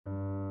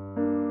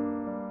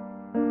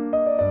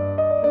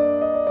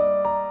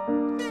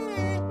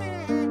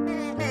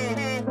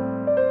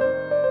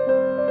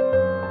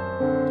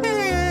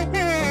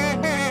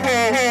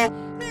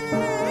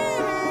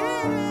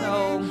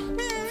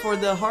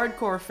the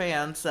hardcore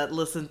fans that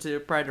listen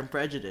to Pride and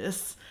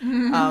Prejudice,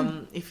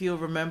 if you'll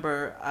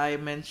remember, I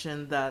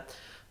mentioned that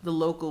the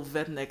local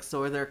vet next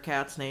door, their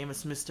cat's name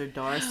is Mr.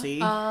 Darcy.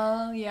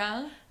 Oh,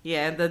 yeah?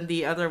 Yeah, and then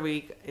the other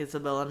week,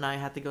 Isabella and I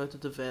had to go to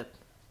the vet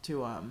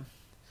to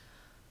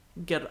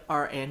get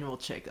our annual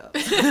checkup.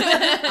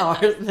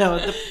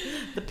 The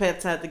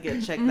pets had to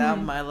get checked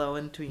out, Milo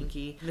and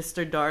Twinkie.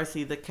 Mr.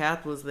 Darcy, the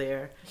cat, was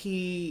there.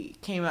 He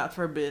came out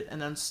for a bit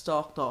and then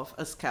stalked off,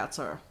 as cats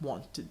are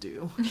wont to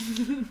do.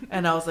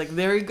 And I was like,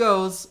 there he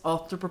goes,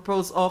 off to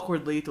propose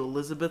awkwardly to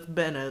Elizabeth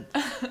Bennet.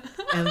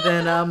 And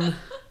then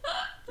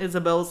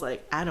Isabella's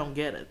like, I don't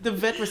get it. The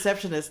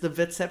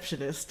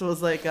vetceptionist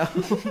was like, yeah,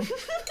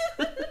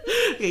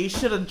 you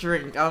shouldn't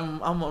drink.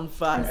 I'm on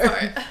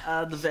fire.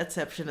 The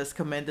vetceptionist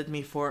commended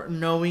me for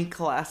knowing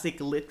classic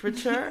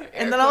literature.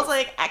 And then I was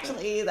like,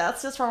 actually,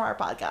 that's just from our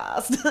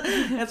podcast.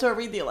 That's where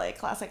we do like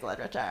classic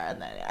literature.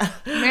 And then, yeah.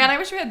 Man, I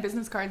wish we had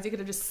business cards. You could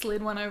have just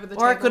slid one over the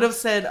table. Or I could have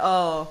said,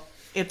 oh,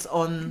 it's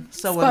on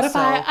so-and-so.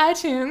 Spotify,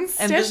 iTunes,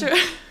 Stitcher.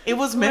 It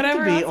was meant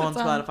to be on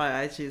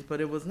Spotify, iTunes, but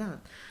it was not.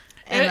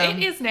 And,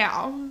 it is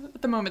now,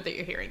 at the moment that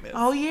you're hearing this.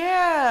 Oh,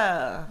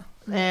 yeah.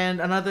 And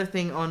another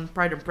thing on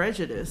Pride and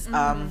Prejudice,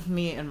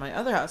 me and my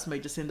other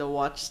housemate Jacinda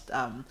watched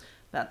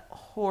that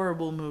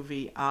horrible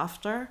movie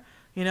After.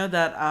 You know,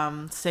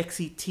 that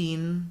sexy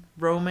teen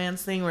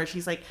romance thing where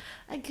she's like,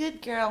 a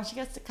good girl, she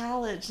gets to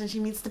college and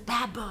she meets the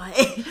bad boy.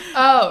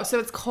 Oh, so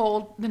it's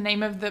called, the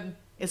name of the...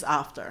 Is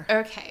After.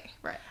 Okay,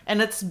 right. And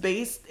it's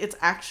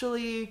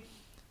actually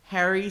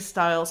Harry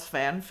Styles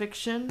fan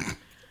fiction.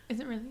 Is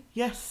it really?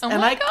 Yes. Oh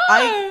and my God.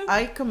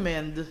 I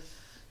commend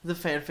the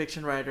fan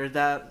fiction writer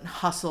that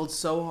hustled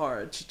so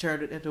hard. She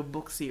turned it into a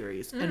book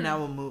series and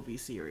now a movie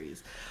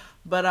series.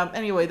 But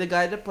anyway, the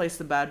guy that plays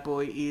the bad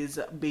boy is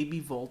Baby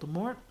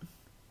Voldemort.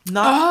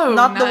 Not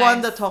nice. The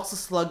one that talks to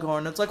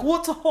Slughorn. It's like,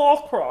 what's a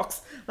Horcrux?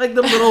 Like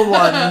the little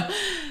one.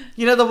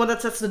 You know, the one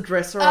that sets the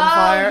dresser on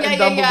fire? Yeah,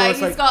 and Dumbledore's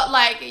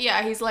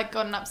Dumbledore's he's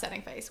got an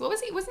upsetting face. What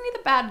was he? Wasn't he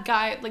the bad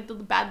guy, like the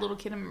bad little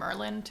kid in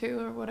Merlin too,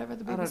 or whatever,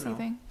 the BBC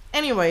thing?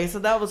 Anyway, so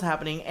that was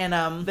happening,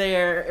 and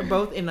they're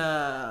both in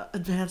a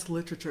advanced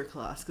literature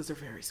class because they're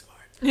very smart.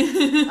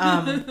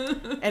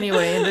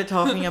 Anyway, and they're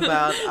talking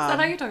about... Is that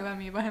how you talk about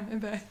me behind my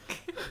back?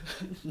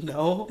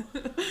 No.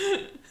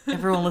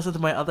 Everyone listen to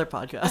my other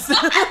podcast.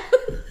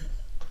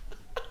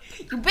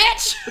 You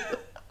bitch!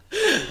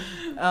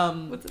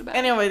 What's it about?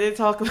 Anyway, they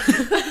talk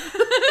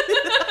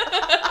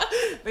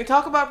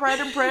about Pride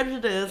and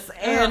Prejudice,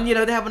 and you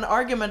know, they have an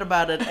argument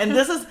about it. And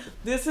this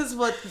is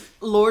what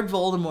young Lord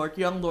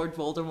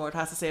Voldemort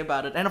has to say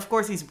about it. And of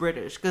course, he's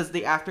British because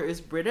the actor is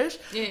British.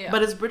 Yeah.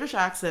 But his British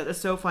accent is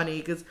so funny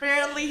because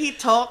apparently he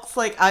talks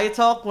like I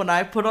talk when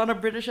I put on a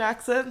British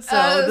accent.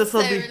 So this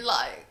will be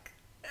like.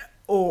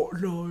 Oh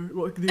no,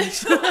 like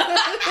this.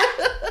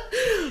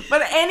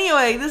 But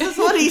anyway, this is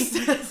what he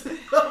says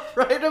about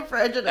Pride and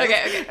Prejudice.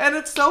 Okay. And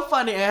it's so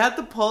funny. I had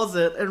to pause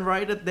it and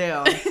write it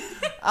down.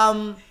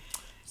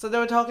 So they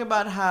were talking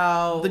about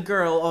how the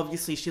girl,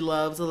 obviously, she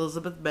loves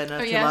Elizabeth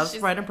Bennet. She loves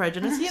Pride and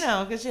Prejudice, you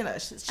know, because, you know,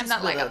 she's I'm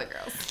not like other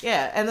girls.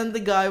 Yeah, and then the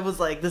guy was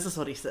like, this is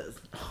what he says.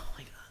 Oh,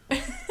 my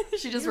God.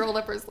 She just rolled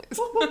up her sleeves.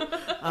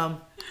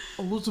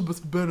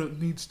 Elizabeth Bennet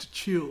needs to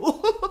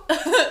chill.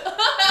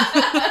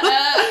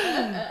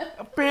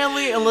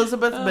 Apparently,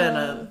 Elizabeth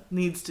Bennet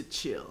needs to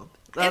chill.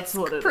 That's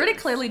what it is. Pretty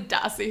clearly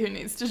Darcy who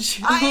needs to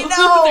chill. I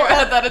know!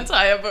 Throughout that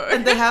entire book.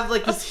 And they have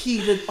like this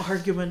heated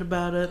argument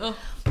about it.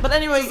 But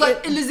anyway... It's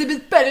like,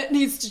 Elizabeth Bennet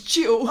needs to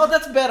chill. Oh,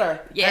 that's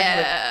better.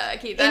 Yeah,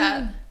 keep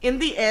that. In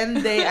the end,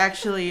 they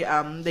actually,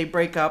 they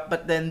break up,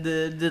 but then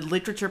the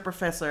literature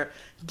professor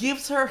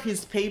gives her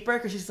his paper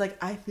because she's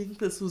like, I think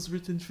this was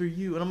written for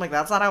you. And I'm like,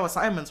 that's not how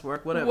assignments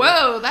work, whatever.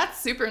 Whoa, that's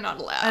super not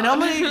allowed. And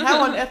I'm like,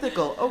 how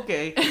unethical.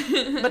 Okay.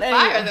 But anyway.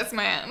 Fire this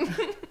man.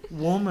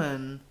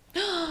 Woman.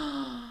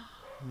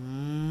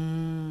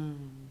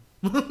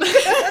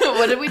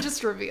 What did we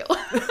just reveal?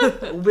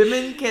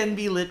 Women can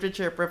be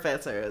literature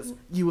professors.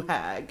 You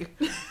hag.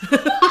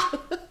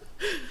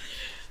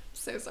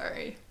 So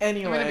sorry.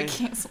 Anyway. I'm gonna be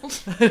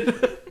cancelled.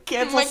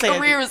 Cancel My Sandy.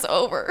 career is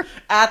over.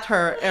 At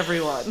her,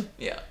 everyone.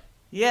 Yeah.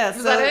 Yes.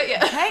 Is that it?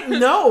 Yeah. Heck,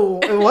 no,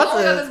 it wasn't.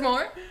 Oh, there's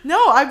more?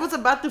 No, I was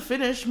about to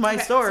finish my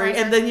story,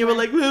 and then you were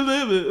like, blah,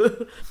 blah, blah.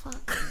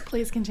 Fuck.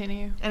 Please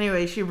continue.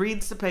 Anyway, she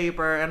reads the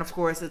paper, and of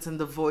course, it's in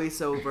the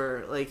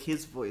voiceover, like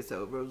his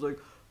voiceover. It was like,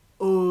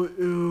 oh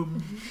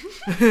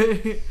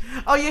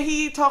yeah,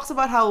 he talks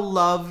about how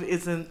love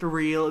isn't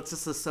real; it's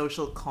just a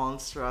social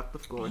construct.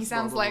 Of course, he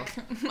sounds like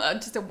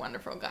just a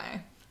wonderful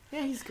guy.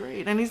 Yeah, he's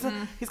great, and he's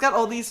got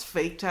all these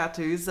fake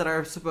tattoos that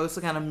are supposed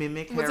to kind of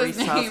mimic Harry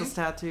Styles'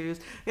 tattoos.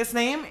 His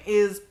name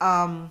is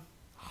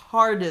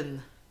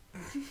Hardin,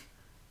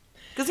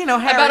 because you know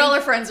Harry. I bet all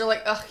her friends are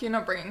like, "Ugh, you're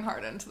not bringing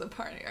Hardin to the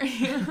party, are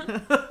you?"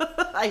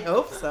 I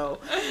hope so.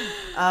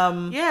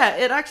 Yeah,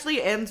 it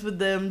actually ends with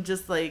them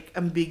just like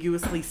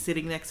ambiguously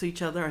sitting next to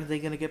each other. Are they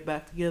gonna get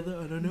back together?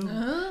 I don't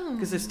know.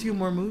 Because there's 2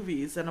 more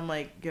movies, and I'm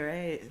like,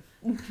 great,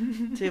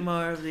 2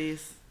 more of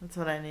these. That's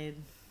what I need.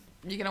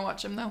 You gonna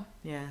watch them though?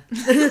 Yeah.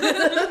 Do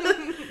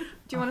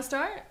you want to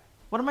start?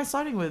 What am I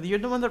starting with? You're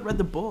the one that read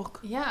the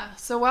book. Yeah.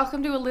 So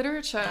welcome to a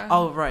literature.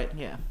 Oh, right.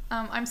 Yeah.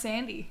 I'm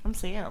Sandy. I'm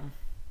Sam.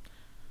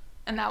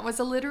 And that was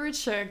a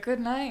literature. Good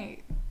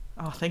night.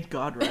 Oh, thank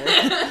God,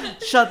 right?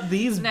 Shut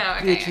these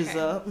bitches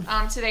up.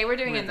 Today we're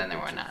doing We're And Then the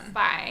There Were bitches. None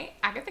by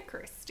Agatha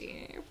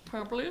Christie,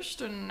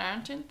 published in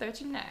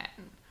 1939.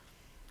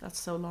 That's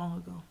so long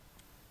ago.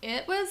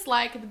 It was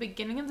like at the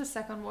beginning of the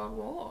Second World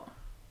War.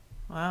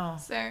 Wow.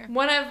 So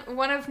one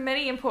of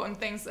many important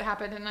things that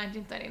happened in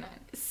 1939.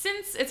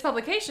 Since its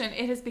publication,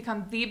 it has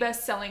become the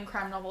best-selling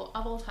crime novel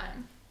of all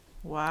time,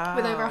 Wow.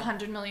 with over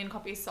 100 million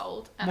copies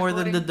sold. And More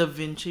than the according- Da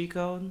Vinci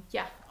Code?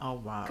 Yeah, Oh,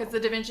 wow. because the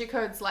Da Vinci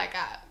Code's like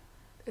at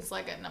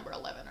number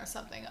 11 or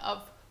something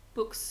of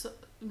books,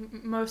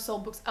 most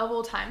sold books of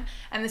all time,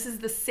 and this is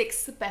the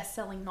 6th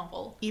best-selling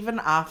novel Even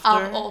after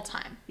of all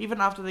time. Even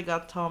after they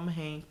got Tom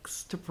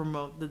Hanks to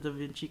promote the Da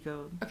Vinci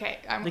Code. Okay,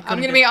 I'm They gonna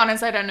couldn't be get-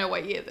 honest. I don't know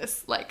what year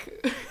this The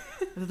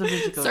Da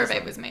Vinci Code survey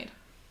is was made.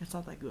 It's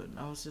not that good.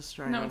 I was just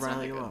trying No, to it's not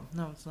rally that you good. up.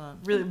 No, it's not.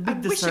 Really I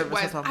big wish it disservice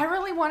was. to Tom. I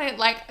really wanted,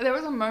 like, there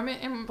was a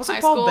moment in Wasn't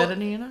high Paul school.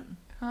 Bettany in it?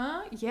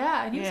 Huh?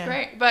 Yeah, and he was Yeah.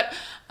 great. But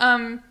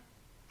there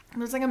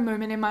was like a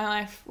moment in my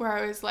life where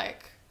I was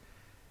like,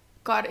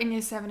 God, in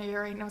year 7 or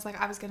year 8, and I was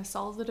like, I was gonna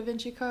solve the Da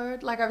Vinci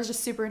Code. Like, I was just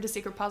super into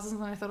secret puzzles,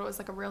 and I thought it was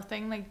like a real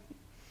thing. Like,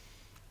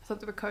 I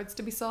thought there were codes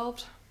to be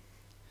solved.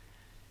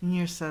 In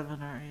year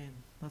 7 or 8.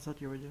 That's what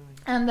you were doing.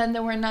 And then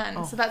there were none.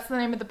 Oh. So that's the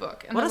name of the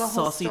book. And What a there's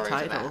whole saucy story to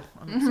title. that.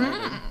 I'm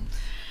excited.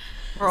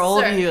 For all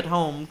So- of you at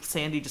home,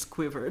 Sandy just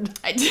quivered.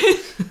 I did.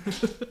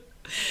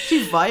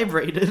 She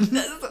vibrated.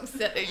 That's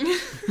upsetting.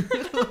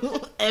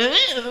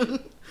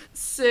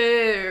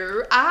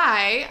 So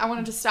I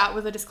wanted to start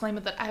with a disclaimer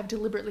that I have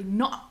deliberately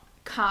not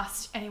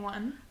cast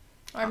anyone,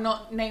 or I've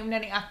not named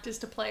any actors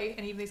to play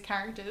any of these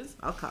characters,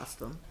 I'll cast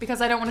them.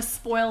 because I don't want to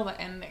spoil the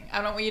ending.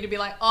 I don't want you to be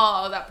like,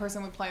 oh, that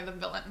person would play the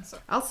villain. So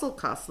I'll still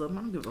cast them.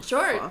 I don't give a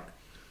Sure. fuck.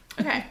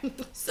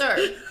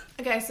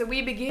 okay, so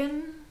we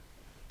begin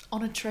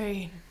on a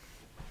train,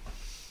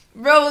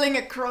 rolling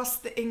across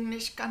the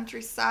English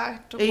countryside.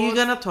 Are you towards-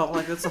 gonna talk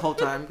like this the whole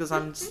time? Because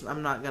I'm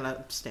not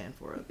gonna stand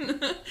for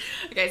it.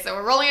 Okay, so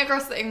we're rolling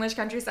across the English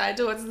countryside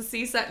towards the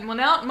seaside. Well,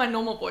 now my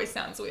normal voice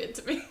sounds weird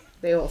to me.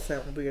 They all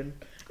sound weird.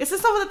 Is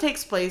this stuff that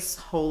takes place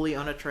wholly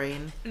on a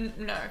train?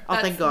 No. Oh,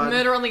 thank God.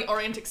 Murder on the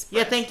Orient Express.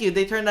 Yeah, thank you.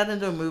 They turned that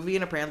into a movie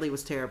and apparently it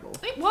was terrible.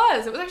 It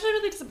was. It was actually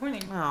really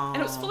disappointing. Aw.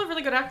 And it was full of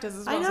really good actors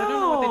as well, I know. so I don't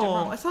know what they did I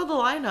wrong. saw the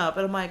lineup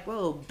and I'm like,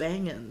 whoa,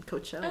 banging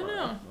Coachella. I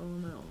know. Oh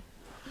no.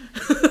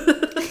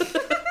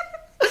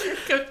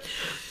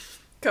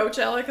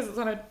 Coachella, because it's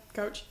on a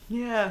coach.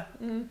 Yeah.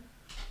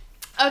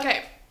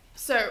 Okay,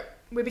 so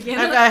we begin...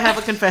 I have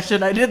a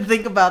confession. I didn't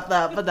think about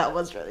that, but that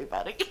was really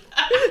funny.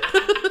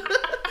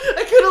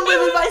 I couldn't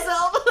live with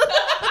myself.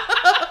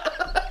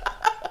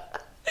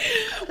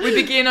 We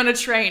begin on a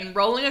train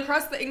rolling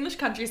across the English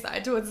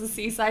countryside towards the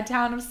seaside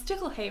town of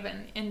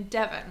Sticklehaven in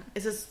Devon.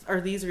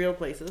 Are these real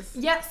places?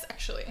 Yes,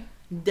 actually.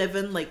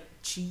 Devon, like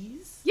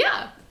cheese?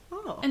 Yeah,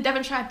 Oh. and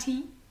Devonshire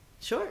tea.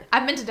 Sure.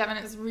 I've been to Devon.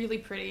 It's really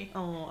pretty.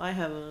 Oh, I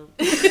haven't.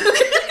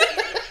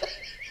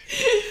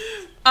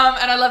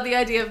 And I love the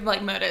idea of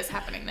like murders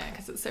happening there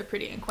because it's so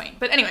pretty and quaint.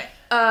 But anyway,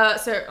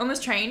 so on this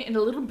train in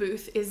a little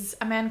booth is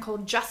a man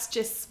called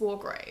Justice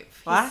Wargrave.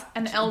 He's What?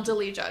 an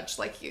elderly judge,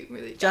 like you,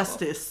 really.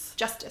 Justice.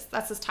 Justice.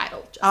 That's his title.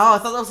 Justice. Oh, I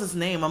thought that was his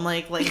name. I'm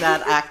like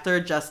that actor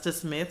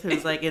Justice Smith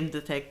who's like in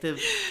Detective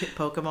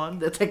Pokemon,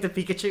 Detective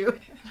Pikachu.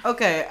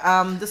 Okay,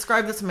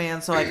 describe this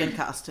man so I can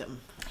cast him.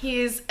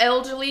 He's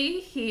elderly.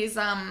 He's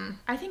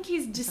I think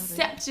he's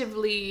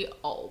deceptively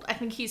old. I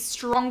think he's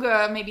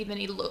stronger maybe than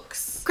he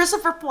looks.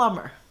 Christopher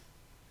Plummer.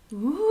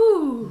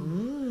 Ooh.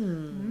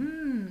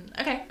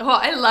 Okay. Oh,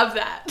 I love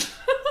that.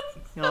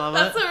 You love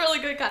That's it? a really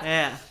good cast.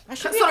 Yeah. I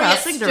should be a Sorry,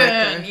 casting Stern,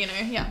 director. you know,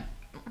 yeah.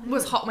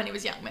 Was hot when he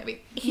was young,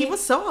 maybe. He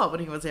was so hot when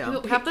he was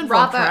young. He- Captain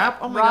rather, Von Trapp.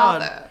 Oh my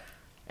god. rather.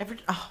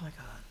 Oh my god.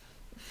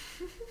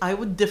 I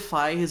would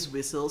defy his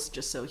whistles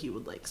just so he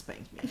would like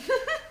spank me.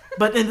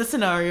 But in this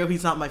scenario,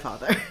 he's not my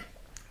father.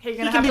 You're He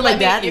gonna can have be to my let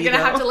daddy, me. You're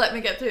gonna though. have to let me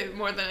get through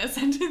more than a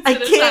sentence I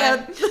at a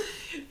can't. time.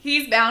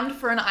 He's bound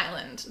for an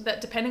island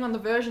that, depending on the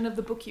version of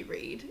the book you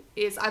read,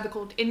 is either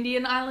called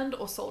Indian Island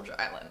or Soldier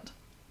Island.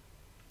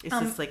 Is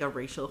this like a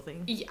racial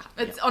thing? Yeah,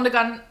 it's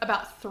undergone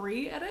about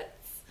 3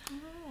 edits.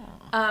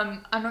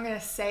 I'm not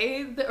gonna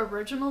say the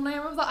original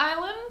name of the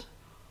island.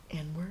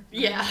 N-word?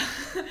 Yeah.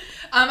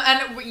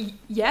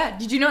 Yeah.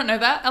 Did you not know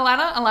that,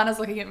 Alana? Alana's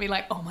looking at me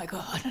like, oh my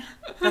god.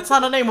 That's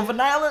not the name of an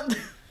island.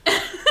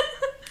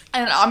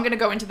 And I'm gonna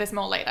go into this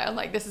more later.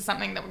 Like, this is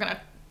something that we're gonna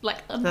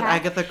like That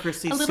unpack Agatha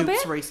Christie a little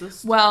suits bit.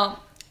 racist.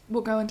 Well,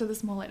 we'll go into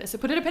this more later. So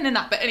put a pin in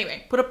that. But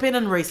anyway, Put a pin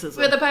in racism.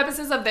 for the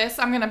purposes of this,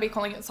 I'm gonna be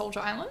calling it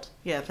Soldier Island.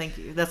 Yeah, thank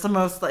you. That's the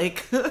most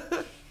like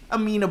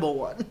amenable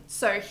one.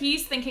 So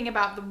he's thinking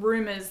about the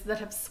rumors that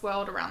have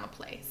swirled around the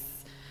place.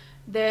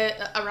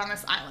 Around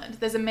this island.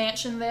 There's a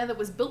mansion there that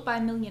was built by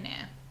a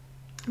millionaire,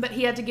 but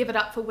he had to give it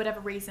up for whatever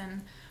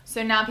reason.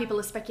 So now people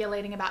are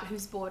speculating about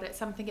who's bought it.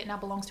 Some think it now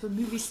belongs to a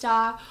movie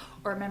star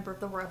or a member of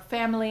the royal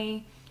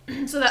family.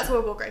 So that's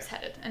where Wargrave's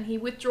headed. And he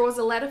withdraws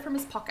a letter from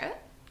his pocket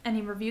and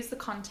he reviews the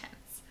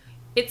contents.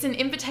 It's an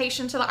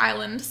invitation to the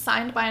island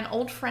signed by an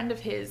old friend of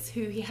his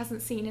who he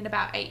hasn't seen in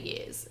about 8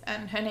 years,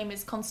 and her name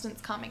is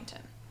Constance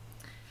Carmington.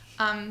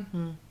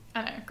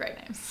 I know, great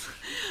names.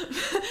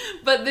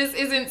 But this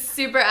isn't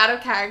super out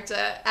of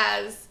character,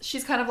 as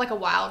she's kind of like a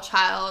wild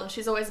child.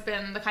 She's always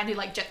been the kind who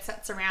like jet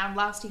sets around.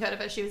 Last you heard of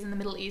her, she was in the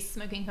Middle East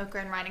smoking hookah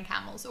and riding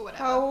camels or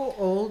whatever. How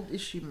old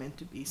is she meant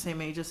to be?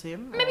 Same age as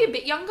him? Maybe a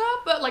bit younger,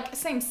 but like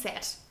same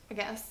set, I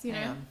guess, you know.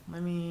 Yeah,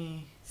 let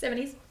me...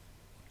 70s.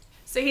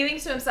 So he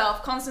thinks to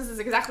himself, Constance is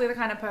exactly the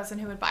kind of person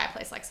who would buy a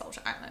place like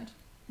Soldier Island.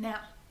 Now,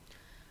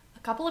 a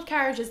couple of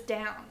carriages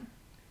down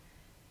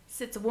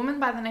sits a woman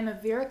by the name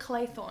of Vera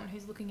Claythorne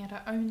who's looking at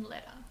her own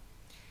letter.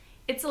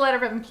 It's a letter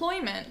of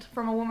employment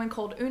from a woman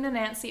called Una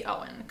Nancy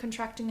Owen,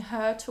 contracting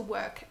her to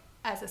work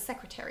as a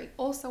secretary,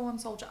 also on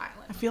Soldier I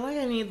Island. feel like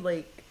I need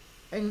like...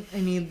 I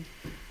need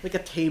like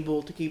a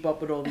table to keep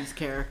up with all these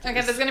characters.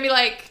 Okay, there's going to be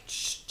like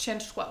 10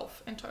 to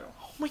 12 in total.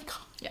 Oh my god.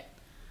 Yeah.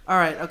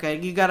 Alright, okay,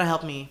 you gotta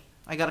help me.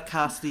 I gotta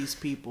cast these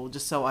people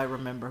just so I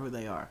remember who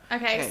they are.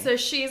 Okay, so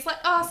she's like,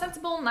 oh,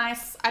 sensible,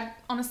 nice. I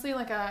honestly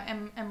like a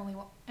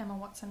Emma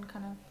Watson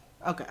kind of.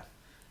 Okay.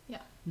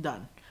 Yeah.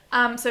 Done.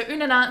 So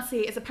Una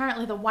Nancy is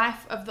apparently the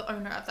wife of the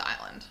owner of the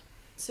island.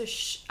 So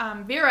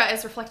Vera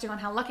is reflecting on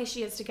how lucky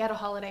she is to get a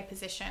holiday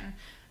position.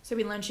 So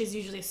we learn she's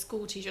usually a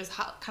school teacher. It's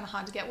kind of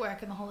hard to get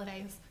work in the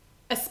holidays,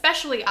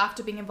 especially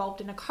after being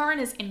involved in a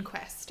coroner's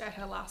inquest at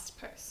her last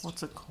post.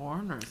 What's a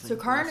coroner's inquest? So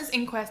coroner's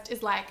inquest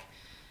is like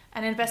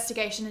an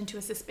investigation into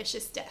a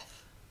suspicious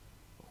death.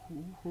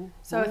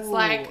 So it's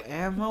like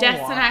Emma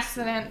death's Watson. an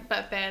accident,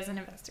 but there's an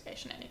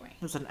investigation anyway.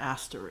 There's an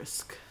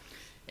asterisk.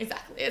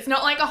 Exactly. It's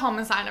not like a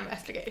homicide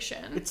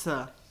investigation. It's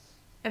a...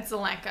 It's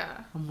like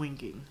a... I'm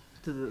winking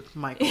to the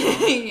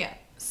microphone. Yeah.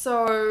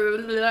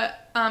 So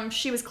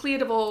she was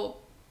cleared of all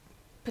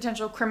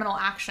potential criminal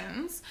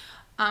actions,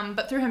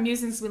 but through her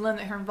musings we learned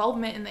that her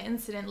involvement in the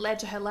incident led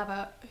to her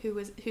lover,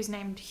 who's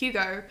named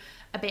Hugo,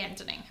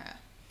 abandoning her.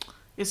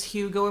 Is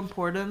Hugo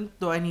important?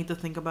 Do I need to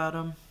think about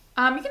him?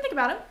 You can think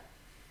about it.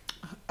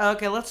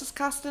 Okay, let's just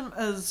cast him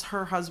as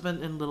her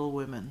husband in Little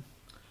Women.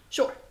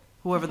 Sure.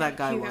 Whoever that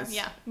guy Hugo, was.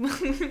 yeah.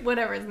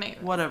 Whatever his name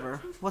is.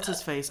 Whatever. What's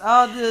his face?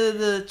 Oh,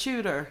 the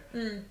tutor.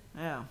 Mm.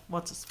 Yeah,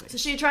 what's his face? So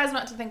she tries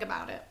not to think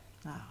about it.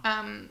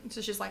 Oh.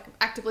 So she's like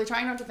actively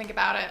trying not to think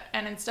about it,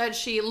 and instead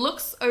she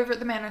looks over at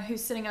the man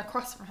who's sitting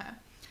across from her,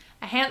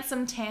 a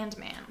handsome tanned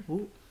man.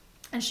 Ooh.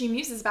 And she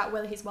muses about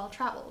whether he's well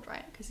travelled,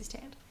 right? Because he's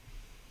tanned.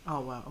 Oh,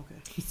 wow,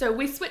 okay. So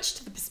we switch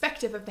to the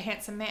perspective of the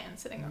handsome man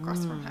sitting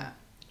across from her.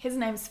 His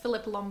name's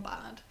Philip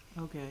Lombard.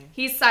 Okay.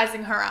 He's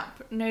sizing her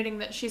up, noting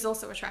that she's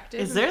also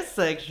attractive. Is there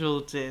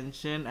sexual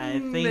tension? I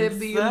think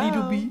Maybe so. a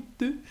little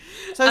bit.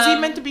 So is he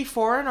meant to be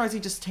foreign or is he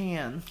just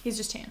tan? He's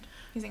just tanned.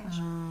 He's English.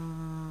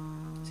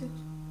 He's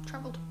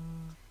travelled.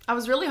 I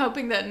was really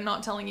hoping that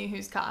not telling you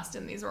who's cast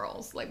in these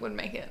roles would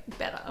make it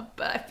better,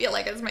 but I feel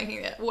like it's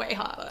making it way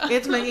harder.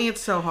 It's making it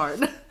so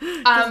hard.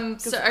 I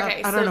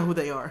don't know who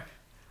they are.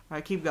 All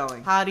right, keep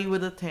going. Hottie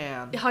with a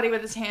tan. Hottie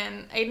with a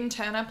tan. Aidan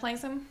Turner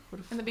plays him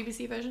in the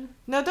BBC version.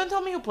 No, don't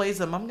tell me who plays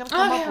him. I'm gonna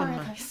come up with him.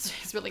 Okay.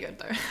 He's really good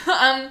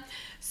though.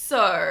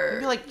 So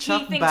Maybe like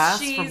Chuck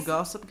Bass from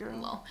Gossip Girl.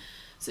 Well,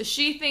 so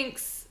he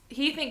thinks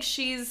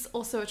she's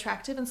also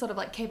attractive and sort of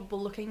like capable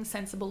looking,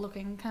 sensible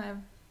looking kind of.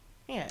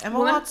 Yeah, Emma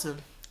woman. Watson.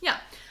 Yeah.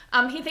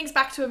 He thinks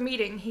back to a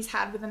meeting he's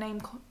had with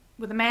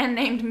a man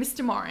named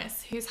Mr.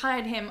 Morris, who's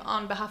hired him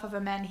on behalf of a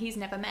man he's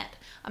never met,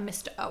 a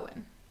Mr.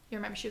 Owen. You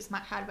remember she was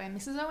hired by a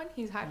Mrs. Owen?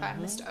 He's hired by a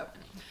Mr. Owen.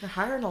 They're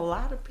hiring a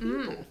lot of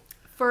people.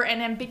 For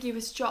an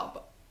ambiguous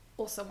job,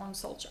 also on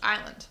Soldier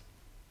Island.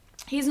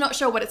 He's not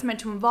sure what it's meant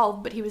to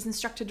involve, but he was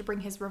instructed to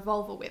bring his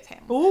revolver with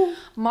him. Ooh.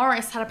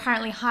 Morris had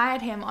apparently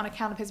hired him on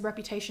account of his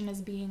reputation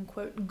as being,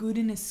 quote, good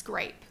in a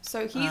scrape.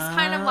 So he's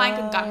kind of like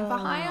a gun for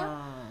hire,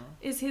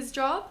 is his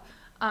job.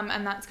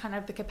 And that's kind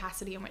of the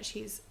capacity in which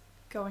he's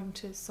going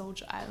to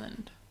Soldier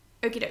Island.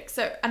 Okie doke.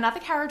 So another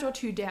carriage or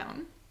two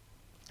down.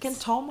 Can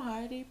Tom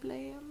Hardy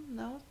play him?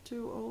 No?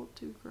 Too old,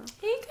 too grown?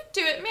 He could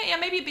do it. Yeah,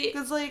 maybe a bit.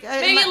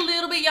 Maybe a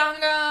little bit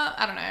younger.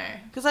 I don't know.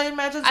 Because I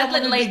imagine I'd someone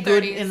let would be late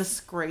good 30s. in a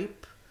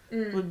scrape.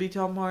 Would be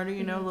Tom Hardy,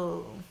 you know,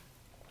 little...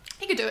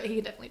 He could do it. He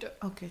could definitely do it.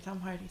 Okay,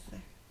 Tom Hardy's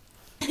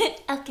there.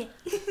 Okay.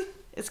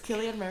 Is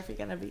Cillian Murphy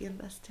gonna be in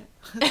this too?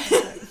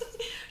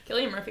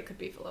 Cillian Murphy could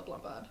be Philip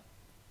Lombard.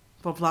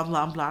 Blah, blah,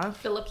 blah, blah.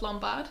 Philip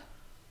Lombard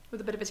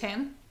with a bit of a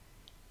tan.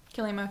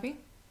 Cillian Murphy.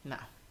 No.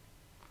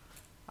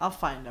 I'll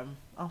find him.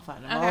 Okay.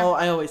 Okay.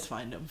 I always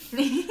find him.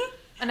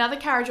 Another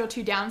carriage or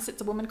two down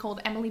sits a woman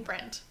called Emily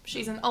Brent.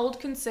 She's an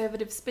old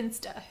conservative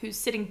spinster who's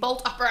sitting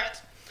bolt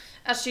upright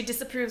as she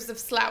disapproves of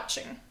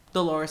slouching.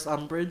 Dolores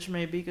Umbridge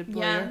maybe could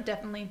play Yeah, her.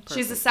 definitely. Perfect.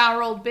 She's a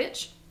sour old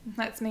bitch.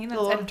 That's me. That's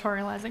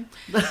editorializing.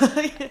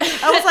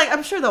 I was like,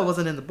 I'm sure that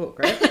wasn't in the book,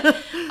 right?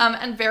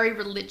 And very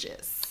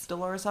religious.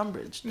 Dolores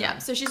Umbridge. Yeah,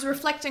 so she's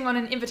reflecting on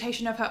an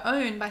invitation of her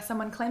own by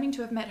someone claiming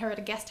to have met her at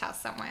a guest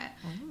house somewhere,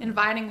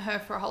 inviting her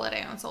for a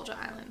holiday on Soldier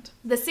Island.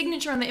 The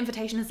signature on the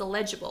invitation is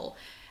illegible,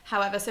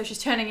 However, so she's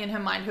turning in her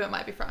mind who it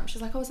might be from.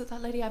 She's like, oh, is it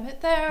that lady I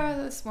met there?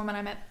 This woman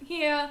I met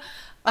here?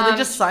 Oh, they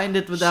just signed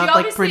it without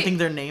like printing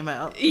their name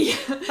out. Yeah.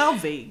 How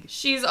vague.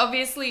 She's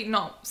obviously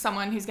not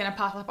someone who's going to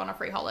pass up on a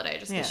free holiday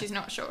just because she's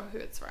not sure who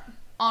it's from.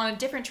 On a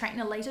different train,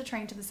 a later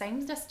train to the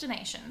same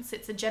destination,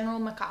 sits a General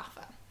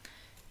MacArthur.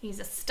 He's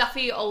a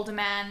stuffy older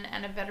man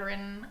and a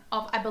veteran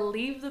of, I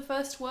believe, the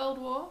First World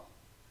War.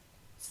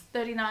 It's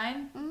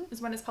 39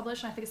 is when it's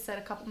published. And I think it's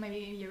set maybe a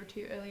year or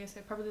two earlier,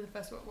 so probably the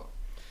First World War.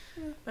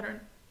 Veteran.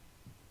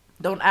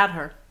 Don't add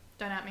her.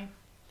 Don't at me.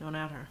 Don't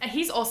add her. And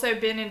he's also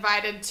been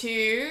invited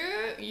to,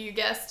 you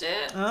guessed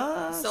it,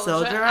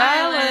 Soldier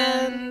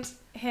Island.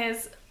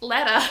 His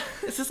letter.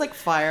 This is like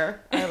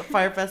Fire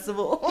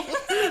Festival.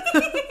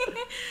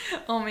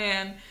 Oh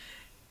man.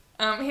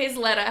 His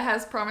letter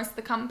has promised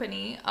the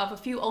company of a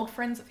few old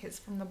friends of his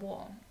from the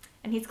war.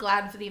 And he's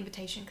glad for the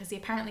invitation because he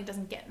apparently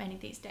doesn't get many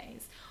these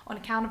days on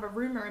account of a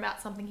rumour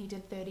about something he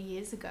did 30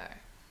 years ago.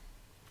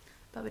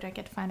 But we don't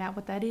get to find out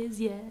what that is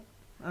yet.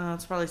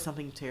 It's probably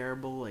something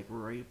terrible like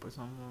rape or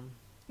something.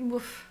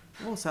 Woof.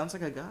 Oh, sounds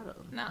like I got it.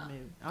 No.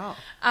 Maybe. Oh.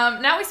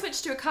 Now we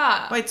switch to a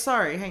car. Wait,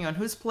 sorry. Hang on.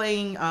 Who's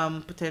playing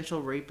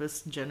potential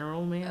rapist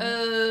General Man?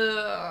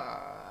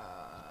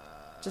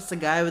 Just a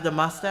guy with a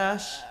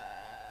mustache?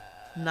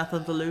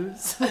 Nothing to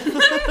lose?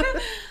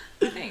 I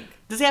think.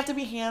 Does he have to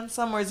be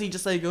handsome or is he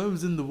just like, oh, I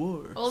was in the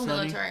war? Old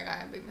military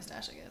guy, big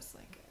mustache, I guess.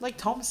 Like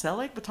Tom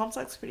Selleck? But Tom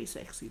Selleck's pretty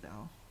sexy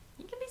though.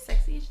 He can be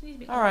sexy. He just needs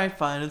to be. Alright,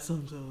 fine. It's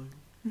Tom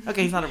Selleck.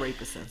 Okay, he's not a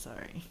rapist then,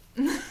 sorry.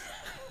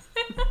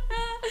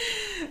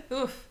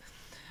 Oof.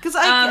 Because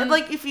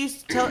if you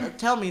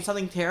tell me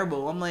something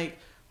terrible, I'm like,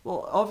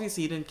 well,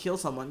 obviously he didn't kill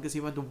someone because he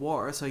went to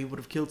war, so he would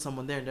have killed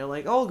someone there. And they're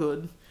like, oh,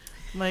 good.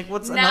 I'm like,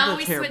 what's another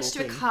terrible thing? Now we switch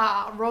to a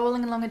car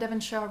rolling along a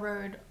Devonshire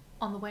road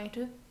on the way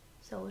to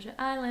Soldier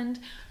Island.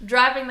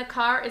 Driving the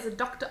car is a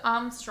Dr.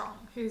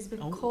 Armstrong, who's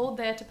been called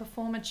there to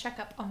perform a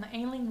checkup on the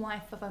ailing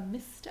wife of a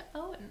Mr.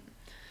 Owen.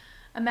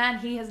 A man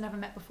he has never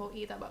met before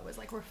either, but was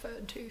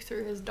referred to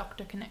through his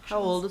doctor connections. How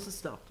old is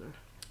this doctor?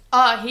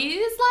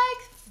 He's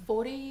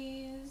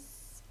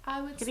 40s,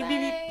 I would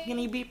say. Can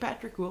he be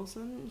Patrick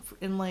Wilson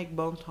in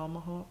Bone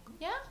Tomahawk?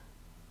 Yeah.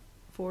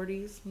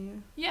 40s, yeah.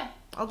 Yeah.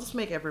 I'll just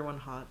make everyone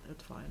hot.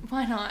 It's fine.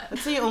 Why not?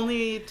 That's the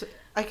only...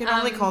 I can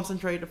only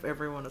concentrate if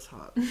everyone is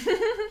hot.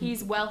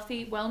 He's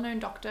wealthy, well-known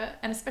doctor,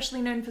 and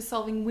especially known for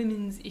solving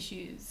women's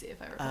issues,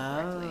 if I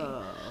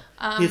recall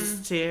correctly.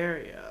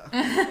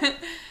 Hysteria.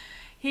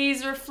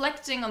 He's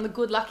reflecting on the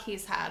good luck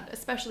he's had,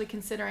 especially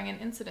considering an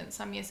incident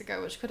some years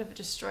ago which could have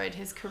destroyed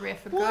his career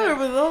for good. What are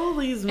with all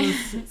these...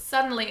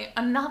 Suddenly,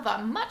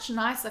 another, much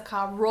nicer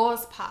car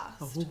roars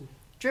past. Oh.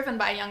 Driven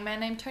by a young man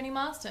named Tony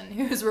Marston,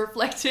 who's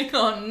reflecting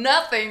on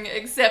nothing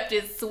except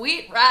his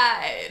sweet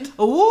ride.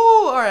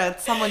 Oh,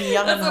 alright, someone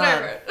young and hot.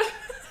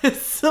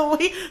 That's what I wrote.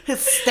 Sweet, his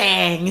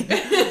stang.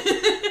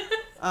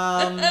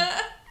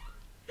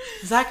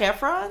 Zac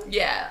Efron?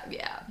 Yeah.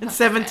 It's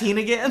 17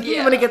 again?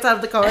 Yeah. When he gets out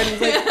of the car and he's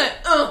like...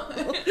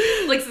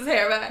 Licks his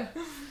hair back.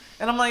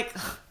 And I'm like,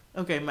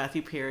 okay,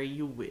 Matthew Perry,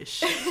 you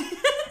wish.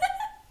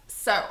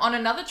 So, on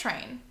another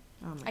train,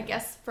 I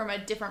guess from a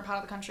different part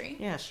of the country.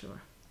 Yeah,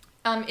 sure.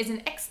 Is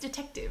an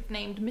ex-detective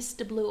named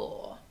Mr.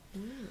 Blore.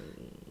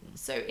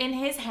 So in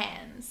his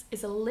hands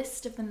is a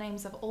list of the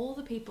names of all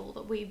the people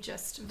that we've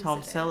just visited.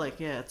 Tom Selleck,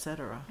 yeah,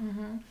 etc.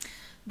 Mm-hmm.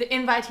 The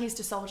invitees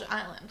to Soldier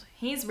Island.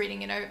 He's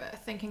reading it over,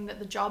 thinking that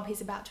the job he's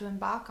about to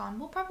embark on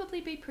will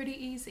probably be pretty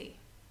easy.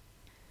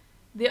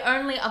 The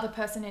only other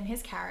person in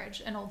his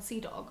carriage, an old sea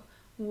dog,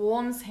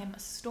 warns him a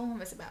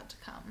storm is about to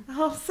come.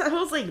 Oh,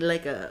 sounds like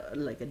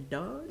a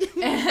dog.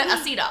 A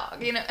sea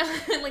dog,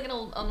 like an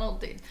old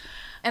dude.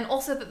 And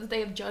also that the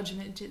day of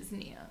judgment is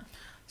near.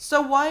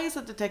 So why is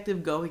a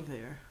detective going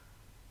there?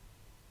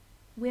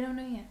 We don't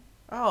know yet.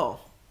 Oh.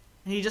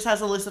 He just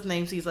has a list of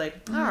names. He's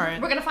like, alright.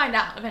 We're going to find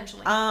out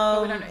eventually.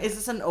 But we don't know yet. Is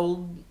this an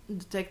old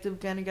detective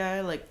kind of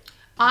guy?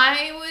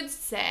 I would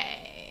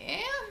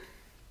say...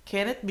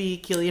 Can it be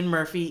Cillian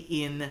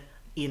Murphy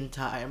in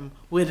time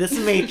with his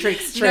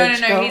Matrix trench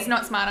coat? No, he's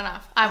not smart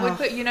enough. I would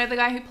put, the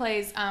guy who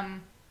plays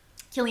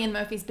Cillian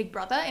Murphy's big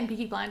brother in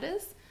Peaky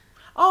Blinders?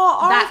 Oh,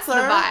 Arthur.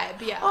 That's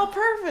the vibe, yeah. Oh,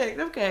 perfect.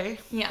 Okay.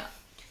 Yeah.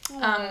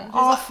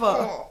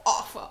 Arthur.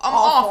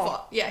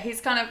 Arthur. Yeah, he's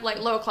kind of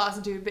lower class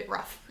dude, a bit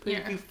rough.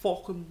 Peaky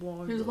fucking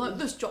Blinders. He's like,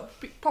 this job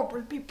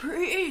probably be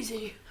pretty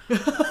easy.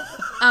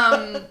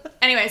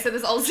 Anyway, so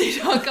this old sea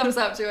dog comes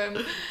up to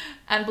him,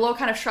 and Blore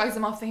kind of shrugs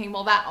him off, thinking,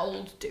 well, that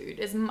old dude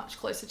is much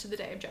closer to the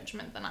day of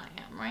judgment than I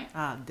am,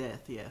 right?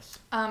 Death, yes.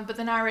 But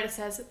the narrator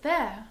says,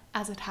 there,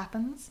 as it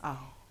happens,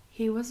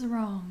 he was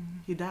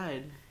wrong. He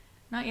died.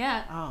 Not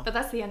yet, but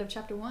that's the end of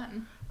chapter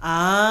 1.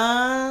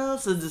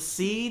 So the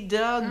Sea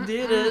Dog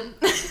did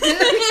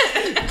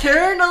it.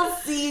 Colonel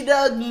Sea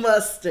Dog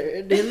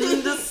Mustard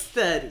in the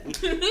study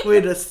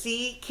with a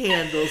sea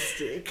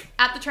candlestick.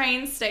 At the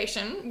train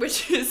station,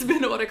 which has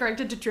been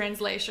autocorrected to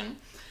translation.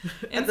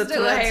 At the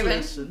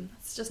translation.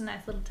 It's just a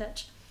nice little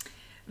touch.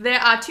 There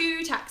are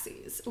 2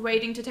 taxis,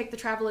 waiting to take the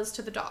travellers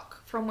to the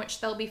dock, from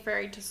which they'll be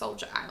ferried to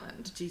Soldier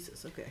Island.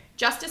 Jesus, okay.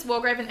 Justice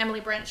Wargrave and Emily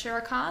Brent share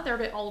a car. They're a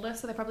bit older,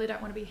 so they probably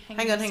don't want to be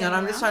hanging Hang on.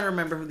 I'm just trying to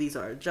remember who these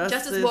are.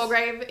 Justice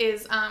Wargrave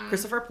is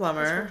Christopher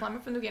Plummer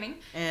from the beginning.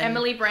 and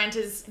Emily Brent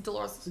is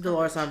Dolores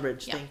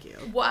Umbridge. Yeah. Thank you.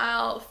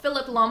 While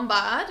Philip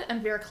Lombard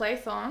and Vera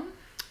Claythorne,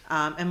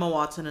 Emma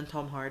Watson and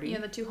Tom Hardy. yeah,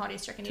 the two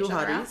hotties checking Two each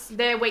other out. hotties.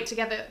 They wait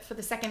together for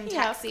the second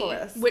taxi, of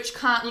course. which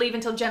can't leave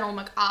until General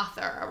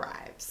MacArthur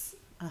arrives.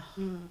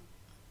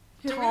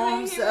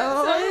 Tom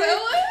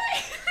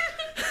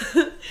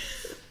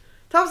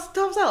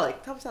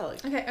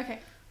Selleck. Okay.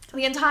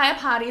 The entire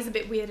party is a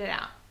bit weirded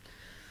out.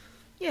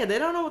 Yeah, they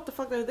don't know what the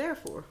fuck they're there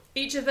for.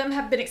 Each of them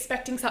have been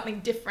expecting something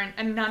different,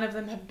 and none of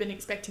them have been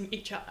expecting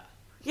each other.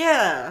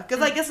 Yeah,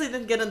 because I guess they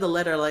didn't get in the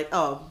letter like,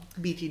 oh,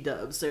 BT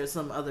Dubs, there's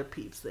some other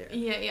peeps there.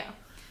 Yeah.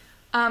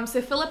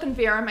 So Philip and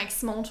Vera make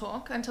small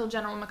talk until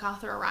General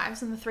MacArthur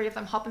arrives, and the three of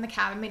them hop in the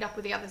cab and meet up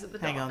with the others at the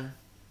dock. Hang on.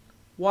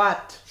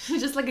 What?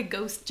 Just like a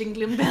ghost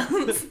jingling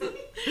bells.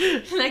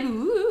 Like,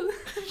 ooh.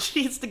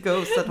 She's the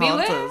ghost that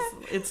haunts us.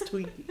 It's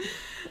Tweety.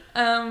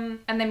 And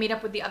they meet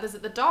up with the others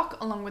at the dock,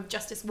 along with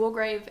Justice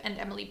Wargrave, and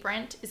Emily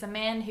Brent is a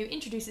man who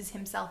introduces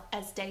himself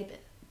as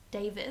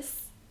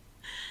Davis,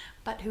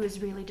 but who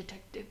is really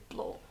Detective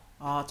Blore.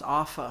 Oh, it's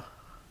Arthur.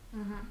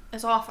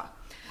 It's Arthur.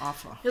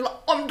 Arthur. He's like,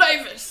 I'm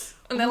Davis.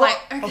 And they're like,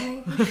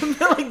 okay.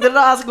 Like, they'll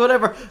ask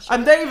whatever.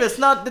 I'm Davis,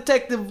 not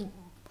Detective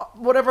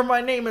whatever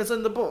my name is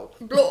in the book.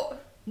 Blore.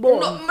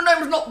 Blore. My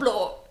name is not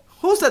Blore.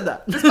 Who said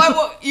that? Despite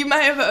what you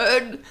may have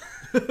heard,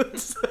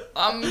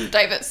 I'm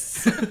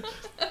Davis.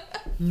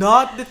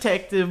 Not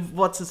Detective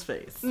what's his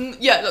face.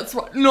 Yeah, that's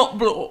right. Not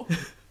Blore.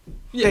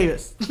 Yeah.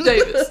 Davis.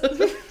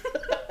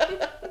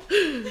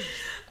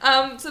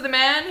 So the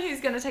man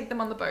who's going to take them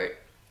on the boat.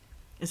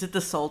 Is it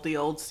the salty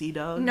old sea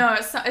dog? No,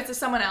 it's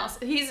someone else.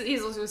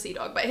 He's also a sea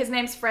dog, but his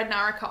name's Fred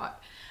Narracott.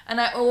 And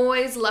I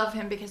always love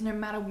him because no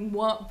matter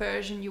what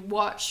version you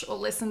watch or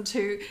listen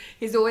to,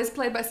 he's always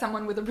played by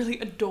someone with a really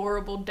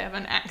adorable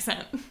Devon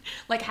accent.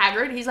 Like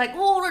Hagrid, he's like,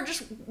 oh, I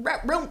just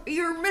wrap round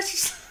here,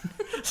 miss.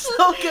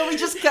 So can we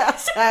just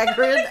cast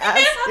Hagrid as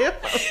him?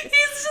 He's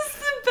just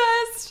the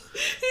best.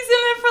 He's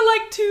in it for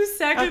like 2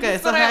 seconds. Okay,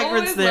 so but I Hagrid's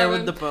always there love with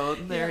him. the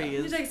boat. There he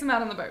is. He takes him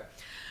out on the boat.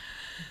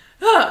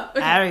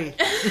 Okay. Harry.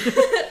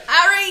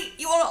 Harry,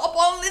 you want to hop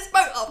on this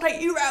boat? I'll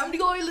take you around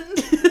the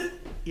island.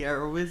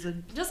 You're a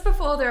wizard. Just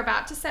before they're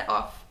about to set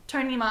off,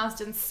 Tony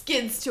Marsden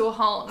skids to a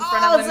halt in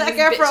front of them. Zac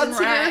with his bitchin' Efron's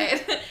here.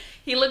 ride.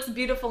 He looks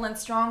beautiful and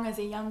strong as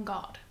a young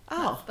god.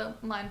 Oh. That's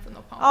the line from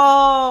the poem.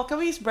 Oh, can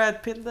we use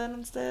Brad Pitt then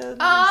instead?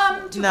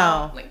 Too No.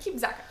 long. Like, keep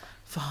Zac Efron.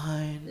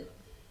 Fine.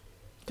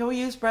 Can we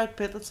use Brad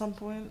Pitt at some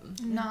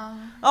point? No.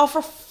 Oh,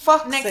 for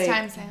fuck's Next sake.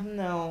 time, Sam.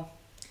 No.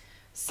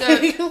 So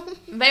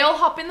they all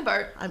hop in the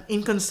boat, I'm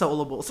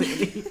inconsolable,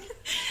 Sadie.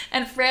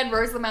 and Fred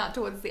rows them out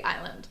towards the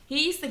island.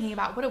 He's thinking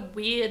about what a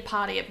weird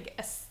party of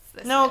guests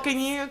this No, is.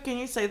 can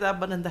you say that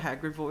but in the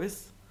Hagrid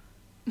voice?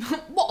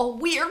 What a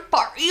weird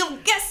party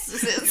of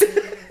guests this is.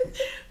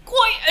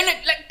 Quite an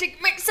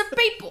eclectic mix of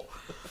people.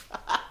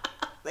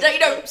 They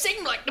don't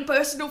seem like the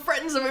personal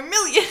friends of a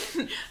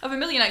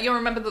millionaire. You'll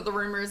remember that the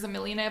rumor is a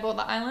millionaire bought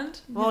the island?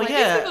 Well, like,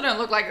 yeah. These people don't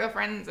look like the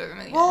friends of a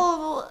millionaire.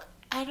 Well,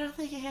 I don't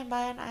think you can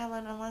buy an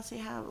island unless you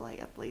have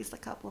like at least a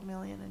couple of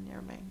million in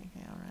your bank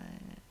account,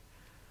 right?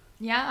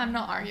 Yeah, I'm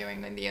not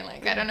arguing with you.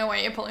 Like, I don't know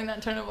why you're pulling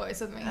that tone of voice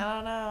with me. I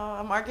don't know.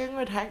 I'm arguing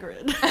with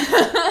Hagrid.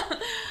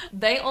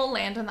 They all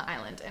land on the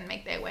island and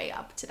make their way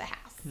up to the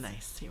house.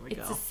 Nice. Here we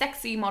It's go. a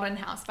sexy modern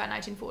house by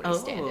 1940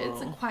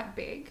 standards and quite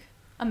big.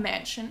 A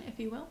mansion, if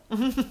you will.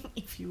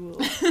 If you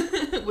will.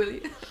 Will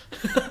you?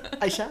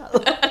 I shall.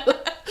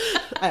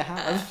 I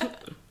have.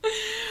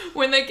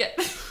 When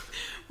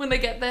they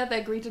get there,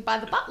 they're greeted by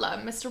the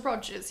butler, Mr.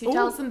 Rogers, who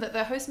tells them that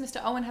their host,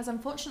 Mr. Owen, has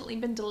unfortunately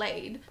been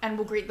delayed and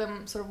will greet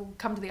them, will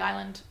come to the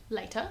island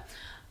later.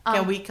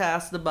 Can we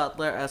cast the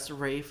butler as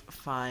Rafe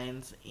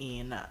Fiennes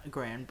in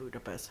Grand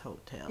Budapest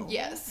Hotel?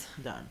 Yes.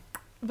 Done.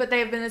 But they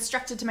have been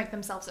instructed to make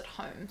themselves at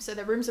home, so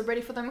their rooms are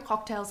ready for them,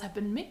 cocktails have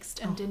been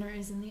mixed, and dinner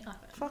is in the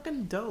oven.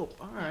 Fucking dope.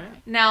 All right.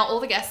 Now, all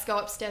the guests go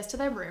upstairs to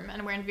their room,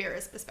 and we're in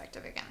Vera's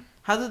perspective again.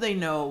 How do they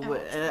know?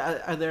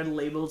 Are there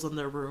labels on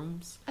their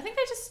rooms? I think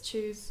they just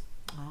choose.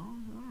 Oh,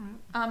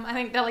 all right. I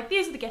think they're like,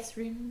 these are the guest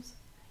rooms.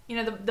 You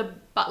know, the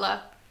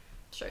butler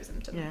shows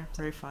them to them. Yeah,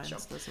 very fine. Sure.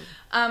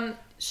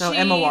 So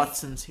Emma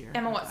Watson's here.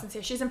 Emma Watson's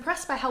here. She's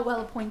impressed by how well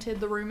appointed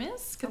the room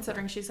is,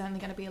 considering she's only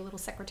going to be a little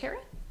secretary,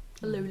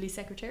 a lowly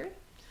secretary.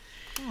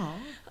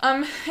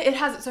 Aww. It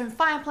has its own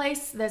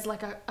fireplace. There's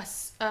like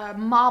a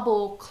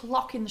marble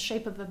clock in the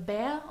shape of a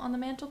bear on the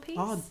mantelpiece.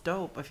 Oh,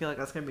 dope. I feel like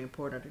that's going to be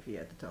important if you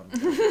had to tell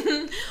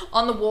me.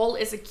 On the wall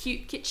is a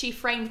cute, kitschy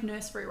framed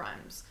nursery rhyme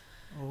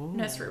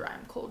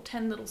called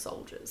 10 Little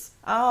Soldiers.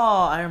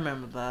 Oh, I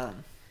remember that.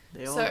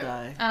 They all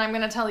die. And I'm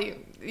going to tell you,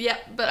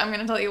 but I'm going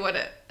to tell you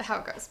how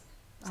it goes.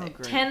 So,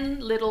 great. 10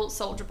 little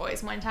soldier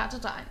boys went out to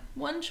dine.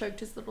 One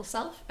choked his little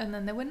self, and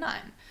then there were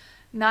 9.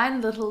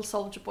 9 little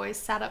soldier boys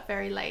sat up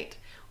very late.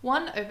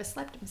 One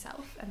overslept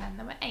himself, and then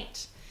there were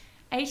 8.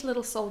 8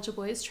 little soldier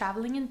boys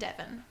travelling in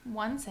Devon.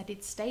 One said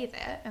he'd stay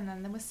there, and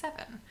then there were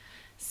 7.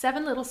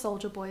 7 little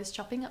soldier boys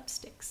chopping up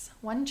sticks.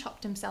 One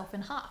chopped himself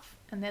in half,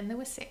 and then there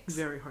were 6.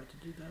 Very hard to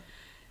do that.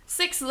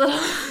 6 little...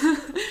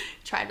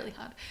 tried really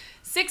hard.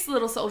 6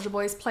 little soldier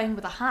boys playing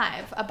with a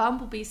hive. A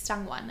bumblebee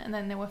stung one, and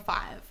then there were 5.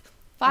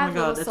 5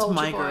 little soldier boys. Oh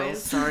my god, it's My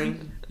Girls,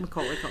 starring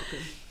Macaulay Culkin.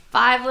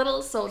 5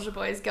 little soldier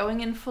boys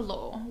going in for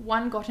law.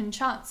 1 got in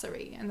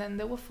chancery, and then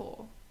there were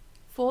 4.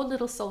 4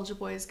 little soldier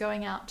boys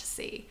going out to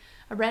sea.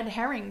 A red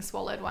herring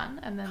swallowed one,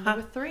 and then there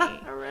were 3.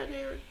 A red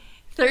herring.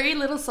 3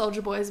 little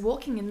soldier boys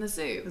walking in the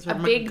zoo. A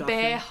big MacGuffin.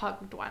 bear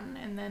hugged one,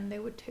 and then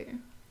there were 2.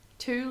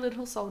 2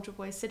 little soldier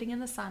boys sitting in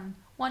the sun.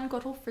 1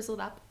 got all frizzled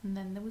up, and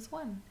then there was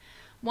 1.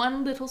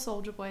 1 little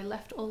soldier boy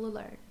left all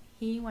alone.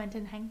 He went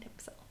and hanged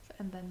himself,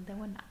 and then there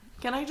were none.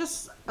 Can I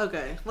just...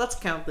 Okay, let's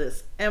count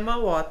this. Emma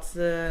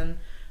Watson,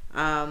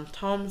 Tom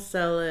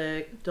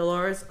Selleck,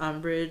 Dolores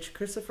Umbridge,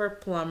 Christopher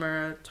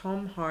Plummer,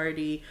 Tom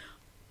Hardy,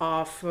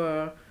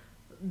 Arthur,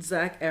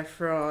 Zac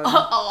Efron.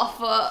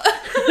 Arthur.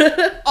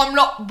 I'm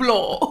not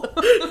Blore.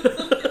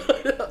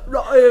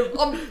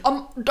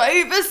 I'm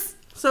Davis.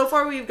 So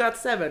far we've got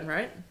 7,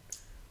 right?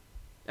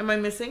 Am I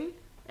missing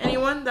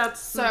anyone? That's...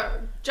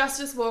 So,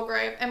 Justice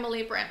Wargrave,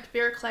 Emily Brent,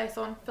 Vera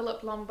Claythorne,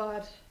 Philip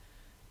Lombard,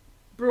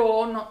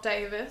 Blore, not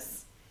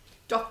Davis,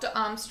 Dr.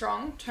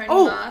 Armstrong, Tony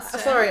Marsden.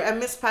 Sorry, I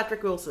missed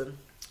Patrick Wilson.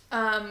 So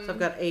Um, I've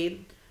got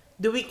 8.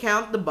 Do we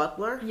count the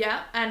butler?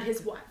 yeah, and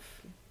his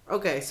wife.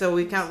 Okay, so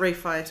we count Ray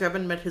Fiennes. We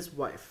haven't met his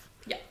wife.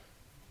 Yeah.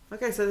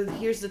 Okay, so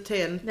here's the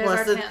 10. There's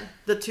plus our 10.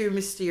 the 2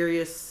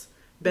 mysterious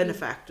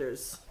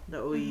benefactors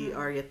that we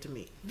are yet to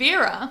meet.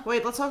 Vera.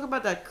 Wait, let's talk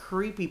about that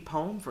creepy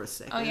poem for a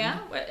second. Oh yeah?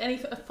 Any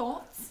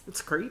thoughts?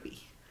 It's creepy.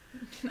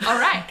 All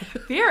right.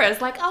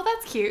 Vera's like, oh,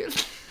 that's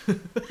cute.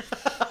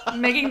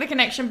 Making the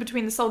connection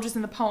between the soldiers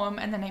in the poem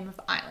and the name of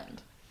the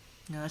island.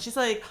 Yeah, she's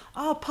like,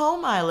 oh,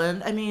 Poem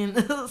Island. I mean,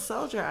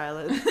 Soldier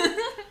Island.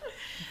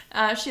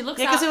 She looks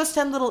Yeah, out. because it was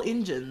 10 little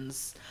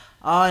engines.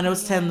 Oh, and it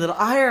was 10 little...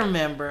 I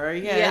remember.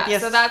 Yeah,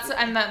 yes. So that's...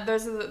 And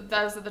those are the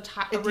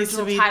It used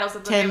to original be titles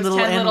of the 10 it was little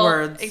 10 little...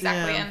 N-words,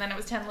 Exactly. yeah. And then it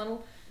was 10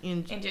 little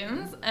Engines.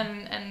 engines.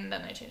 And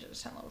then they changed it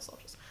to 10 little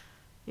soldiers.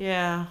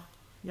 Yeah.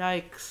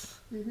 Yikes.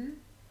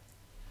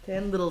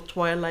 10 little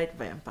Twilight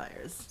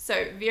vampires.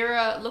 So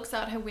Vera looks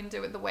out her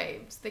window at the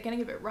waves. They're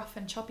getting a bit rough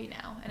and choppy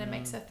now, and it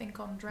makes her think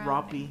on drowning.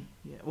 Robbie.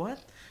 Yeah. What?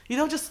 You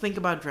don't just think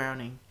about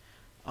drowning.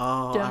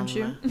 Oh, Don't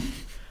you?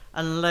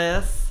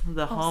 Unless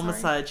the sorry.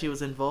 homicide she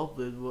was involved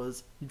with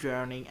was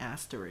drowning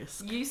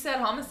asterisk. You said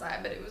homicide,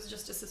 but it was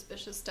just a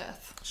suspicious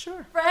death.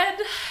 Sure. Fred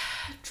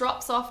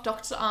drops off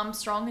Dr.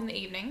 Armstrong in the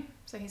evening,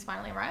 so he's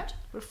finally arrived.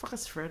 Where the fuck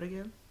is Fred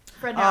again?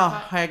 Fred Oh,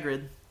 Narracott.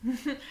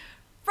 Hagrid.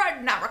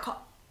 Fred Narracott.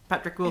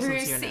 Patrick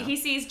Wilson's here now. He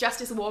sees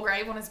Justice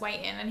Wargrave on his way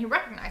in, and he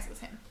recognizes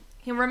him.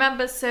 He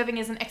remembers serving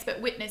as an expert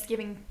witness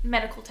giving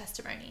medical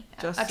testimony at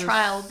a Justice-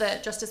 trial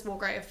that Justice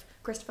Wargrave,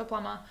 Christopher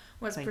Plummer,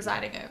 was Thank you.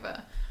 presiding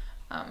over.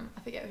 I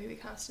forget who he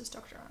cast as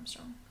Dr.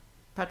 Armstrong.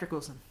 Patrick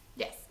Wilson.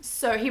 Yes.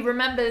 So he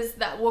remembers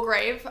that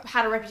Wargrave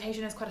had a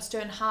reputation as quite a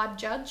stern, hard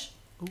judge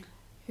Ooh.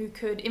 who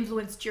could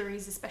influence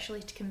juries,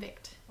 especially to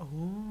convict.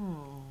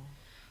 Oh.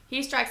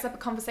 He strikes up a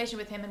conversation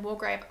with him, and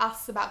Wargrave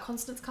asks about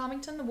Constance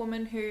Carmington, the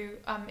woman who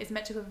is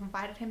meant to have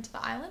invited him to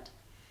the island.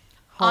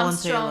 Holland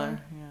Armstrong-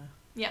 Taylor. Yeah.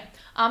 Yeah,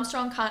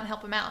 Armstrong can't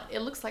help him out. It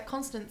looks like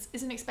Constance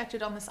isn't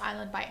expected on this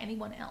island by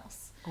anyone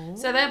else. Oh.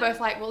 So they're both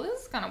like, well,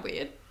 this is kind of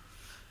weird.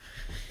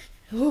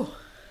 Ooh.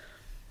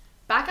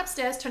 Back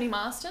upstairs, Tony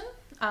Marsden,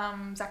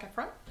 Zac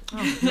Efron,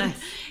 Oh, nice.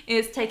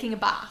 is taking a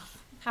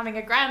bath, having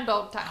a grand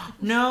old time.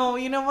 No,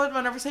 you know what?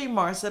 Whenever I say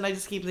Marsden, I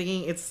just keep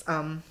thinking it's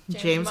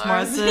James Marsden.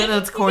 Marsden. And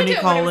it's Corny You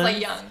could do it when he Collins. was,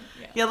 like, young.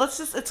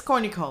 Yeah. It's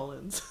Corny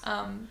Collins.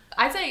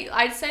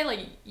 I'd say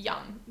like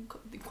young,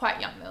 quite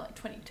young. They're like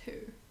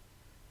 22.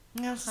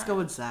 Yeah, let's just go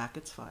with Zach.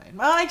 It's fine.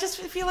 Well, I just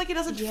feel like he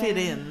doesn't fit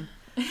Yeah. in.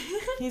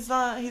 He's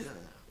not. He's.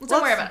 Well,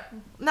 don't worry about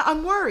No,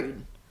 I'm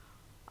worried.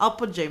 I'll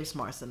put James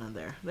Marsden in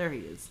there. There he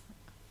is.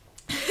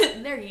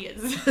 it. There he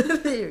is.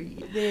 there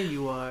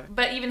you are.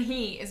 But even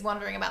he is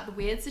wondering about the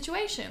weird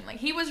situation. Like,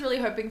 he was really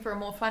hoping for a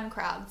more fun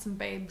crowd, some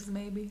babes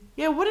maybe.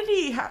 Yeah, what did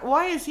he?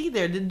 Why is he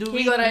there?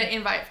 He got an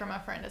invite from a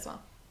friend as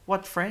well.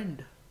 What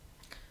friend?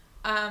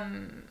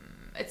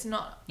 It's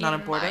not Not in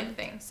important? my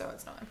thing, so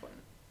it's not important.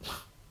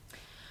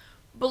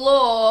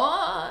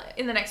 Blore,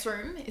 in the next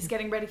room, is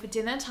getting ready for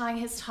dinner, tying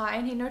his tie,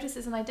 and he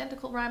notices an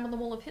identical rhyme on the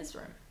wall of his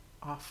room.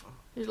 Awful.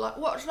 He's like,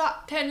 what's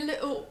that? 10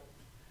 little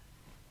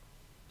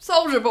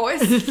soldier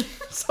boys.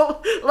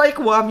 So, like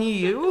Wami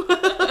you?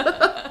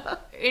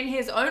 In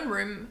his own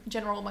room,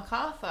 General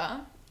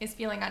MacArthur is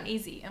feeling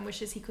uneasy and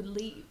wishes he could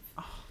leave.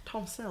 Oh,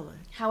 Tom Selleck.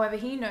 However,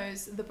 he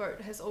knows the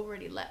boat has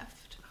already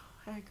left.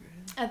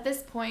 Hagrid. At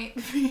this point,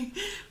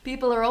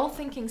 people are all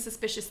thinking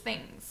suspicious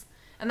things.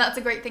 And that's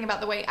a great thing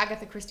about the way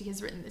Agatha Christie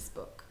has written this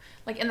book.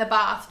 Like, in the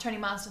bath, Tony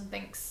Marsden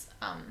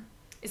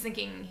is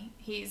thinking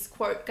he's,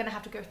 quote, going to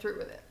have to go through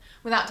with it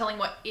without telling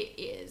what it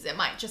is. It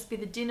might just be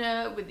the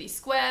dinner with these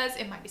squares.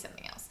 It might be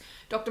something else.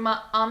 Dr.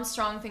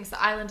 Armstrong thinks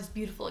the island is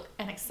beautiful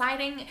and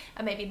exciting,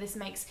 and maybe this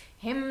makes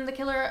him the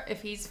killer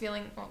if he's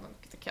feeling... Well,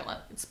 the killer.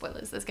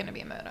 Spoilers, there's going to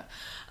be a murder.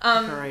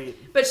 Right.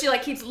 But she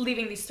like keeps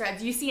leaving these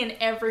threads. You see in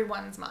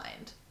everyone's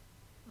mind.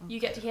 You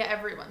get to hear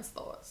everyone's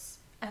thoughts.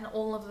 And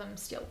all of them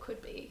still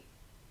could be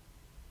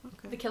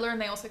the killer,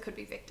 and they also could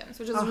be victims,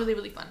 which is really,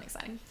 really fun and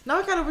exciting. Now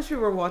I kind of wish we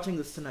were watching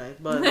this tonight,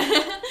 but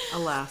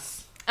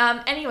alas.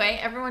 Anyway,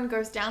 everyone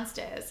goes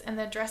downstairs, and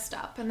they're dressed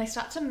up, and they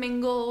start to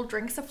mingle,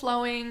 drinks are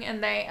flowing,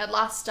 and they at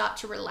last start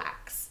to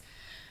relax.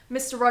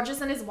 Mr. Rogers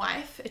and his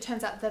wife, it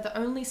turns out they're the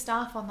only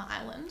staff on the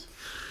island.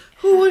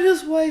 Who would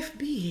his wife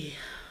be?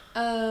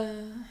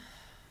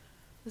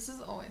 This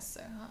is always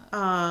so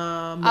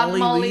hard.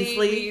 Molly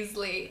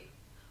Weasley.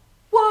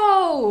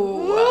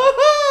 Whoa!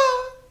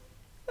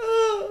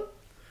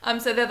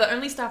 So they're the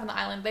only staff on the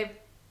island. They've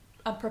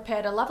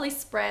prepared a lovely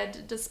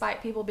spread,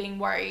 despite people being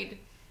worried.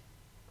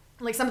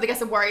 Like, some of the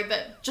guests are worried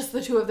that just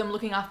the two of them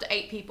looking after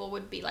 8 people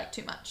would be, like,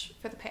 too much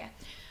for the pair.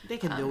 They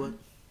can do it.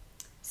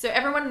 So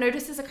everyone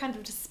notices a kind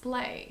of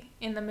display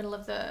in the middle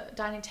of the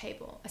dining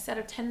table. A set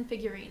of 10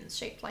 figurines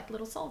shaped like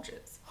little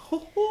soldiers.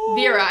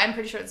 Vera, I'm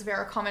pretty sure it's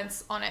Vera,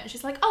 comments on it. And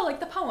she's like, oh, like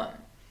the poem.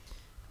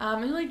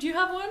 And you're like, do you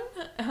have one?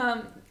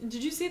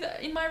 Did you see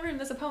that in my room?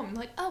 There's a poem. I'm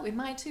like, oh, in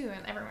mine too.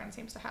 And everyone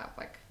seems to have,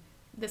 like,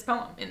 this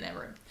poem in their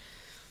room.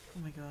 Oh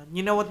my god.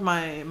 You know what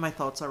my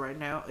thoughts are right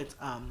now? It's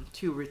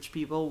 2 rich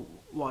people.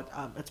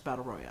 It's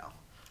Battle Royale.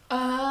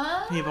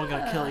 People are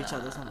gonna kill each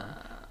other somewhere.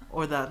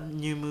 Or that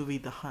new movie,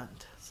 The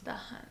Hunt. The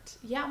Hunt.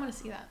 Yeah, I want to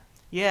see that.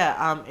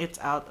 Yeah, it's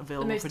out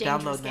available for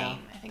download now.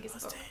 Game, I think it's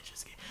the most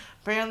dangerous game.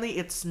 Apparently,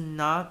 it's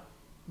not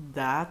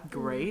that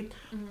great.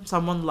 Mm-hmm.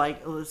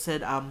 Someone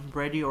said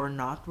Ready or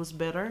Not was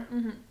better,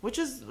 which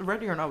is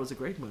Ready or Not was a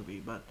great movie,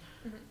 but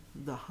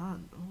The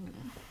Hunt. Ooh.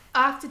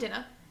 After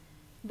dinner,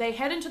 they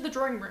head into the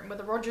drawing room where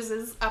the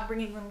Rogerses are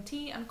bringing them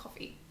tea and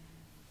coffee.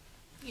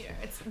 You know,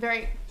 it's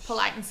very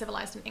polite and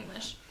civilized in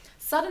English.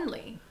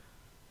 Suddenly,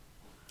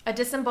 a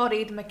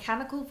disembodied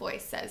mechanical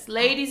voice says,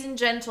 "Ladies and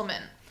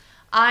gentlemen,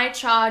 I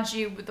charge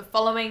you with the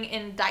following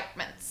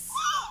indictments."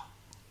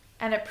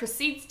 And it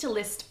proceeds to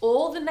list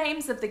all the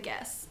names of the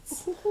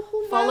guests,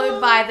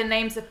 followed by the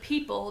names of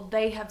people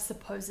they have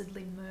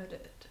supposedly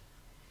murdered.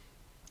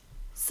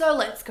 So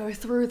let's go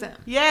through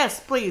them. Yes,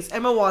 please.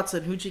 Emma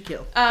Watson, who'd you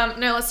kill?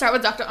 No, let's start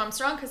with Dr.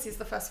 Armstrong, because he's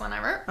the first one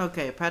I wrote.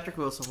 Okay, Patrick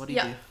Wilson, what do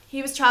you do?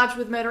 He was charged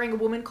with murdering a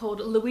woman called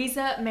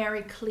Louisa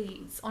Mary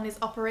Cleves on his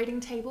operating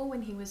table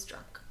when he was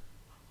drunk.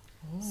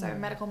 Ooh. So,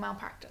 medical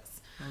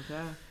malpractice.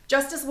 Okay.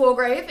 Justice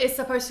Wargrave is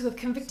supposed to have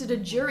convicted a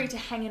jury to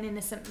hang an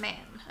innocent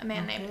man, a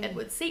man named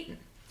Edward Seaton.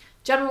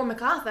 General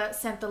MacArthur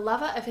sent the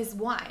lover of his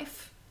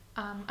wife,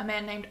 a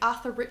man named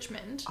Arthur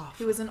Richmond,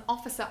 who was an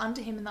officer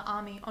under him in the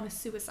army, on a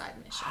suicide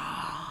mission.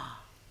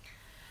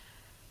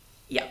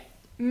 Yeah.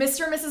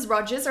 Mr. and Mrs.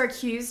 Rogers are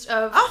accused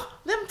of... Oh,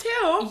 them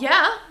too?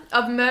 Yeah,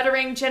 of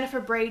murdering Jennifer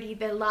Brady,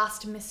 their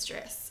last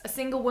mistress. A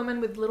single woman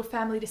with little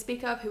family to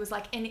speak of who was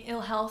like in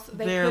ill health.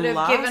 They could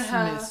have given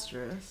her...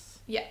 mistress?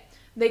 Yeah.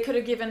 They could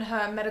have given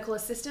her medical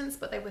assistance,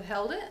 but they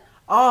withheld it.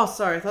 Oh,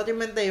 sorry. I thought you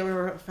meant they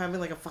were having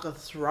like a fucking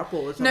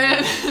throuple or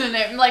something.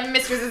 No. Like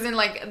mistress is in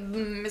like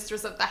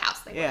mistress of the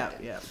house they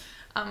worked in. Yeah.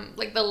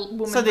 Like the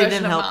woman so they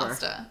version didn't of help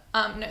master.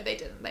 Her. No, they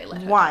didn't. They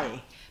let her. Why?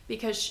 Go.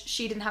 Because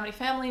she didn't have any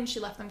family and she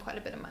left them quite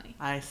a bit of money.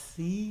 I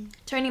see.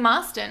 Tony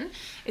Marston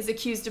is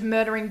accused of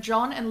murdering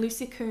John and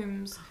Lucy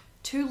Coombs,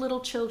 2 little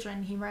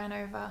children he ran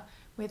over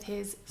with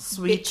his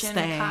sweet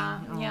bitchin'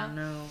 car. Oh, yeah.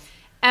 No.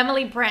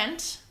 Emily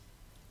Brent,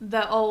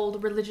 the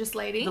old religious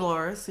lady,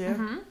 Dolores, yeah,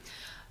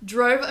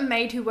 drove a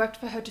maid who worked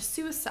for her to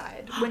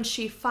suicide when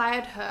she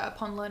fired her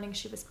upon learning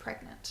she was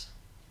pregnant.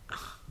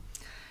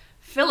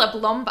 Philip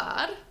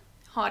Lombard,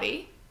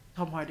 Hardy.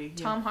 Tom Hardy.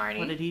 Tom Hardy.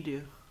 What did he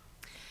do?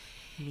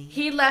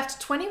 He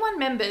left 21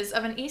 members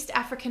of an East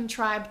African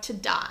tribe to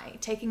die,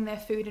 taking their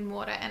food and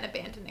water and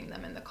abandoning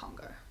them in the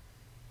Congo.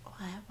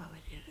 Why would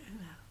you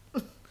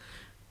do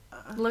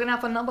that? Looking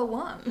out for number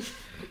 1.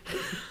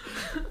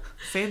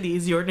 Sandy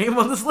is your name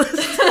on this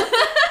list.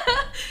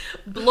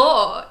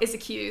 Blaw is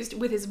accused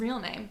with his real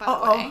name, by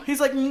the way. He's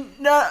like,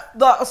 nah,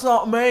 that's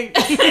not me.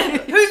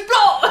 Who's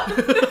Blaw?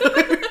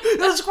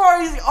 That's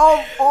crazy.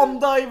 I'm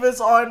Davis,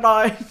 aren't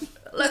I?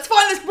 Let's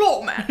find this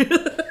Blaw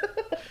man.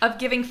 Of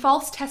giving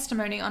false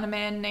testimony on a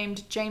man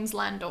named James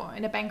Landor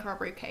in a bank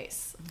robbery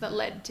case that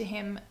led to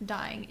him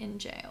dying in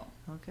jail.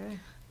 Okay.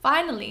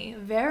 Finally,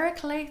 Vera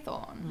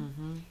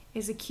Claythorne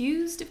is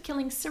accused of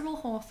killing Cyril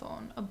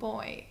Hawthorne, a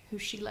boy who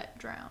she let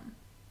drown.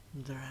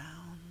 That's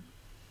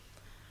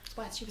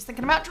why she was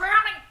thinking about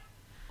drowning.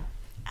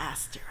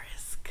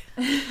 Asterisk.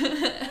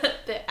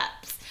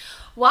 Perhaps.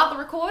 While the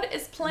record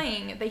is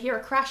playing, they hear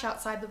a crash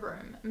outside the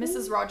room.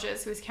 Mrs.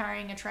 Rogers, who is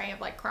carrying a tray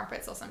of like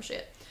crumpets or some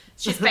shit,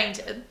 she's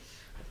fainted.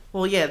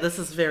 Well, yeah, this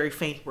is very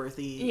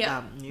faint-worthy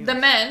news. The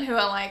men, who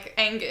are, like,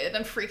 angered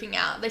and freaking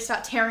out, they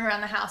start tearing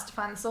around the house to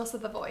find the source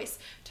of the voice.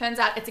 Turns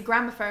out it's a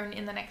gramophone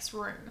in the next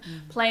room,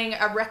 playing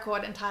a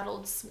record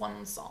entitled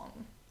Swan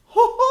Song.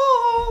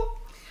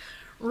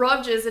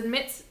 Rogers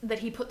admits that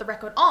he put the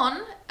record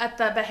on at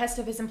the behest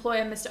of his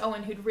employer, Mr.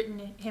 Owen, who'd written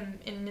him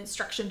an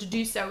instruction to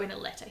do so in a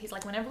letter. He's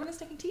like, when everyone is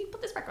taking tea,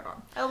 put this record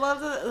on. I love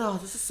that. Oh,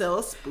 this is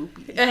so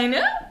spoopy. I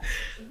know.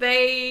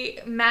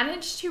 They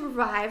managed to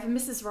revive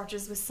Mrs.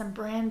 Rogers with some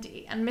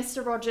brandy, and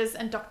Mr. Rogers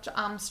and Dr.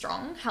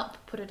 Armstrong help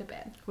put her to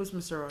bed. Who's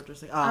Mr.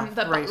 Rogers? The Rafe.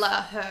 butler,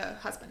 her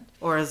husband.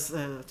 Or as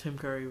Tim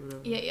Curry would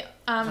have. Yeah.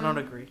 I don't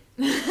agree.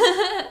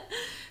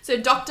 So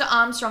Dr.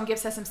 Armstrong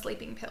gives her some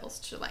sleeping pills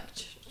to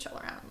chill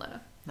her out and let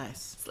her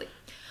Nice. sleep.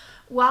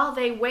 While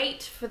they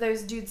wait for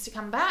those dudes to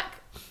come back,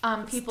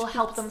 people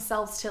help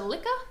themselves to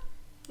liquor.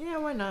 Yeah,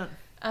 why not?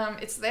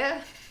 It's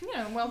there,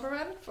 well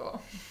provided for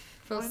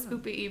a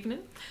spoopy evening.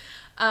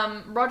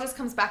 Rogers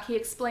comes back. He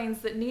explains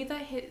that neither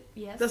his...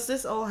 Yes? Does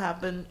this all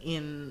happen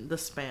in the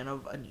span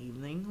of an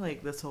evening?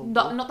 Like this whole...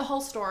 Not the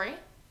whole story,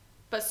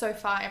 but so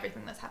far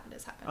everything that's happened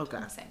has happened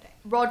on the same day.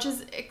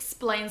 Rogers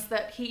explains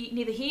that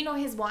neither he nor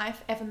his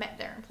wife ever met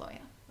their employer.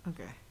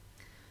 Okay.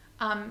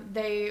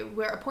 They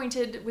were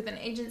appointed with an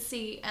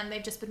agency, and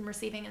they've just been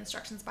receiving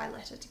instructions by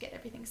letter to get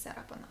everything set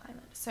up on the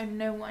island. So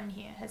no one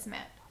here has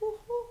met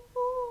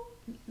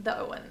the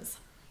Owens.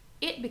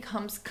 It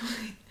becomes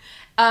clear.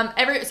 And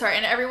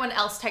everyone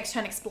else takes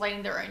turn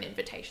explaining their own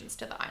invitations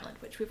to the island,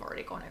 which we've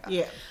already gone over.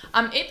 Yeah.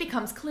 It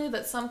becomes clear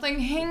that something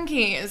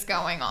hinky is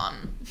going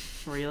on.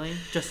 Really?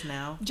 Just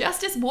now?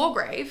 Justice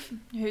Wargrave,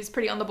 who's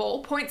pretty on the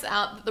ball, points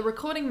out that the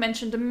recording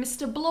mentioned a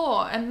Mr.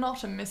 Blore and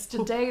not a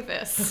Mr.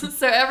 Davis.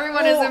 So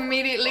everyone is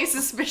immediately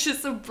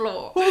suspicious of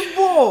Blore. Who's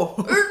Blore?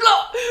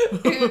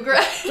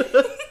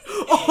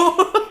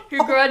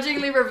 Who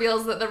grudgingly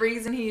reveals that the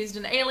reason he used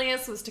an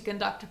alias was to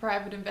conduct a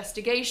private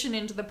investigation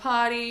into the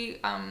party,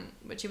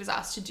 which he was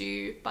asked to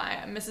do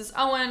by Mrs.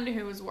 Owen,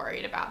 who was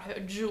worried about her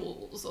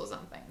jewels or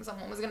something.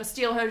 Someone was going to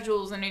steal her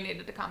jewels and he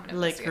needed to come and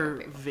investigate her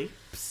people.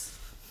 vapes?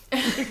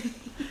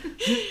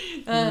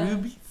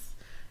 Rubies?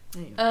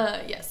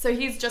 Yes, so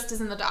he's just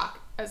as in the dark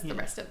as the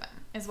rest of them,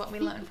 is what we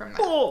learn from that.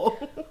 Oh.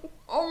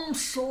 I'm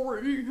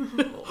sorry.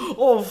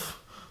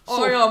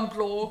 I am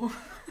Blore.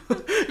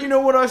 You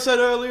know what I said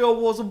earlier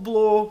was a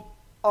Blore?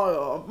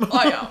 I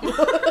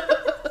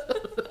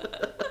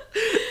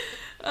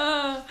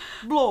am.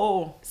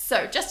 Blore.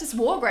 So, Justice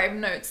Wargrave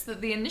notes that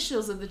the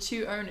initials of the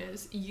two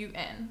owners,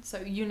 UN, so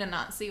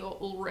Una-Nancy or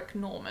Ulrich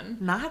Norman.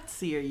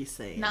 Nazi, are you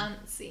saying?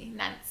 Nancy.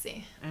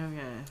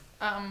 Okay.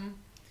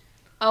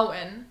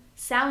 Owen,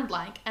 sound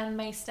like and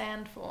may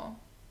stand for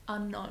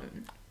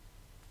unknown.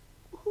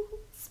 Ooh,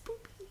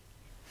 spoopy.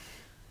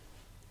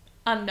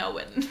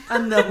 Unknown. I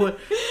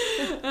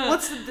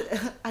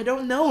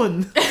don't know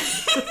him.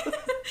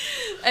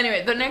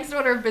 Anyway, the next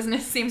order of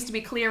business seems to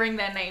be clearing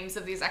their names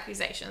of these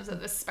accusations that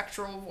this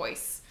spectral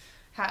voice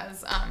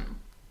has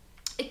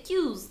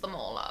accused them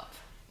all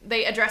of.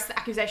 They address the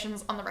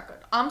accusations on the record.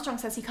 Armstrong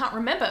says he can't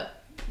remember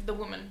the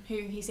woman who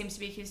he seems to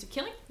be accused of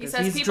killing. He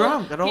says he's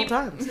drunk at all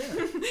times.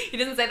 Yeah. He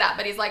doesn't say that,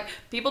 but he's like,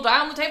 people die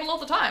on the table all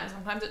the time.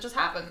 Sometimes it just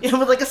happens. Yeah,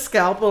 with like a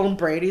scalpel and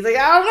Brady's like,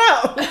 I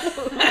don't know.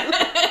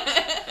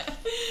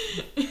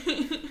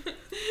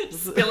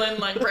 Spilling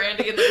like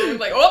brandy in the room,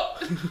 like, oh!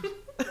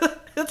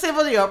 Let's say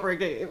for the opera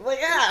game. Like,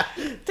 yeah,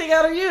 take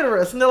out her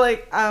uterus. And they're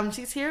like,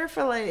 she's here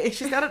for like,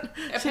 she's got an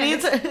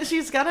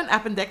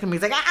appendectomy.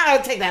 He's like,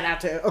 take that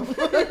out too.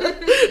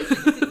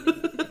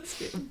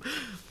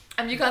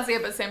 And you can't see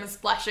it, but Sam is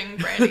splashing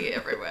brandy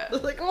everywhere.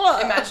 Like,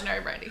 what?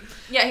 Imaginary brandy.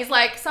 Yeah, he's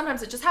like,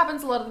 sometimes it just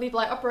happens. A lot of the people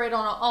I operate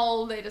on are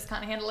old. They just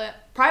can't handle it.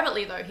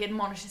 Privately, though, he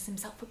admonishes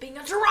himself for being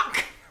a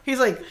drunk. He's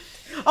like,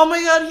 oh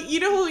my god, you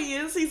know who he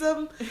is? He's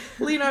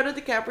Leonardo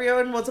DiCaprio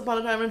in Once Upon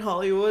a Time in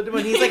Hollywood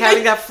when he's like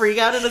having that freak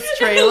out in his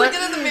trailer.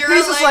 Looking in the mirror,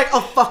 he's just like,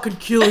 I'll fucking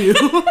kill you.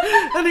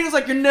 And he was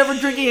like, you're never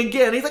drinking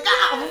again. He's like,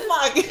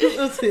 fuck.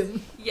 That's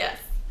him. Yes.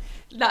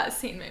 That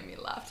scene made me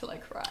laugh till I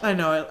cried. I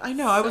know.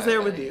 I was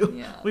there with you.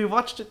 Yeah. We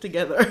watched it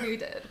together. You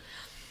did.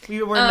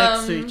 We were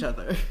next to each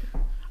other.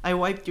 I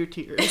wiped your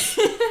tears.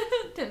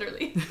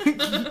 Tenderly.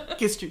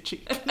 Kissed your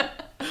cheek.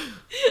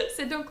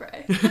 Said, don't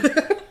cry.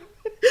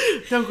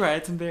 Don't cry,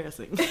 it's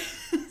embarrassing.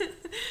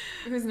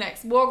 Who's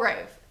next?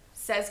 Wargrave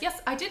says,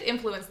 yes, I did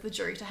influence the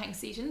jury to hang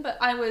Seaton, but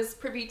I was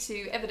privy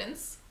to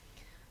evidence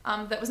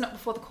that was not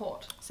before the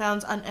court.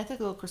 Sounds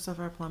unethical,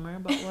 Christopher Plummer,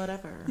 but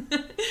whatever.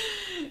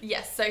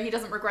 Yes, so he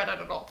doesn't regret it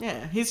at all.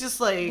 Yeah, he's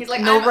just like... He's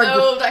like, I'm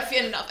old, I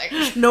fear nothing.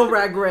 No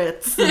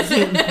regrets.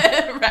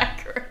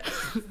 Regrets.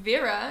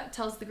 Vera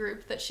tells the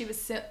group that she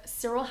was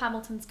Cyril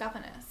Hamilton's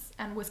governess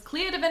and was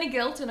cleared of any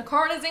guilt in a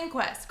coroner's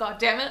inquest. God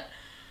damn it.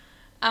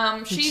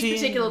 She's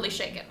particularly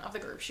shaken of the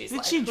group.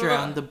 Did she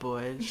drown the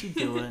boy? Did she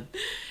do it?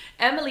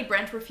 Emily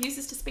Brent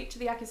refuses to speak to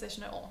the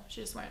accusation at all.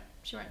 She won't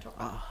talk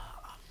about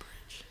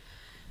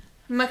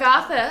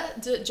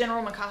it.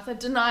 General MacArthur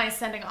denies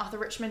sending Arthur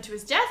Richmond to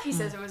his death. He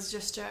says it was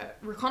just a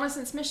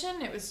reconnaissance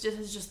mission. It was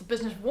just the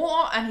business of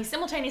war, and he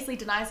simultaneously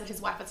denies that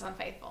his wife was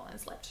unfaithful and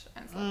slept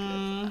with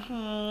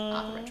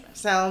Arthur Richmond.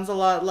 Sounds a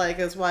lot like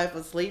his wife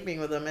was sleeping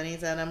with him, and he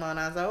sent him on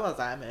a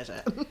suicide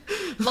mission.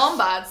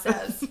 Lombard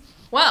says,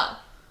 "Well,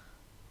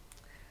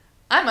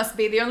 I must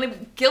be the only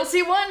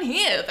guilty one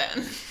here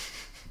then."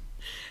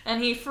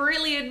 And he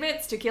freely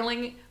admits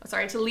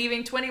to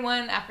leaving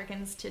 21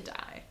 Africans to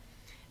die.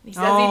 He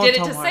says he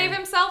did it to save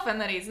himself and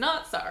that he's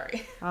not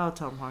sorry. Oh,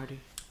 Tom Hardy.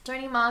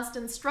 Tony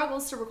Marston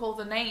struggles to recall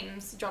the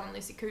names John and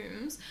Lucy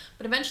Coombs,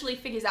 but eventually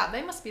figures out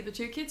they must be the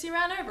two kids he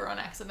ran over on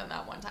accident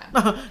that one time.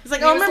 He's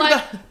like, I remember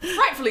that.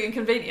 Frightfully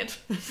inconvenient.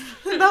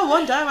 That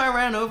one time I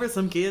ran over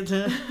some kids.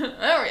 Oh,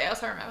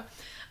 yes, I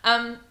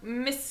remember.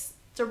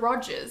 Mr.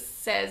 Rogers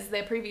says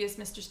their previous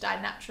mistress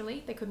died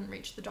naturally. They couldn't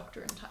reach the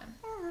doctor in time.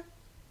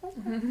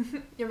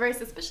 You're very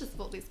suspicious of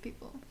all these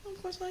people.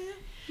 Of course I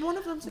am. One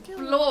of them's a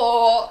killer.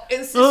 Law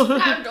insists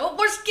Randall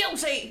was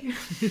guilty.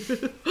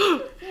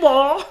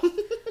 Law.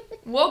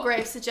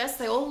 Wargrave suggests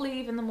they all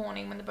leave in the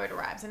morning when the boat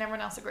arrives, and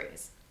everyone else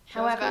agrees.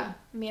 However,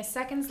 mere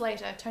seconds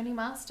later, Tony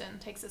Marston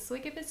takes a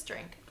swig of his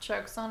drink,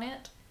 chokes on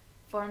it,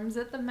 foams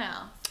at the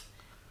mouth,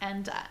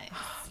 and dies.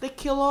 They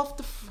kill off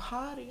the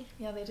Hardy.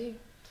 Yeah, they do.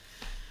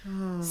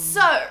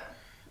 So,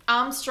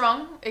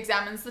 Armstrong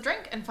examines the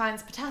drink and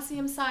finds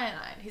potassium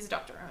cyanide. He's a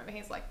doctor, remember?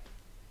 He's like,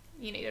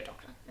 you need a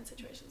doctor in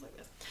situations like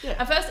this. Yeah.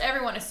 At first,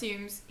 everyone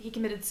assumes he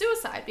committed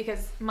suicide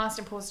because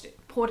Marston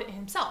poured it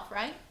himself,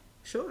 right?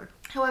 Sure.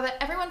 However,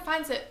 everyone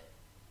finds it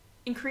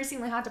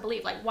increasingly hard to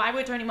believe. Like, why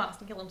would Tony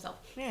Marston kill himself?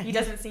 Yeah, he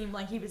doesn't seem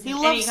like he was in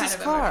loves any kind his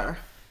of car.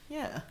 emotion.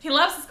 Yeah. He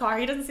loves his car.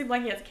 He doesn't seem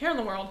like he has a care in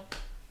the world.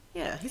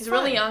 Yeah, he's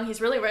really young.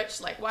 He's really rich.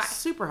 Like, why?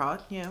 Super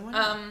hot. Yeah. Why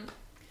not?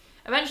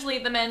 Eventually,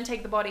 the men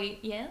take the body.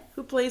 Yeah.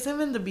 Who plays him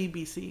in the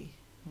BBC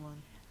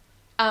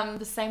one?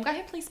 The same guy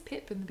who plays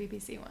Pip in the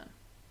BBC one.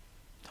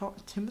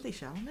 Timothy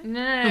Chalamet?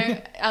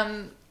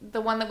 No.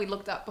 The one that we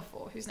looked up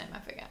before, whose name I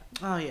forget.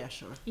 Oh yeah,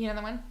 sure. You know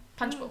the one?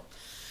 Punchable.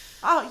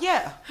 Oh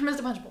yeah.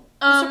 Mr. Punchable.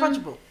 Mr.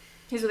 Punchable.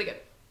 He's really good.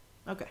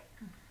 Okay.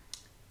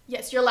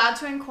 Yes, you're allowed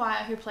to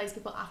inquire who plays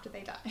people after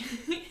they die.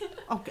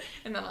 Okay.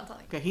 And then I'll tell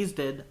you. Okay, he's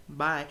dead.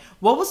 Bye.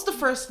 What was the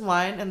first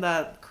line in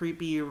that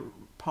creepy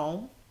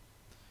poem?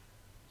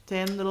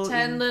 10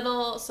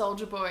 little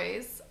soldier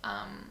boys.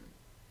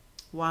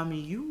 Why me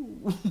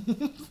you?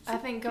 I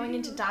think going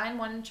into dying,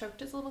 one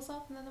choked his little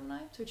self and then the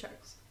knife. Two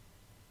chokes.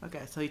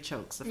 Okay, so he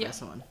chokes the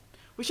first one.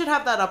 We should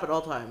have that up at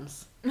all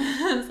times.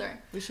 Sorry.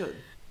 We should.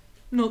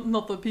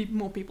 Not that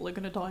more people are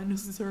gonna die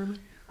necessarily.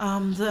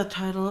 The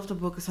title of the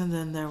book is And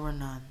Then There Were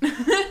None.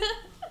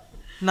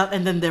 Not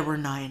And Then There Were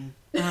Nine.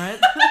 Alright?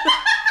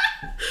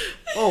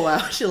 Oh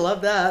wow, she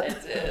loved that.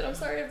 It did. I'm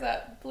sorry if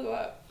that blew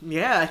up.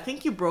 Yeah, I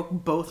think you broke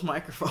both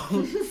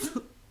microphones.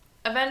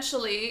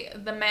 Eventually,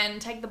 the men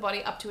take the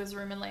body up to his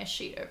room and lay a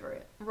sheet over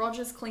it.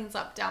 Rogers cleans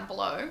up down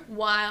below,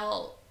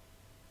 while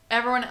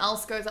everyone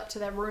else goes up to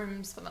their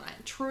rooms for the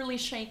night, truly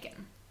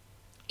shaken.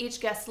 Each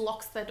guest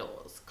locks their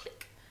doors.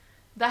 Click.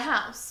 The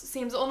house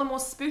seems all the more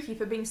spooky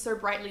for being so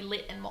brightly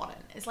lit and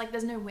modern. It's like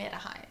there's nowhere to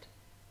hide.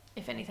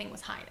 If anything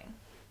was hiding.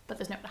 But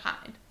there's nowhere to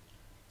hide.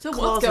 So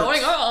Closets.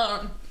 what's going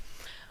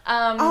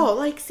on?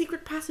 Like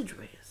secret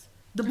passageways.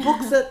 The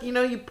books that,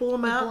 you pull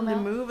them out and they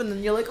move and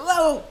then you're like,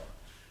 whoa!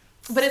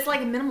 But it's like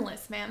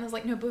minimalist, man. There's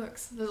like no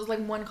books. There's like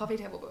one coffee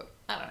table book.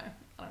 I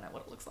don't know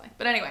what it looks like.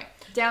 But anyway,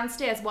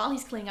 downstairs, while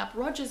he's cleaning up,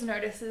 Rogers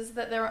notices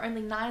that there are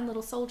only 9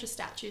 little soldier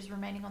statues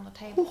remaining on the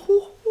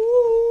table.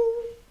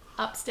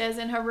 Upstairs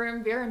in her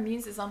room, Vera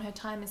muses on her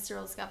time as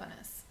Cyril's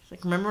governess. She's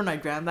like, remember when I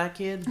grabbed that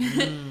kid?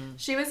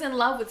 She was in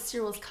love with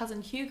Cyril's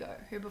cousin Hugo,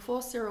 who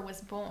before Cyril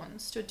was born,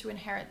 stood to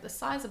inherit the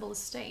sizable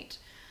estate.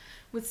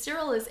 With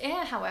Cyril as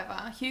heir,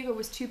 however, Hugo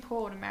was too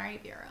poor to marry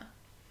Vera.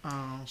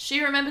 Oh.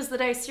 She remembers the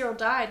day Cyril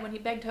died when he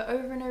begged her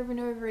over and over and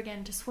over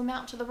again to swim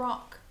out to the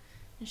rock,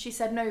 and she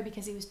said no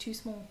because he was too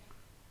small.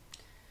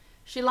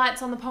 She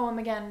lights on the poem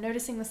again,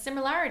 noticing the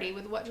similarity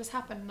with what just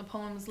happened in the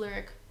poem's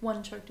lyric,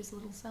 one choked his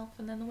little self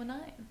and then there were 9.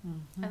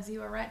 Mm-hmm. As you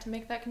were right to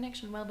make that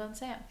connection. Well done,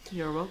 Sam.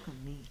 You're welcome,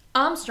 me.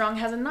 Armstrong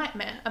has a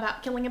nightmare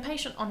about killing a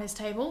patient on his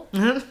table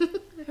who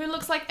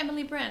looks like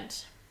Emily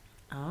Brent.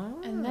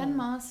 Oh. And then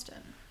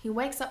Marston. He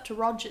wakes up to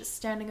Rogers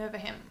standing over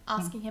him,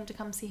 asking him to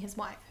come see his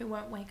wife, who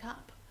won't wake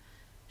up.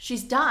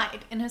 She's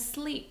died in her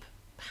sleep,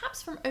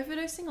 perhaps from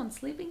overdosing on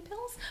sleeping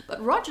pills,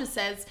 but Rogers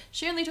says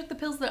she only took the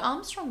pills that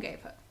Armstrong gave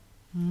her.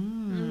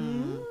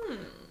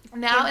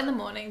 Now in the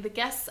morning, the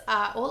guests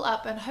are all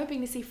up and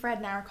hoping to see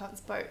Fred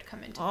Narakov's boat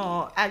come into view.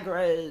 Oh,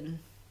 Agrid.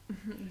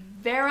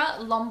 Vera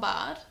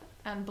Lombard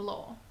and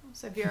Blore.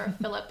 So Vera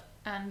Phillip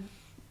and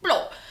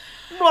Blore.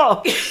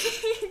 Blore. Me.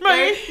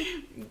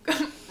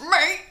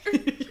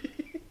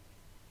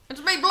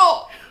 It's me,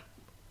 Blore.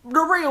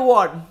 The real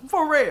one.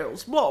 For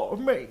reals. Blore.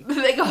 Me.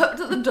 They go up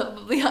to the top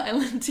of the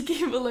island to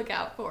keep a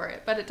lookout for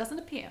it, but it doesn't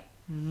appear.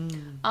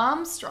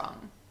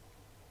 Armstrong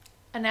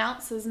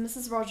announces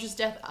Mrs. Rogers'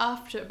 death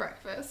after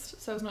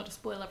breakfast, so as not to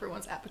spoil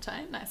everyone's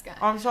appetite. Nice guy.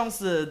 Armstrong's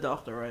the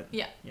doctor, right?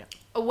 Yeah.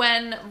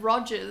 When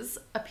Rogers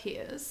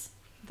appears,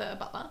 the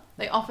butler,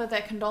 they offer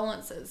their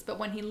condolences, but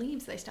when he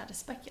leaves, they start to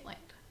speculate.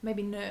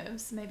 Maybe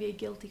nerves, maybe a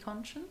guilty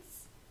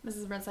conscience.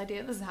 Mrs. Brent's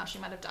idea, this is how she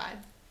might have died.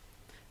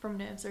 From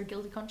nerves or a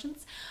guilty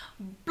conscience.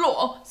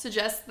 Blore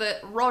suggests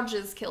that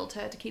Rogers killed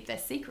her to keep their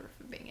secret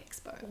from being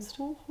exposed.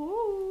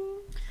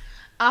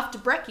 After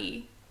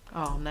brekkie...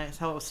 Oh, nice.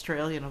 How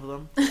Australian of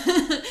them.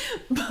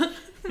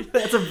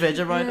 That's a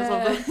Vegemite or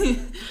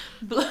something.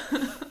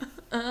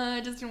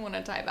 I just didn't want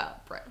to type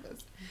out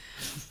breakfast.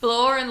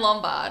 Blore and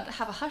Lombard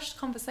have a hushed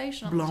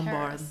conversation on the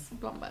terrace.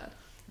 Lombard.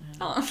 Yeah.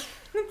 Oh,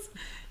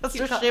 that's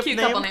cute, their ship cute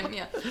name. couple name,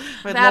 yeah.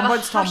 Wait,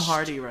 Lombard's Tom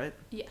Hardy, right?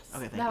 Yes.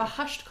 Okay, they have a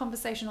hushed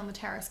conversation on the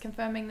terrace,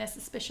 confirming their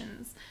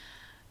suspicions.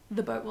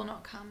 The boat will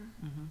not come.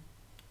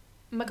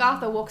 Mm-hmm.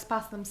 MacArthur walks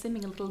past them,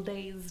 seeming a little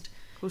dazed.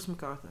 Who's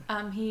MacArthur?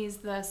 He's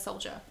the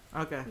soldier.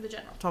 Okay. The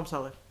general. Tom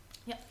Selleck.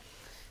 Yeah.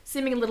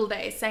 Seeming a little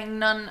dazed, saying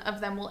none of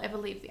them will ever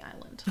leave the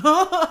island.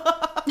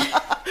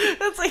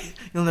 That's like,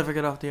 you'll never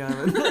get off the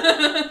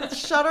island.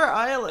 Shutter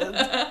Island.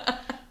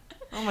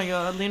 Oh my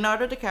god,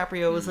 Leonardo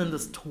DiCaprio was in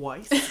this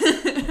twice.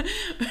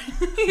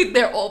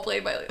 They're all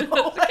played by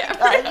Leonardo DiCaprio.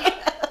 God,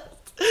 yes.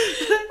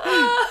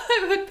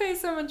 I would pay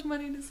so much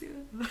money to see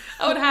that.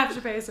 I would have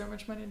to pay so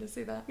much money to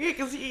see that. Yeah,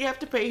 because you have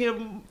to pay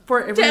him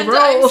for every 10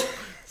 role. times.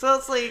 So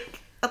it's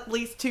like at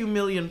least $2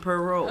 million per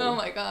role. Oh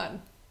my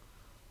god.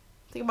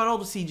 Think about all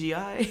the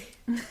CGI.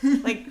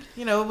 Like,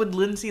 you know, with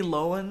Lindsay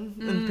Lohan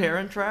in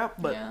Parent Trap,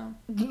 but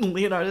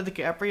Leonardo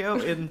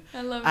DiCaprio in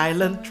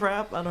Island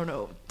Trap. I don't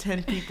know,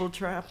 10 People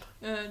Trap.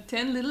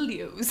 10 Little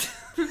Leos.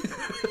 10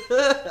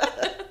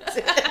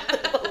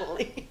 Little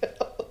Leos.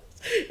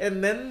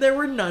 And then there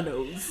were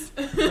nunnos.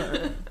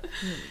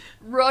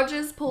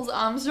 Rogers pulls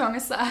Armstrong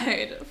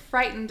aside,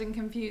 frightened and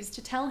confused,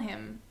 to tell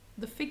him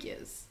the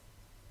figures.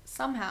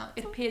 Somehow,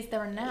 it appears there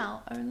are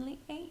now only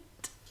 8.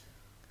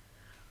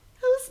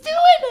 Who's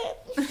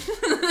doing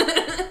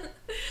it?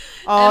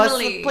 Oh,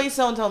 Emily. Please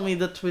don't tell me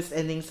the twist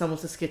ending.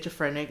 Someone's a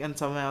schizophrenic and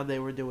somehow they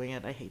were doing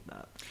it. I hate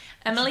that.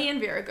 Emily and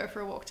Vera go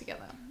for a walk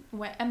together,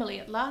 where Emily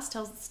at last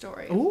tells the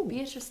story of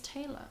Beatrice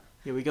Taylor,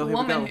 Here we go. a Here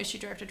we woman go. who she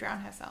drove to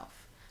drown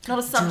herself. Not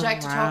a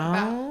subject to talk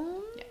about.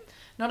 Yeah,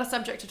 not a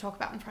subject to talk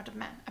about in front of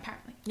men,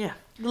 apparently. Yeah,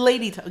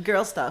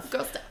 girl stuff.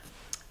 Girl stuff.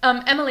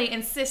 Emily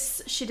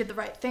insists she did the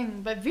right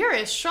thing, but Vera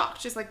is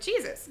shocked. She's like,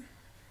 Jesus.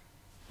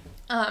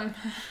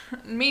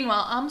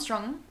 Meanwhile,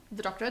 Armstrong,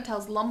 the doctor,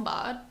 tells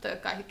Lombard, the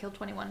guy who killed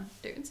 21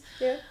 dudes,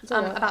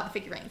 about the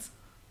figurines.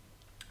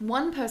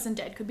 One person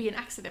dead could be an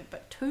accident,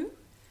 but 2?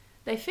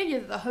 They figure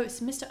that the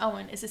host, Mr.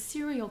 Owen, is a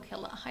serial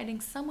killer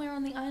hiding somewhere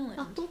on the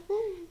island.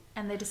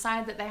 And they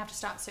decide that they have to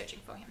start searching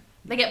for him.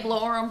 They get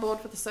Blore on board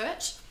for the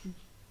search.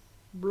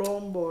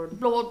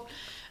 Blore.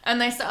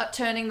 And they start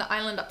turning the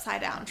island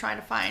upside down, trying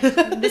to find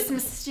this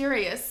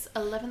mysterious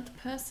 11th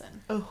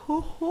person.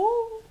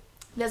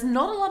 There's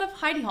not a lot of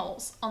hidey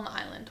holes on the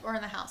island or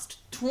in the house.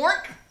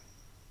 Twerk!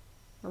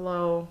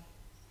 Hello.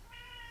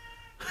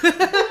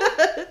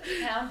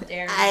 How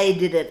dare you. I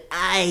did it.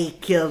 I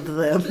killed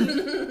them.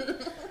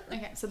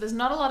 Okay, so there's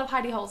not a lot of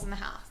hidey holes in the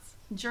house.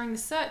 During the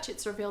search,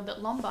 it's revealed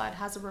that Lombard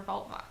has a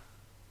revolver.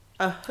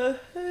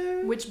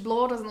 Which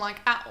Blore doesn't like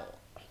at all.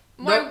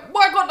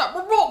 Why got that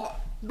revolver?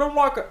 Don't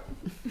like it.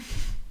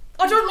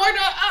 I don't like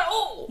that at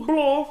all.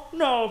 Blore,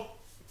 no.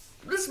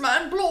 This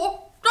man,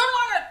 Blore,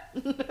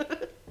 don't like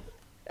it.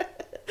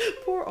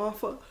 Poor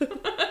Arthur.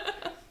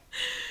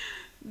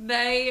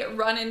 They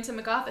run into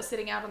MacArthur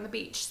sitting out on the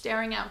beach,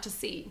 staring out to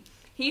sea.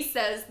 He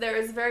says there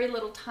is very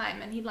little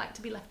time and he'd like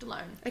to be left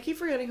alone. I keep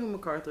forgetting who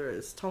MacArthur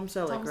is. Tom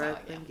Selleck, right?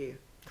 Yeah. Thank you.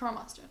 Coral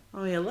Master.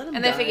 Oh yeah, let him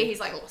And die. they figure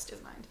he's like lost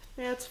his mind.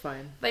 Yeah, it's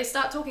fine. They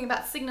start talking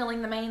about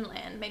signaling the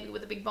mainland, maybe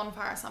with a big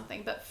bonfire or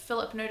something, but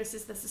Philip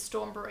notices there's a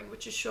storm brewing,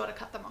 which is sure to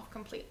cut them off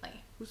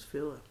completely. Who's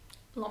Philip?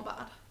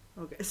 Lombard.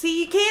 Okay.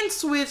 See, you can't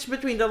switch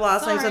between the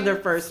last names and their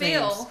first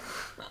Phil. names.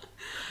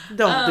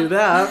 Don't do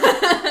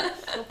that.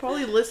 They'll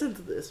probably listen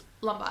to this.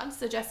 Lombard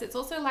suggests it's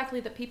also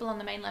likely that people on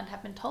the mainland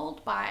have been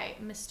told by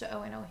Mr.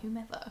 Owen or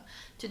whomever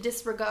to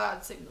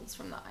disregard signals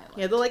from the island.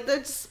 Yeah, they're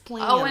just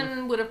playing.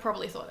 Owen would have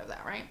probably thought of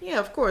that, right? Yeah,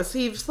 of course.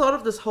 He's thought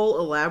of this whole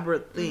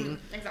elaborate thing.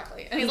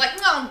 Exactly. And he's like,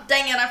 oh,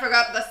 dang it, I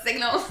forgot the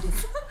signals.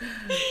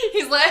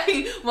 He's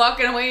like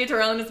walking away,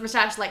 twirling his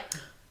mustache like,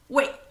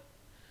 wait,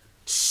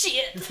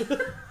 shit.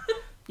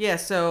 Yeah,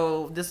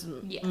 so this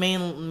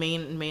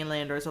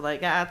mainlanders are like,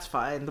 it's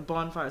fine. The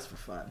bonfire's for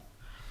fun.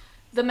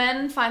 The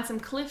men find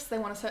some cliffs. They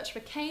want to search for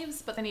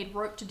caves, but they need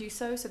rope to do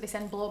so they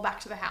send Blore back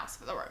to the house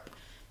for the rope.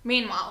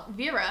 Meanwhile,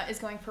 Vera is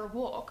going for a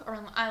walk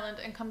around the island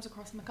and comes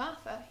across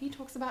MacArthur. He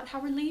talks about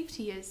how relieved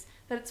he is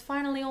that it's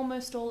finally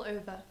almost all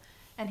over,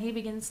 and he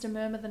begins to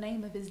murmur the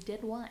name of his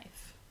dead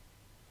wife.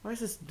 Why is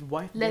his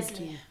wife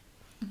Leslie.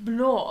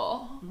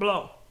 Blore.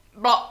 Blore.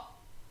 Blore.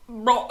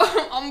 Blore.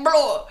 I'm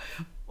Blore.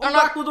 I'm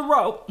back with the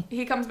rope.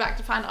 He comes back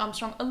to find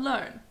Armstrong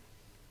alone.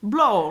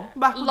 Blow.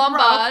 Back with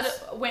Lombard the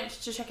ropes. went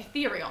to check a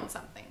theory on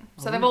something.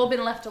 So they've all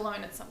been left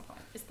alone at some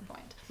point, is the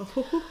point.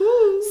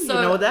 You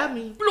know what that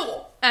means.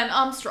 Blore and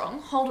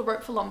Armstrong hold a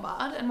rope for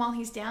Lombard, and while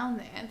he's down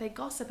there, they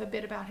gossip a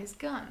bit about his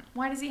gun.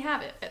 Why does he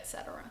have it,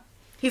 etc.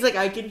 He's like,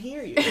 I can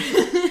hear you.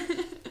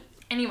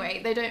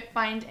 Anyway, they don't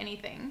find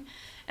anything,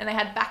 and they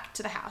head back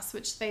to the house,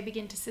 which they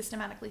begin to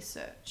systematically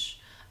search.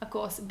 Of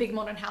course, big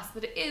modern house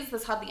that it is,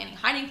 there's hardly any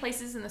hiding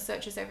places, and the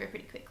search is over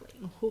pretty quickly.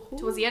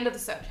 Towards the end of the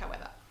search,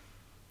 however,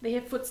 they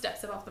hear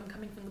footsteps above them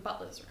coming from the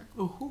butler's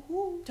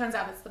room. Turns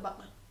out it's the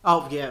butler.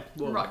 Oh, yeah.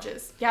 Whoa.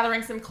 Rogers,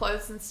 gathering some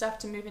clothes and stuff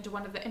to move into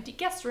one of the empty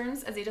guest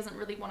rooms as he doesn't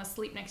really want to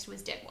sleep next to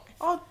his dead wife.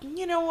 Oh,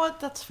 you know what?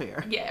 That's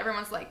fair. Yeah,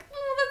 everyone's like,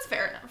 that's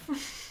fair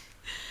enough.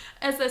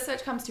 As their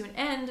search comes to an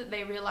end,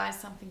 they realize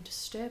something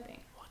disturbing.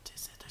 What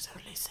is it? There's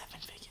only 7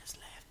 figures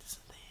left,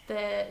 isn't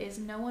there? There is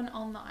no one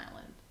on the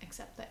island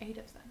except the 8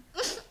 of them.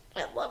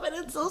 I love it.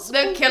 It's so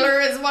spooky. The killer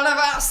is one of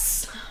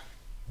us.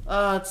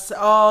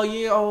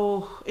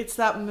 It's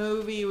that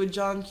movie with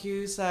John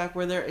Cusack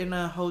where they're in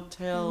a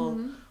hotel.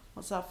 Mm-hmm.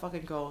 What's that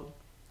fucking called?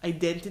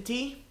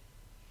 Identity?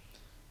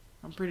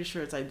 I'm pretty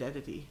sure it's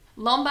Identity.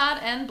 Lombard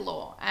and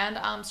Blore and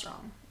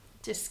Armstrong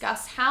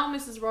discuss how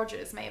Mrs.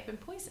 Rogers may have been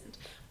poisoned.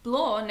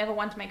 Blore, never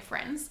one to make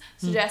friends,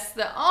 suggests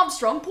that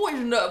Armstrong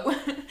poisoned her.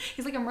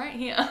 He's like, I'm right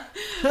here.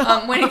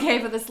 When he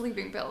gave her the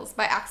sleeping pills,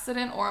 by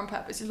accident or on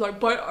purpose. He's like,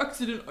 by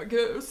accident, I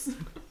guess.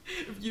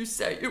 If you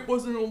say it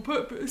wasn't on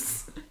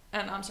purpose.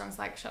 And Armstrong's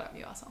like, shut up,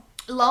 you asshole.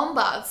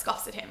 Lombard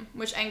scoffs at him,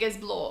 which angers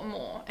Blore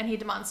more, and he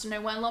demands to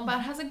know why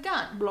Lombard has a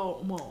gun.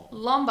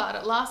 Lombard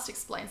at last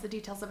explains the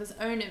details of his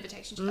own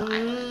invitation to the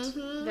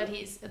island, that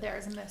he's there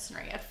as a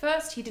mercenary. At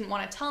first, he didn't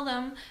want to tell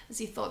them, as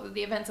he thought that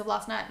the events of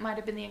last night might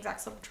have been the exact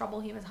sort of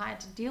trouble he was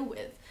hired to deal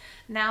with.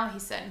 Now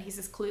he's certain he's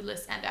as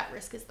clueless and at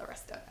risk as the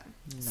rest of them.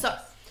 Nice. So,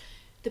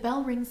 the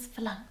bell rings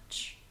for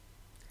lunch.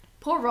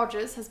 Poor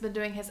Rogers has been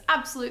doing his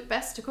absolute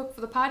best to cook for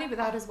the party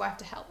without his wife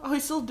to help. Oh,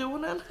 he's still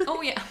doing it?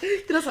 Oh, yeah.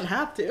 He doesn't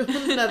have to,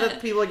 now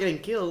that people are getting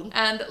killed.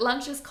 And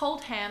lunch is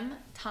cold ham,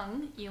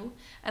 tongue, ew,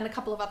 and a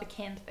couple of other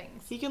canned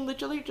things. He can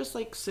literally just,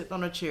 like, sit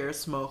on a chair,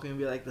 smoke, and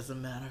be like, doesn't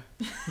matter.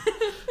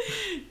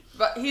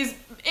 But he's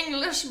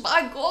English,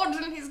 by God,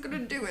 and he's gonna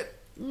do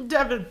it.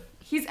 Devin.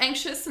 He's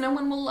anxious, no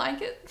one will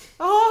like it.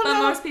 Oh, but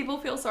no. most people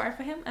feel sorry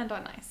for him and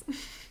are nice.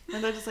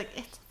 And they're just like,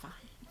 it's fine.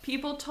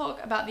 People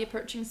talk about the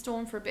approaching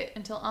storm for a bit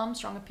until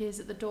Armstrong appears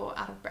at the door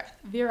out of breath.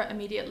 Vera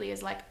immediately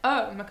is like,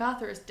 oh,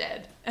 MacArthur is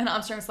dead. And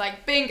Armstrong's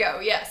like, bingo,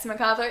 yes,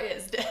 MacArthur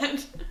is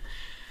dead.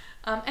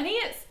 And he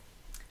is.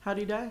 How'd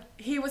he die?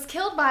 He was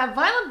killed by a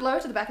violent blow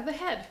to the back of the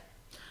head.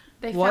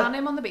 They found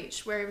him on the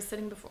beach where he was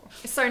sitting before.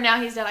 So now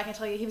he's dead, I can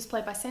tell you. He was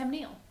played by Sam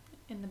Neill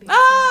in the beach.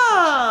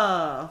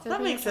 Ah, so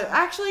that makes sense.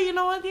 Actually, you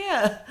know what?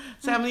 Yeah.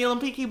 Sam Neill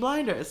and Peaky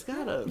Blinders.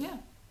 Got him. Yeah.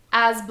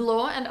 As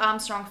Blore and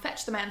Armstrong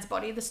fetch the man's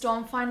body, the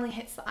storm finally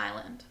hits the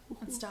island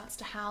and starts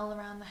to howl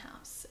around the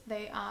house.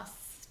 They are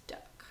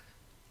stuck.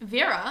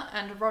 Vera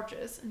and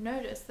Rogers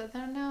notice that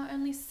there are now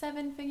only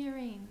 7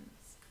 figurines.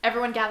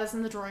 Everyone gathers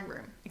in the drawing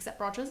room, except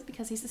Rogers,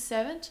 because he's a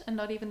servant and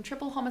not even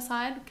triple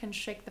homicide can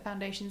shake the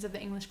foundations of the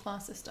English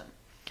class system.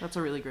 That's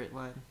a really great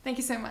line. Thank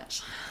you so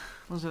much.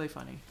 That was really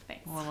funny.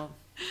 Thanks. Well,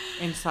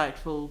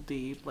 insightful,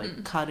 deep,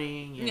 like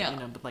cutting, and, you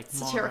know, but like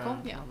satirical.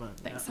 modern. Yeah.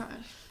 Thanks so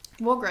much.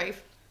 Wargrave,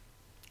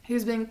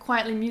 who's been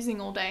quietly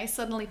musing all day,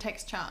 suddenly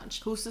takes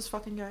charge. Who's this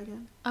fucking guy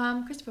again?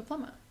 Christopher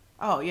Plummer.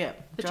 Oh, yeah.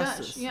 The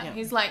Justice. judge. Yeah.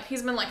 He's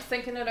been like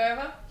thinking it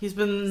over. He's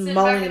been Sitting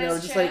mulling back it in over,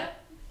 his just chair. like,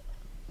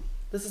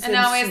 this is And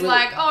now he's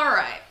like, all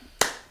right,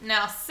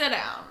 now sit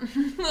down.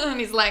 And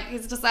he's like,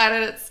 he's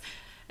decided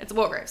it's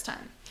Wargrave's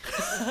time.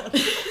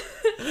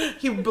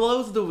 He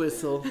blows the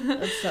whistle.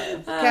 That's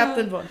time.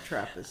 Captain Von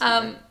Trapp is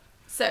here.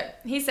 So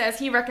he says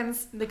he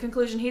reckons the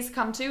conclusion he's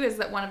come to is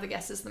that one of the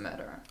guests is the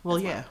murderer. Well,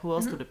 yeah. Who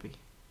else could it be?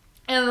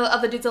 And the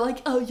other dudes are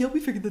like, oh yeah,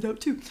 we figured that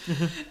out too.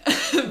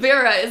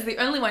 Vera is the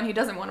only one who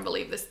doesn't want to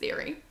believe this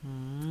theory.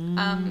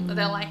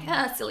 They're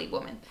like, silly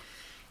woman.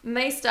 And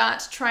they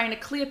start trying to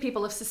clear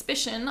people of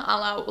suspicion, a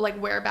la like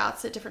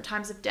whereabouts at different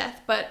times of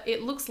death, but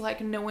it looks like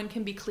no one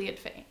can be cleared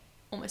for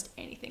almost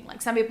anything. Like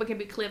some people can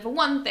be cleared for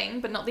one thing,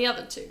 but not the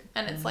other two.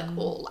 And it's like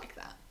all like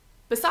that.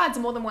 Besides,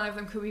 more than one of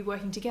them could be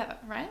working together,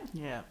 right?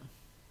 Yeah.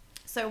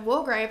 So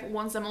Wargrave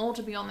wants them all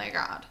to be on their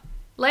guard.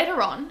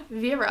 Later on,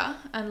 Vera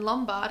and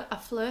Lombard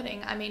are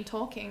talking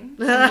in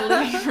the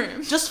living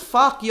room. Just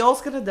fuck,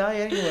 y'all's gonna die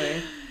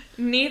anyway.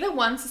 Neither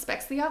one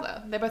suspects the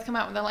other. They both come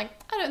out and they're like,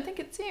 I don't think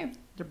it's you.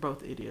 They're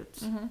both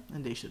idiots,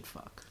 and they should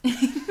fuck.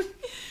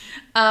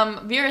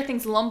 Vera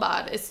thinks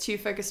Lombard is too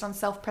focused on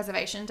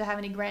self-preservation to have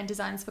any grand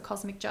designs for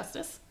cosmic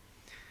justice.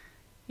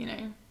 You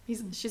know,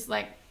 she's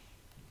like...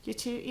 You're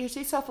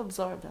too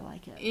self-absorbed, I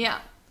like it. Yeah.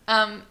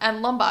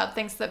 And Lombard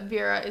thinks that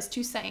Vera is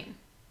too sane,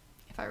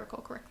 if I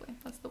recall correctly.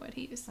 That's the word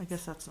he used. I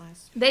guess that's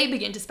nice. They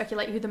begin to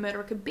speculate who the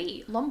murderer could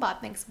be.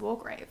 Lombard thinks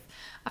Wargrave.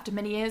 After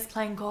many years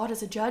playing God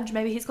as a judge,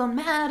 maybe he's gone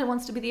mad and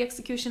wants to be the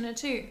executioner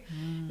too.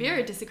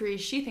 Vera disagrees.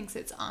 She thinks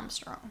it's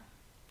Armstrong.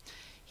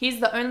 He's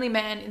the only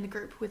man in the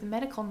group with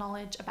medical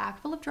knowledge, a bag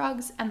full of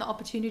drugs, and the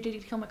opportunity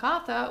to kill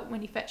MacArthur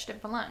when he fetched him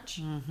for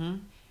lunch.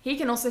 He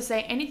can also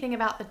say anything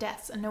about the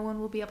deaths and no one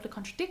will be able to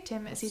contradict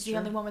him as he's the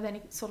only one with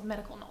any sort of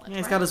medical knowledge. Yeah,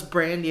 he's got his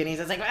brandy and he's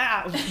just like,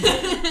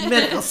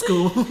 medical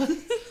school.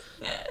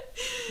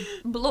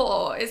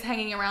 Blore is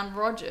hanging around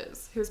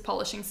Rogers, who is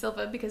polishing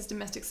silver because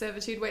domestic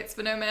servitude waits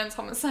for no man's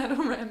homicidal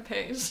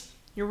rampage.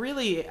 You're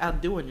really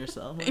outdoing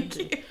yourself. Thank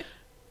you. I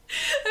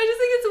just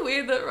think it's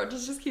weird that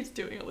Rogers just keeps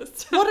doing all this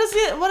stuff.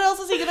 What else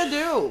is he gonna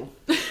do?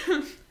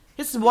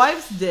 His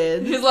wife's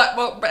dead. He's like,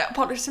 well,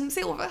 polish some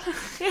silver.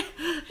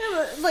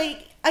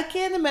 Like, I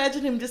can't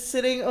imagine him just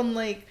sitting on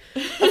like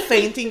a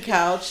fainting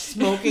couch,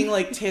 smoking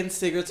like 10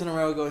 cigarettes in a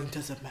row, going,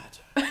 "Doesn't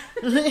matter."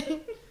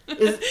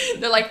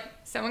 They're like,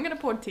 "Someone gonna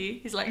pour tea?"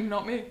 He's like,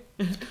 "Not me."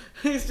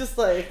 He's just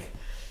like,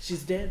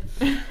 "She's dead."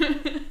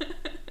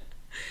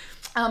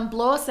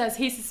 Blore says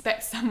he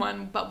suspects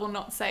someone, but will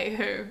not say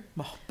who.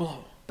 Oh,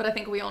 Blore. But I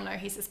think we all know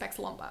he suspects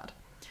Lombard.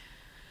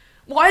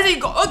 Why has he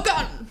got a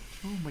gun?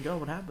 Oh my god,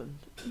 what happened?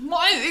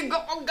 Why has he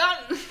got a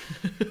gun?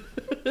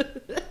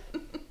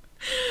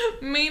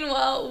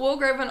 Meanwhile,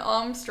 Wargrave and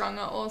Armstrong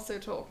are also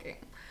talking.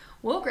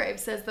 Wargrave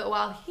says that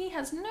while he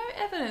has no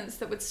evidence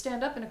that would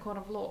stand up in a court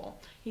of law,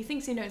 he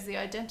thinks he knows the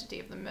identity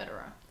of the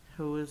murderer.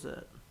 Who is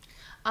it?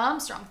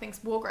 Armstrong thinks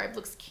Wargrave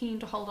looks keen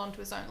to hold on to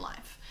his own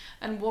life,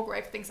 and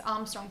Wargrave thinks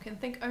Armstrong can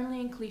think only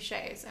in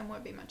cliches and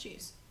won't be much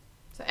use.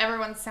 So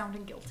everyone's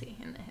sounding guilty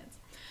in their heads.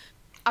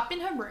 Up in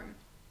her room,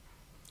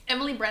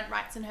 Emily Brent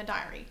writes in her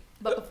diary,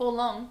 but before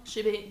long,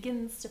 she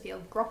begins to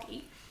feel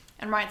groggy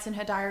and writes in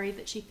her diary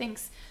that she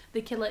thinks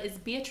the killer is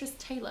Beatrice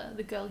Taylor,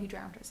 the girl who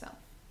drowned herself.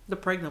 The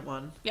pregnant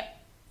one? Yep.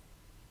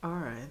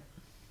 Alright.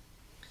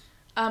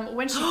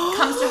 When she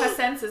comes to her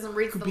senses and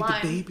reads Could the be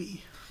line, the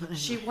baby.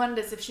 she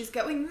wonders if she's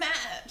going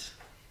mad.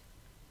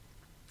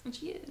 And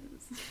she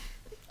is.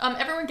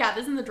 Everyone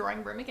gathers in the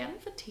drawing room again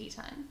for tea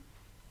time.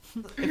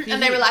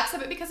 And they relax a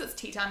bit because it's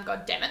tea time,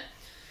 god damn it.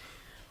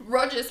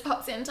 Rogers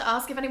pops in to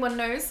ask if anyone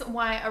knows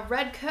why a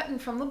red curtain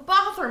from the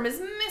bathroom is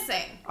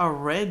missing. A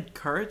red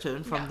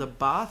curtain from the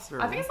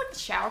bathroom? I think it's like the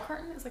shower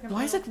curtain. It's like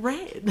Why is it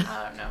red?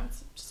 I don't know.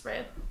 It's just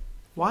red.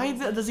 Why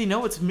does he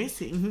know it's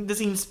missing? Does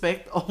he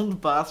inspect all the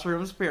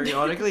bathrooms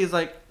periodically? He's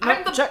like,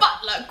 I'm the check.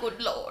 butler,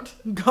 good lord.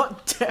 God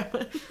damn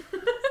it.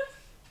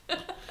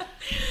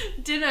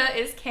 Dinner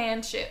is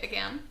canned shit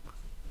again.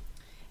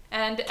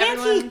 And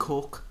Can't he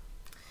cook?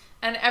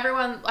 And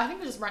everyone, I think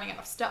they're just running out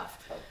of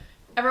stuff.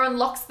 Everyone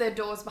locks their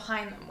doors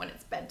behind them when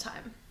it's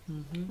bedtime.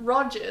 Mm-hmm.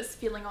 Rogers,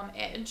 feeling on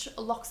edge,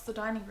 locks the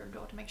dining room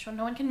door to make sure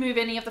no one can move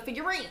any of the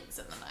figurines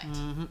in the night.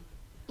 Mm-hmm.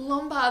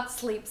 Lombard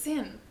sleeps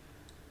in.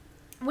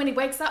 When he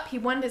wakes up, he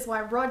wonders why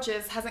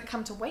Rogers hasn't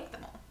come to wake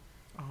them all.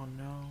 Oh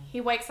no.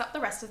 He wakes up the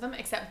rest of them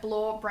except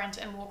Blore, Brent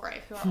and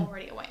Wargrave, who are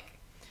already awake.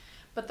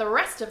 But the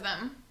rest of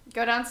them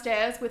go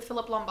downstairs with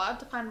Philip Lombard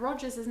to find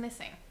Rogers is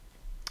missing.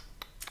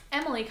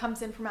 Emily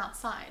comes in from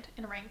outside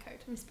in a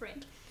raincoat, Miss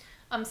Brent,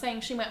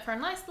 saying she went for a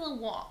nice little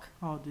walk.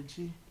 Oh, did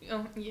she?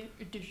 Oh, yeah,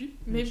 did she?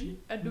 Maybe.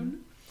 I don't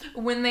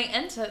know. When they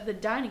enter the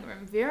dining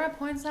room, Vera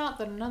points out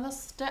that another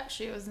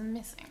statue is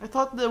missing. I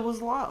thought that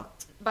was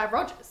locked. By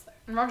Rogers, though.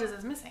 And Rogers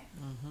is missing.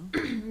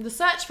 Mm-hmm. The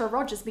search for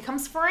Rogers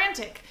becomes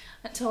frantic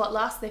until at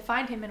last they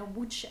find him in a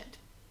woodshed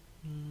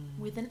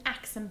with an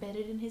axe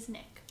embedded in his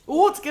neck.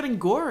 Oh, it's getting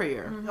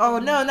gorier. Mm-hmm. Oh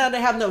no, now they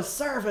have no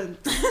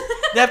servants.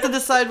 They have to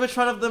decide which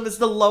one of them is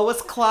the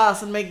lowest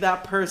class and make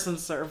that person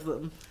serve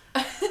them.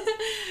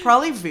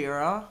 Probably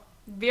Vera.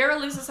 Vera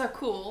loses her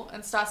cool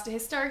and starts to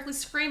hysterically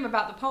scream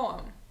about the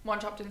poem. One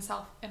chopped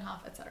himself in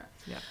half, etc.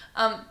 Yeah.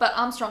 But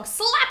Armstrong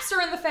slaps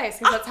her in the face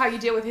because that's how you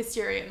deal with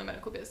hysteria in the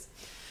medical biz.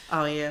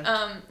 Oh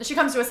yeah. She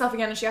comes to herself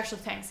again and she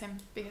actually thanks him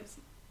because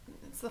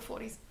it's the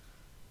 40s.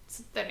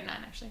 It's 39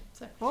 actually.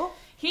 So well,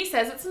 he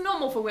says it's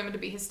normal for women to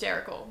be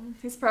hysterical.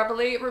 He's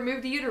probably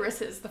removed the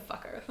uteruses, the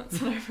fucker.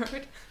 That's what I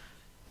wrote.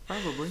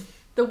 Probably.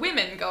 The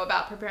women go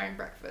about preparing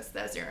breakfast.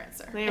 There's your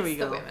answer. There we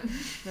go. The women.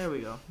 There we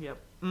go. Yep.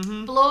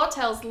 Mm-hmm. Blore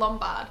tells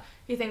Lombard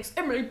he thinks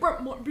Emily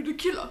Brent might be the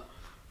killer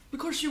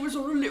because she was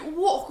on a little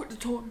walk at the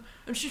time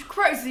and she's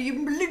crazy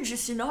and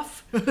religious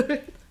enough.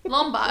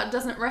 Lombard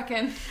doesn't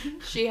reckon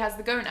she has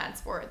the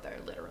gonads for it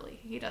though, literally.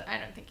 I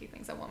don't think he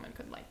thinks a woman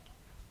could like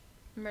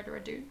murder a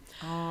dude.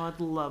 Oh, I'd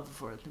love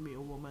for it to be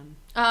a woman.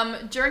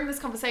 During this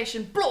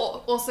conversation,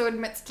 Blore also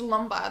admits to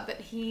Lombard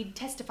that he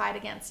testified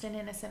against an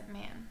innocent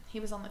man. He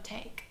was on the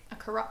take, a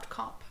corrupt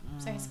cop.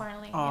 So he's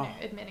finally,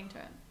 admitting to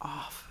it.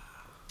 Off.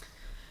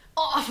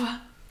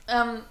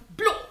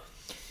 Blore.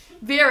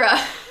 Vera.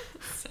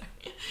 Sorry.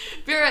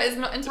 Vera is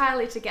not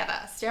entirely together,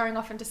 staring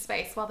off into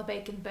space while the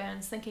bacon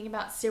burns, thinking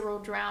about Cyril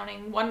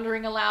drowning,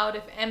 wondering aloud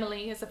if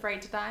Emily is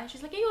afraid to die.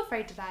 She's like, "Are you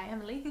afraid to die,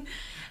 Emily?"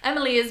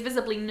 Emily is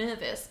visibly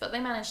nervous, but they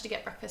manage to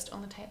get breakfast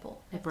on the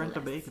table. They burnt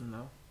the bacon,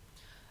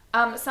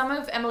 though. Some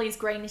of Emily's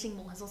grey knitting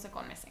wool has also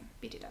gone missing.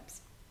 BT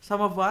dubs.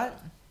 Some of what?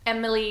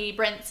 Emily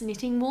Brent's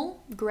knitting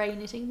wool. Grey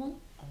knitting wool.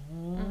 Oh.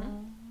 Mm-hmm.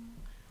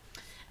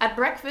 At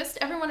breakfast,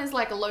 everyone is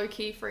like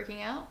low-key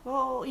freaking out.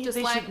 Well, they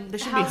should be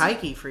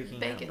high-key freaking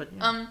bacon.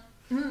 out.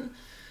 But yeah.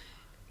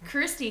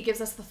 Christy gives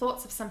us the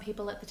thoughts of some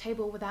people at the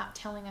table without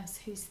telling us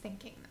who's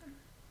thinking them,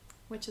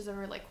 which is a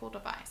really cool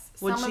device.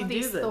 What'd some she of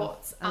these do then?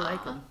 thoughts I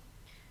like them.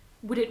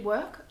 Would it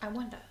work? I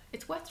wonder.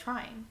 It's worth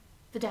trying.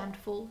 The damned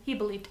fool. He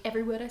believed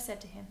every word I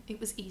said to him. It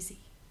was easy.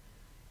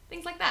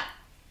 Things like that.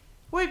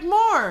 Wait,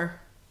 more!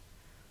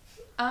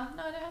 No, I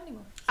don't have any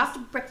more. After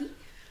brekkie,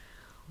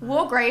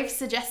 Wargrave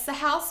suggests a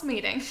house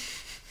meeting.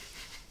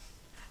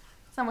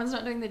 Someone's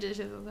not doing the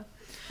dishes.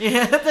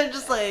 Yeah, they're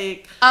just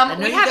like...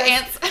 We have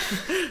ants.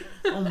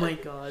 Oh my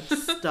god,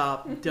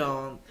 stop.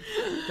 Don't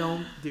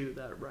do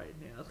that right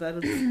now.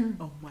 That is...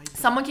 Oh my god.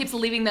 Someone keeps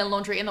leaving their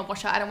laundry in the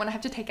washer. I don't want to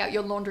have to take out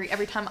your laundry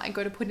every time I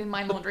go to put in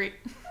my laundry.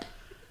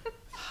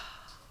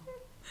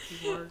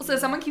 Also,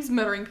 someone keeps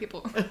murdering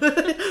people.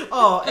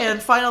 Oh,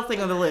 and final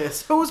thing on the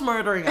list. Who's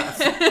murdering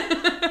us?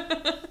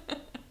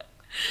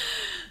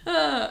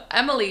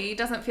 Emily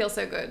doesn't feel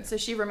so good, so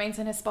she remains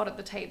in her spot at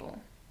the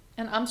table.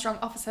 And Armstrong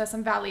offers her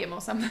some Valium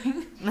or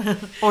something.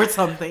 Or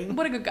something.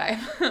 What a good guy.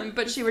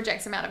 But she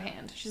rejects him out of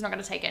hand. She's not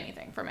going to take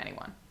anything from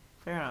anyone.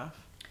 Fair enough.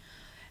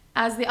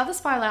 As the others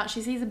file out,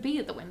 she sees a bee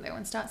at the window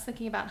and starts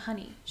thinking about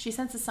honey. She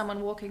senses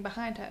someone walking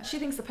behind her. She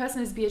thinks the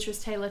person is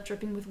Beatrice Taylor,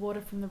 dripping with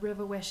water from the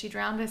river where she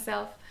drowned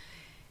herself.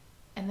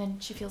 And then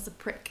she feels a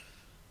prick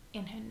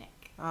in her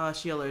neck. Oh, is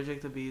she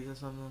allergic to bees or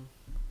something?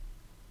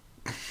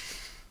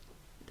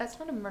 That's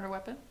not a murder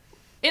weapon.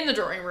 In the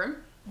drawing room,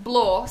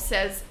 Blore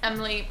says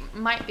Emily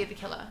might be the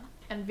killer.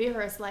 And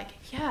Vera's like,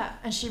 yeah.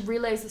 And she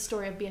relays the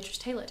story of Beatrice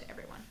Taylor to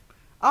everyone.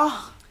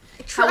 Oh,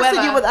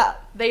 trusted you with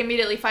that. They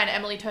immediately find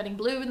Emily turning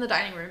blue in the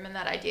dining room, and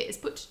that idea is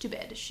put to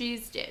bed.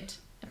 She's dead.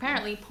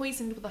 Apparently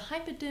poisoned with a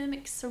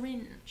hypodermic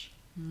syringe.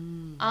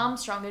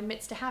 Armstrong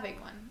admits to having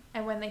one,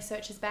 and when they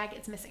search his bag,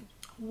 it's missing.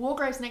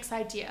 Wargrave's next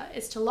idea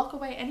is to lock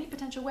away any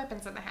potential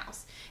weapons in the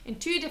house in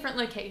 2 different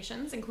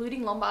locations,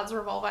 including Lombard's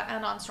revolver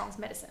and Armstrong's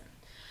medicine.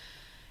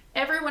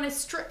 Everyone is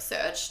strip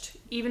searched,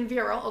 even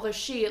Vera, although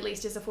she at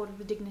least is afforded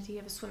the dignity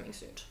of a swimming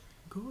suit.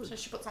 Good. So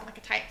she puts on like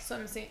a tight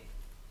swimsuit.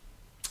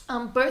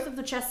 Both of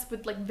the chests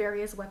with like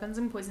various weapons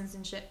and poisons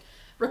and shit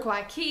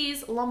require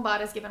keys.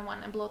 Lombard is given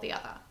one and Blore the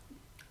other.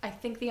 I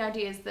think the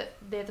idea is that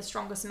they're the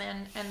strongest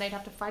men and they'd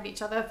have to fight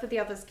each other for the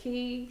other's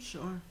key.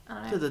 Sure. I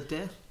don't know. To the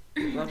death.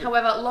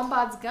 However,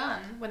 Lombard's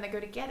gun, when they go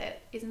to get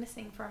it, is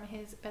missing from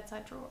his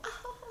bedside drawer.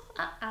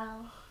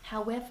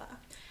 However,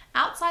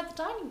 outside the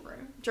dining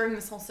room, during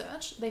this whole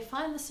search, they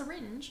find the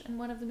syringe and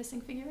one of the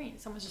missing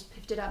figurines. Someone's just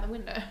piffed it out the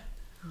window.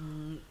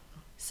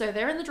 So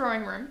they're in the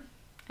drawing room,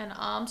 and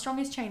Armstrong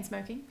is chain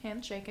smoking,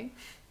 hands shaking.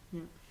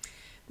 Yeah.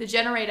 The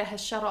generator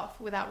has shut off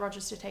without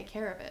Rogers to take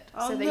care of it,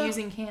 so they're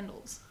using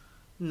candles.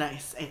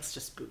 Nice,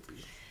 extra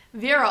spoopy.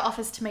 Vera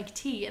offers to make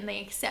tea and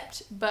they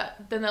accept, but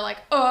then they're like,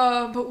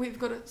 oh, but we've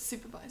got to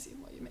supervise you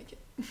while you make it.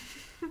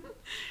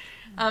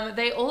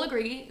 They all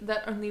agree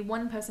that only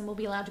one person will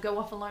be allowed to go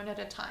off alone at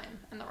a time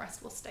and the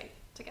rest will stay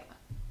together.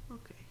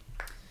 Okay.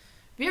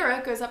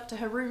 Vera goes up to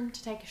her room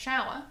to take a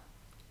shower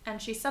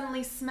and she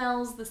suddenly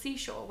smells the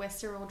seashore where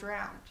Cyril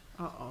drowned.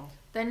 Uh-oh.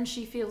 Then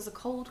she feels a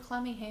cold,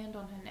 clammy hand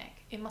on her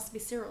neck. It must be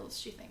Cyril's,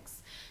 she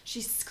thinks.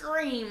 She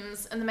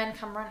screams and the men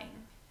come running.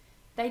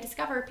 They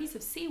discover a piece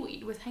of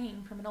seaweed was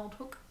hanging from an old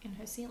hook in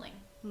her ceiling.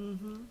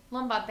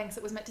 Lombard thinks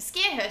it was meant to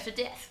scare her to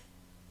death.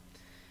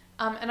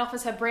 And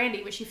offers her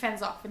brandy, which she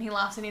fends off, and he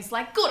laughs and he's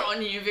like, good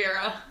on you,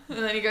 Vera. And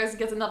then he goes and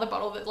gets another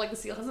bottle that, like, the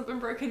seal hasn't been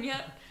broken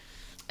yet.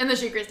 And then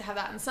she agrees to have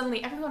that, and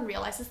suddenly everyone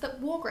realizes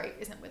that Wargrave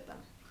isn't with them.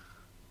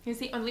 He's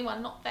the only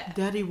one not there.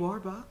 Daddy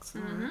Warbucks.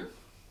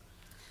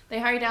 They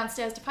hurry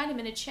downstairs to find him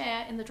in a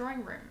chair in the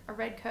drawing room, a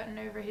red curtain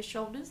over his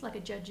shoulders like a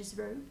judge's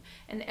robe,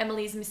 and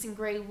Emily's missing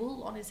grey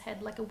wool on his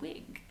head like a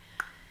wig.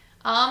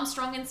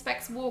 Armstrong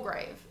inspects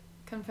Wargrave,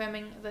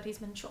 confirming that he's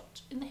been shot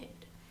in the head.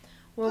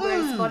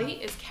 Wargrave's body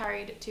is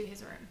carried to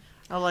his room.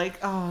 I like,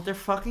 they're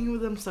fucking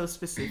with them so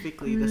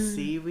specifically. The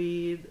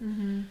seaweed.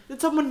 Did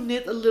someone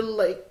knit a little,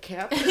 like,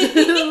 cap? a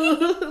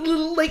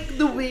little, like,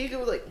 the wig? It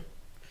was like...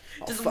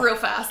 Just real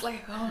fast,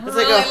 like, it's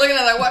like looking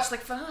at that watch, like,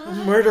 fuck.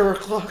 Murderer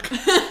clock.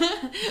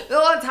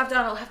 Oh, it's half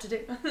done, I'll have to do.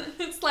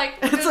 It's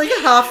like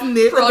a half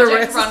knit.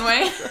 Project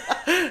Runway.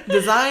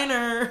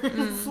 Designer.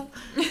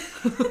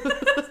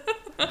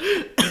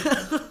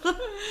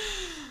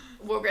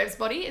 Wargrave's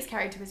body is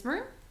carried to his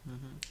room.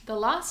 The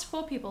last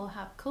 4 people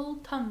have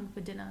cold tongue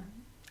for dinner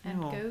and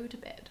go to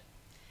bed.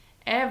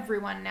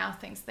 Everyone now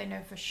thinks they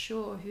know for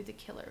sure who the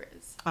killer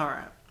is.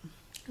 Alright.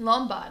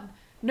 Lombard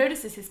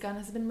notices his gun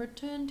has been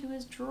returned to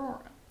his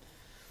drawer.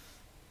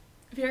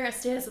 Vera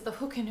stares at the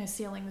hook in her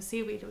ceiling the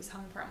seaweed was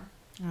hung from.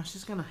 Oh,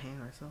 she's gonna hang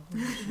herself.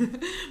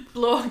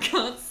 Blore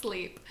can't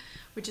sleep,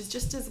 which is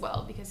just as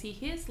well because he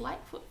hears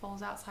light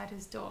footfalls outside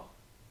his door.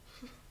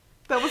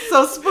 That was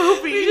so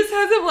spoopy. He just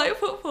has some light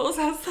footfalls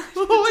outside.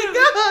 Oh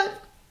my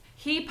god.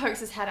 He pokes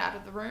his head out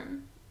of the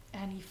room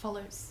and he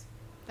follows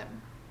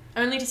them,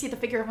 only to see the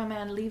figure of a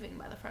man leaving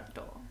by the front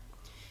door.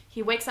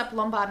 He wakes up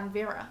Lombard and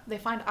Vera. They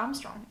find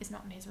Armstrong is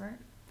not in his room.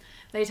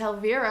 They tell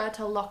Vera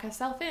to lock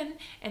herself in,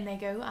 and they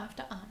go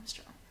after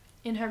Armstrong.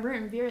 In her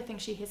room, Vera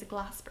thinks she hears a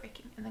glass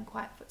breaking, and then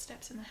quiet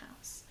footsteps in the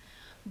house.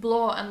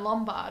 Blore and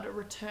Lombard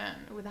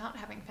return without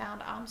having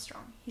found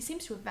Armstrong. He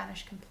seems to have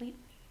vanished completely.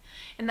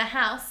 In the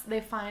house, they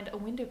find a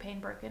window pane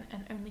broken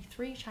and only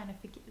 3 china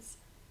figures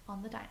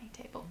on the dining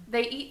table.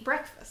 They eat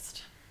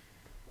breakfast.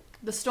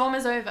 The storm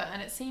is over,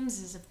 and it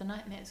seems as if the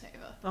nightmare's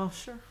over. Oh,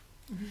 sure.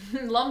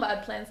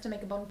 Lombard plans to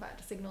make a bonfire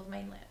to signal the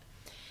mainland.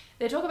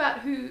 They talk about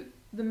who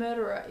the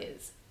murderer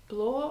is.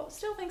 Blore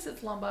still thinks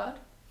it's Lombard.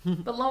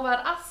 But Lombard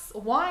asks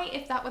why,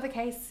 if that were the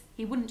case,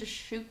 he wouldn't just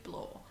shoot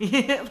Blore.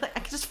 Yeah, like,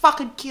 I could just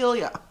fucking kill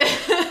ya.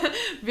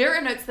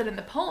 Vera notes that in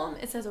the poem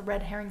it says a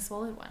red herring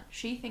swallowed one.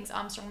 She thinks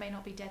Armstrong may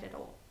not be dead at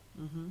all.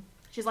 Mm-hmm.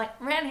 She's like,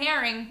 red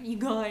herring, you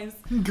guys.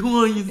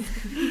 Guys.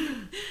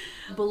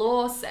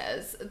 Blore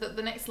says that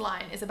the next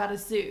line is about a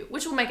zoo,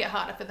 which will make it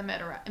harder for the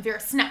murderer, and Vera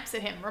snaps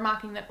at him,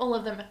 remarking that all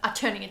of them are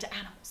turning into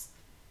animals.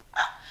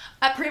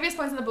 At previous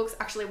points in the books,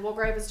 actually,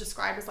 Wargrave is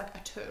described as like a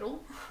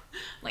turtle,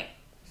 like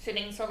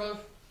sitting sort of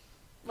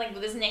like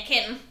with his neck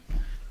in.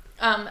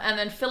 And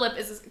then Philip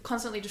is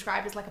constantly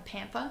described as like a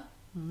panther,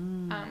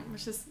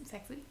 which is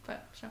sexy,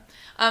 but sure.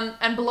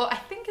 And Blore, I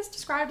think, is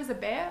described as a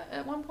bear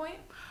at one point.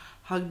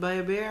 Hugged by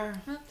a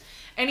bear.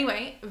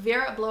 Anyway,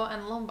 Vera, Blore,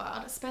 and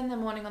Lombard spend their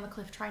morning on the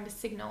cliff trying to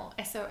signal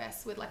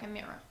SOS with like a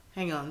mirror.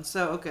 Hang on.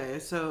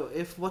 So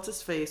if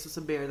what's-his-face was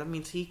a bear, that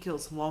means he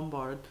kills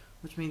Lombard,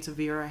 which means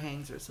Vera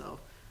hangs herself.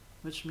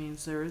 Which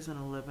means there is an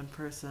 11th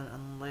person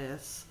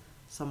unless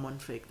someone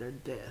faked their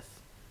death.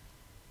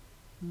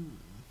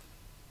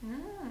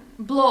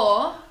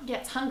 Blore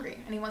gets hungry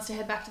and he wants to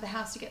head back to the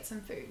house to get some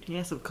food.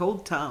 Yeah, some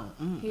cold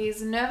town.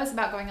 He's nervous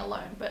about going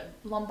alone, but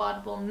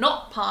Lombard will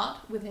not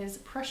part with his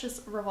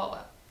precious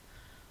revolver.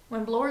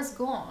 When Blore is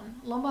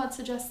gone, Lombard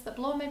suggests that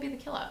Blore may be the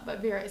killer, but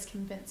Vera is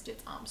convinced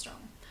it's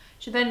Armstrong.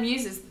 She then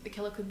muses that the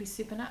killer could be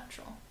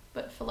supernatural,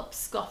 but Philip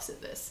scoffs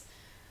at this.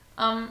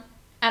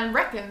 And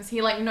reckons,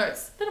 he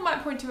notes that it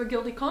might point to a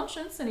guilty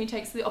conscience, and he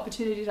takes the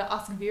opportunity to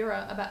ask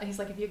Vera about, he's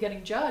like, if you're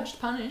getting judged,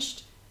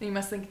 punished, then you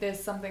must think there's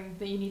something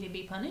that you need to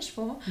be punished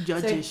for.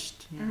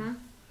 Judged.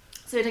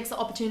 So he takes the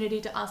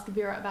opportunity to ask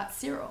Vera about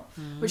Cyril,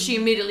 which she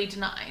immediately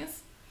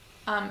denies.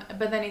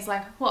 But then he's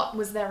like, what,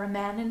 was there a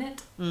man in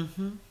it?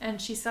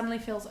 And she suddenly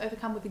feels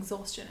overcome with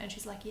exhaustion, and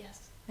she's like,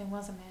 yes, there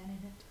was a man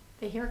in it.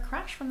 They hear a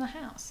crash from the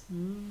house.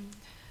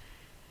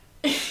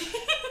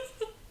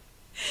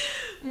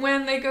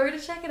 When they go to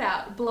check it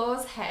out,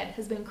 Blore's head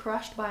has been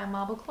crushed by a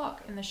marble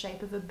clock in the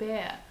shape of a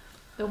bear.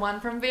 The one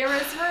from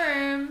Vera's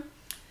room.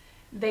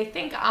 They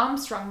think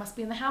Armstrong must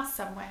be in the house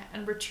somewhere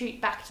and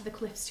retreat back to the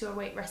cliffs to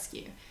await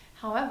rescue.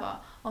 However,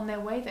 on their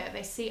way there,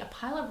 they see a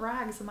pile of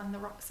rags among the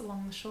rocks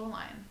along the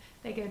shoreline.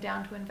 They go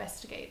down to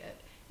investigate it.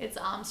 It's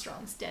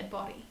Armstrong's dead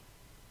body.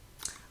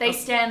 They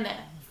stand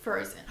there,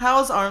 frozen.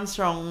 How is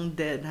Armstrong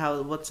dead?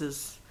 What's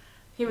his...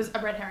 He was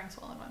a red herring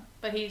swallowed one,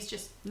 but he's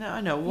just... No,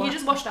 I know. What? He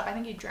just washed up. I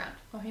think he drowned.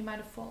 Or he might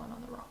have fallen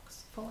on the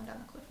rocks. Fallen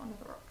down the cliff onto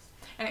the rocks.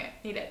 Anyway,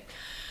 he did.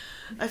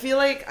 I feel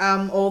like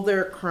all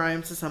their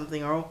crimes or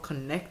something are all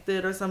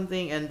connected or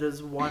something, and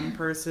there's one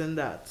person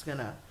that's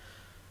gonna...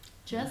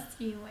 Just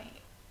you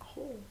wait.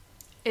 Oh.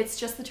 It's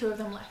just the two of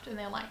them left, and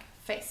they're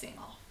facing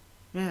off.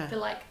 Yeah.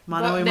 They're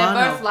mano a they're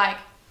mano. both like,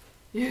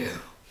 you.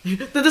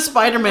 The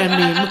Spider-Man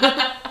meme.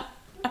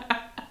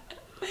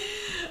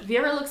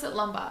 Vera looks at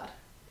Lombard,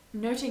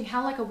 noting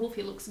how like a wolf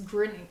he looks,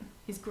 grinning.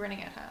 He's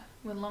grinning at her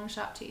with long,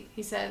 sharp teeth.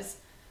 He says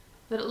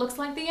that it looks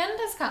like the end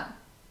has come.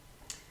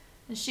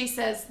 And she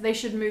says they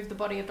should move the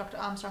body of Dr.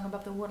 Armstrong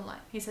above the waterline.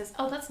 He says,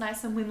 oh, that's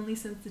nice, some womanly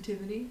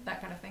sensitivity,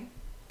 that kind of thing.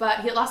 But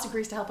he at last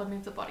agrees to help her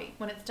move the body.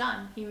 When it's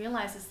done, he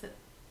realizes that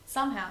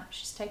somehow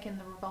she's taken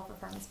the revolver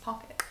from his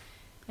pocket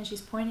and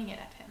she's pointing it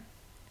at him.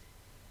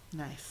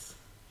 Nice.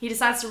 He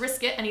decides to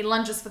risk it and he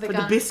lunges for the gun.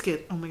 For the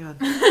biscuit. Oh my god.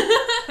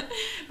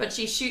 But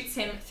she shoots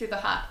him through the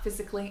heart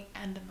physically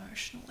and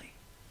emotionally.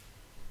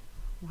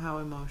 How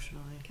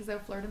emotionally? Because they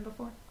were flirting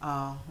before.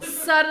 Oh.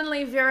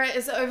 Suddenly, Vera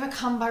is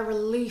overcome by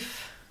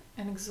relief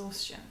and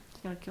exhaustion.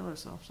 She's gonna kill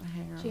herself, so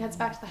hang her. She heads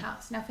back to the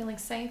house. Now feeling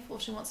safe, all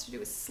she wants to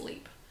do is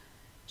sleep.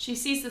 She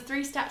sees the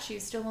 3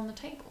 statues still on the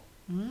table.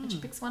 And she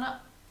picks one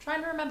up,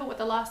 trying to remember what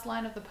the last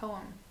line of the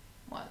poem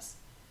was.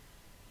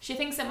 She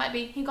thinks it might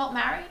be, he got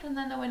married and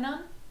then there were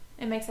none.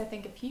 It makes her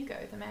think of Hugo,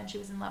 the man she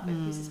was in love with,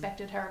 who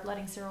suspected her of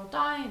letting Cyril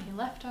die and he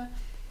left her.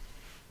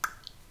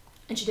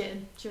 And she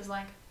did. She was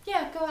like,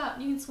 yeah, go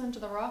out, you can swim to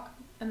the rock.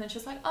 And then she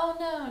was like, oh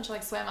no, and she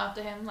swam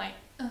after him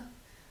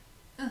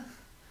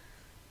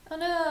oh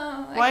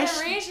no, I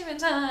can't reach him in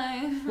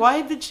time.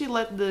 Why did she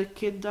let the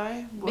kid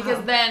die?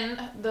 Because then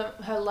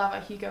her lover,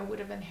 Hugo, would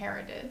have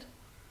inherited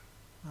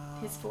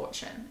his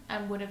fortune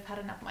and would have had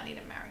enough money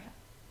to marry her.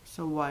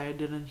 So why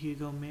didn't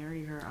Hugo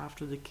marry her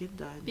after the kid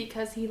died?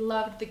 Because he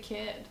loved the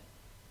kid.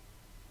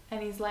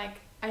 And he's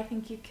like, I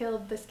think you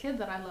killed this kid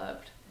that I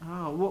loved.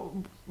 Oh,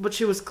 well, but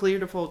she was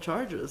cleared of all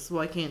charges.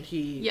 Why can't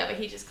he... Yeah, but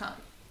he just can't.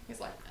 He's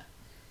like,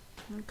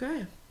 no.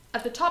 Okay.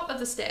 At the top of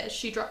the stairs,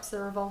 she drops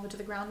the revolver to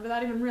the ground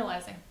without even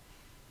realizing.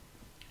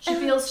 She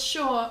feels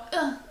sure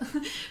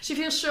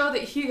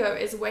that Hugo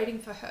is waiting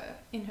for her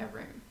in her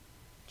room.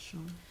 Sure.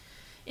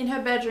 In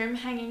her bedroom,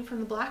 hanging from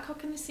the black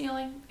hook in the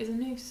ceiling, is a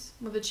noose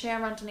with a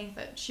chair underneath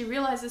it. She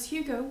realizes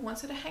Hugo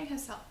wants her to hang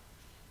herself.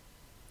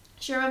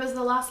 She remembers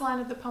the last line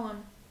of the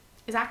poem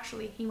is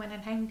actually, he went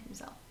and hanged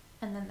himself,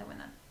 and then there were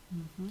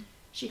none.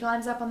 She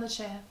climbs up on the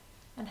chair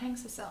and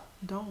hangs herself.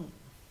 Don't.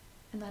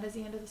 And that is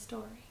the end of the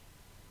story.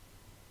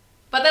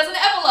 But there's an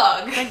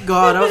epilogue! Thank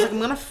God. I was like, I'm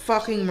gonna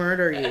fucking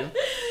murder you.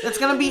 It's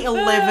gonna be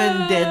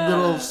 11 dead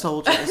little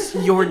soldiers.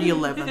 You're the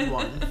 11th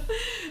one.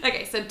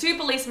 Okay, so 2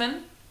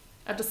 policemen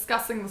are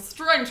discussing the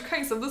strange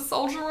case of the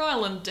Soldier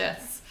Island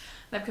deaths.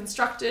 They've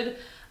constructed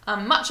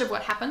much of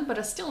what happened, but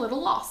are still at a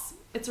loss.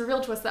 It's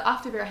revealed to us that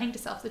after Vera hanged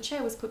herself, the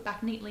chair was put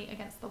back neatly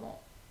against the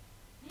wall.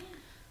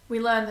 We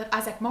learn that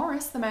Isaac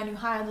Morris, the man who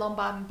hired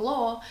Lombard and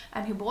Blore,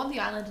 and who bought the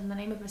island in the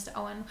name of Mr.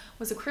 Owen,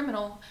 was a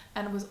criminal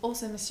and was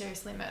also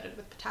mysteriously murdered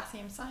with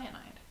potassium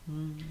cyanide.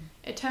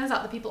 It turns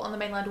out the people on the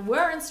mainland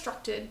were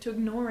instructed to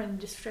ignore any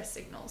distress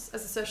signals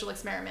as a social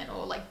experiment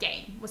or like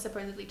game was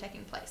supposedly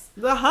taking place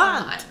The on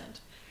hunt! the island.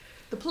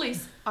 The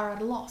police are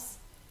at a loss.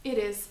 It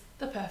is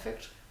the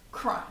perfect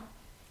crime.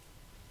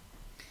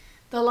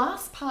 The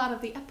last part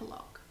of the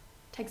epilogue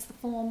takes the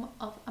form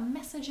of a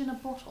message in a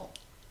bottle,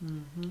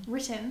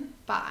 written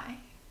by...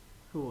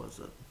 Who was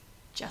it?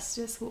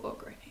 Justice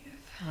Wargrave.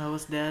 That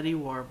was Daddy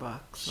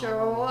Warbucks.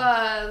 Sure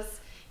was.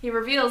 He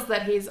reveals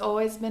that he's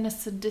always been a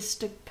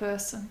sadistic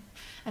person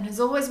and has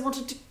always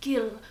wanted to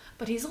kill,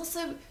 but he's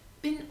also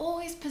been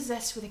always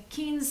possessed with a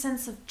keen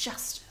sense of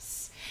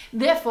justice.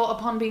 Therefore,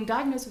 upon being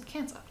diagnosed with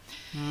cancer,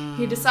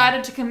 he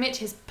decided to commit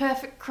his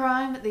perfect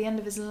crime at the end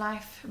of his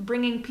life,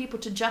 bringing people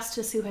to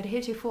justice who had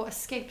heretofore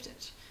escaped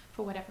it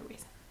for whatever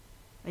reason.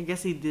 I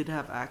guess he did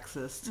have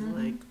access to,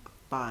 like,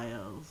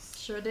 files.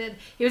 Sure did.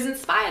 He was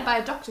inspired by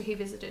a doctor he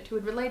visited who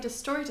had relayed a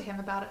story to him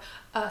about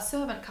a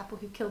servant couple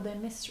who killed their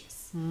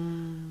mistress.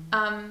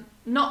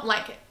 Not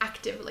like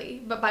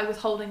actively, but by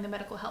withholding the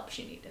medical help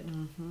she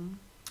needed.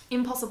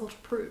 Impossible to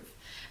prove.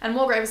 And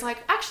Wargrave was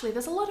like, actually,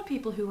 there's a lot of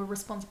people who were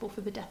responsible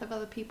for the death of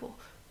other people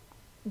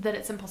that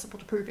it's impossible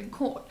to prove in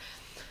court.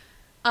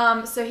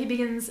 So he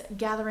begins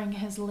gathering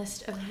his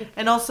list of victims.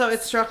 And also,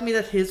 it struck me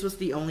that his was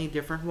the only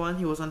different one.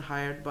 He wasn't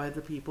hired by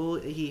the people.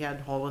 He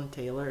had Holland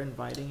Taylor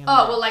inviting him.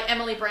 Oh, well, like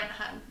Emily Brent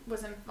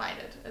was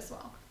invited as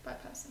well by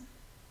person.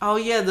 Oh,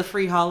 yeah, the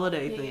free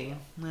holiday thing.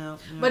 Yeah,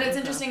 but it's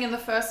interesting, in the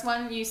first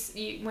one, you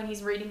when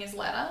he's reading his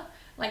letter,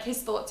 like,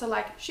 his thoughts are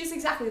like, she's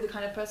exactly the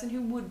kind of person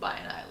who would buy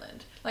an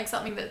island. Like,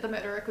 something that the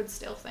murderer could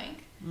still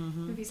think.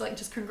 If he's, like,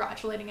 just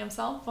congratulating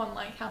himself on,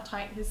 like, how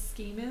tight his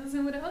scheme is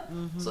or whatever.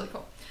 It's really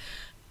cool.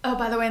 Oh,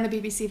 by the way, in the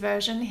BBC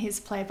version, he's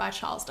played by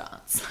Charles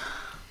Dance.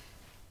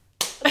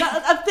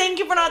 Thank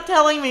you for not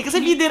telling me, because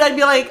if you did, I'd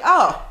be like,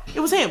 oh, it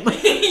was him.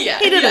 Yeah,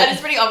 he did it.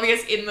 It's pretty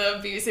obvious in the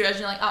BBC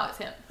version. You're like, oh, it's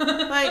him.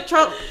 Like,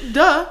 Charles,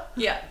 duh.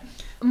 Yeah.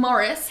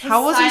 Morris, his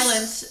How was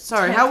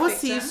silent how was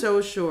he victim.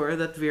 so sure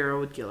that Vera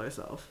would kill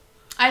herself?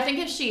 I think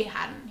if she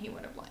hadn't, he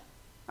would have, like,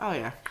 Oh,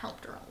 yeah.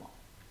 helped her along.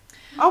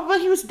 Oh,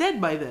 but he was dead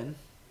by then.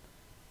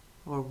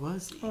 Or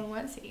was he? Or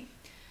was he?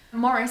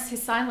 Morris,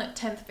 his silent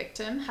 10th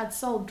victim, had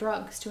sold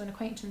drugs to an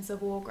acquaintance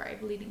of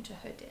Wargrave, leading to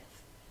her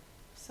death.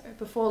 So,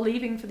 before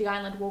leaving for the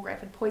island, Wargrave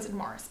had poisoned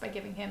Morris by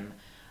giving him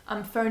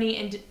a phony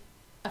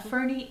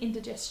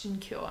indigestion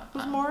cure.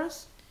 Who's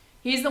Morris?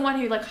 He's the one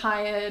who, like,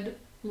 hired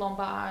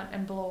Lombard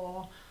and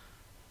Blore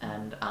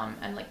and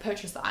like,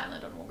 purchased the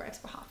island on Wargrave's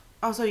behalf.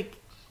 Oh, so he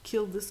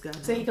killed this guy.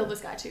 So he killed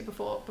this guy too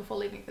before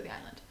leaving for the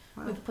island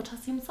with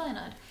potassium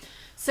cyanide.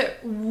 So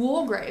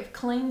Wargrave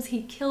claims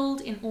he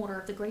killed in order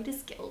of the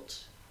greatest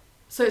guilt.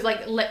 So it's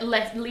like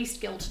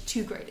least guilt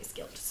to greatest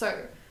guilt.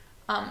 So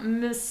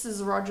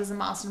Mrs. Rogers and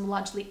Marston were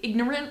largely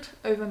ignorant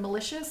over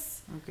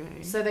malicious.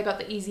 Okay. So they got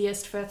the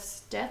easiest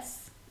first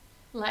deaths.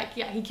 Like,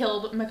 yeah, he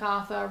killed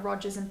MacArthur,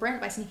 Rogers, and Brent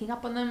by sneaking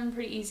up on them.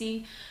 Pretty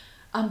easy.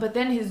 But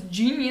then his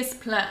genius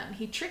plan,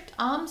 he tricked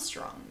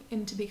Armstrong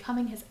into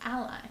becoming his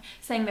ally,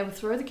 saying they would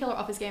throw the killer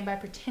off his game by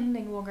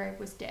pretending Wargrave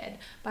was dead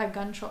by a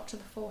gunshot to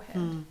the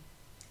forehead.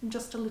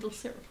 Just a little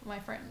syrup, my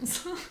friends.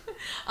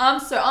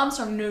 So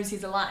Armstrong knows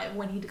he's alive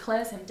when he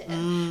declares him dead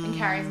and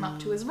carries him up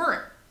to his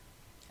room.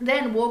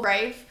 Then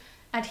Wargrave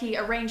and he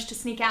arrange to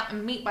sneak out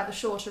and meet by the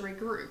shore to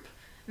regroup.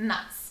 And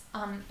that's,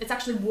 it's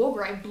actually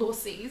Wargrave Blore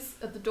sees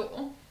at the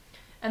door.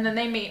 And then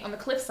they meet on the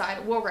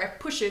cliffside. Wargrave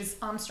pushes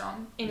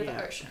Armstrong into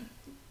the ocean.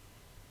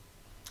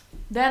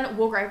 Then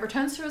Wargrave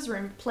returns to his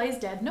room, plays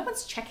dead. No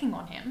one's checking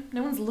on him.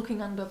 No one's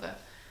looking under the...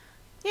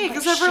 Yeah,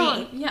 because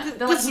everyone... Yeah,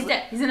 they're like, he's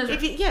dead. He's in his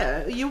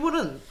room. You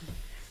wouldn't.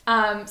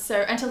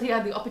 So until he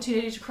had the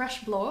opportunity to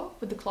crush Blore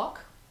with the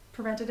clock,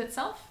 prevented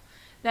itself.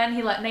 Then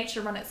he let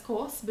nature run its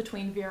course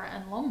between Vera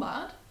and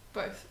Lombard,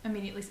 both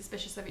immediately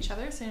suspicious of each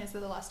other as soon as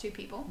they're the last two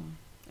people.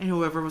 And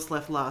whoever was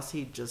left last,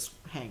 he'd just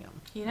hang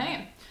him. He'd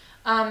hang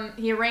him.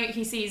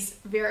 He sees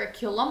Vera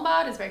kill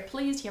Lombard, is very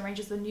pleased. He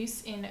arranges the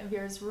noose in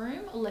Vera's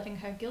room, letting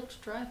her guilt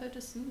drive her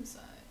to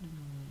suicide.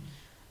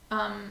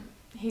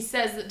 He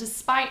says that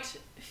despite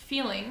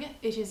feeling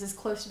it is as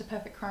close to the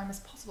perfect crime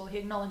as possible, he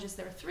acknowledges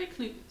there are 3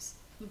 clues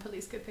the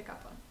police could pick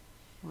up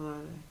on. What are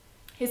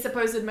they? His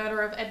supposed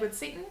murder of Edward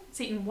Seaton.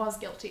 Seaton was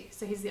guilty,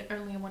 so he's the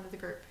only one of the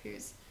group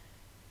who's,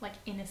 like,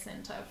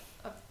 innocent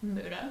of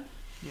murder.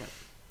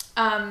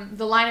 Yeah.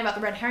 The line about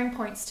the red herring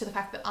points to the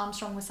fact that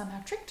Armstrong was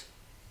somehow tricked.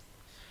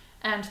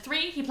 And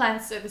 3, he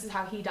plans, so this is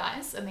how he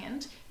dies in the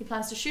end, he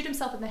plans to shoot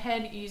himself in the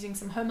head using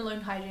some Home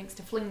Alone hijinks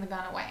to fling the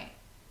gun away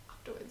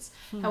afterwards.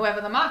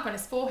 However, the mark on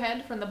his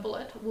forehead from the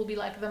bullet will be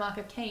like the mark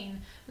of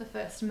Cain, the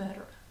first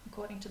murderer,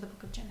 according to the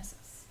book of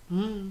Genesis.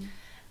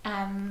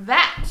 And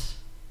that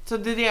So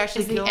did he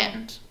actually is kill the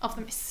him? end of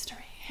the mystery.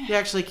 He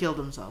actually killed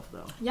himself,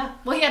 though. Yeah.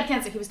 Well, he had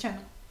cancer. He was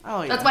terminal.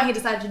 Oh, yeah. That's why he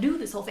decided to do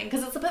this whole thing,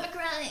 because it's a perfect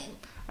crime.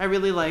 I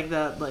really like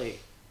that, like,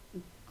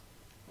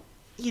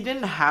 he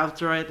didn't have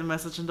to write the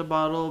message in the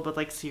bottle, but,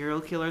 like,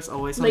 serial killers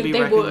always want to be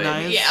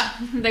recognized. Would. Yeah.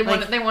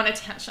 They want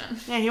attention.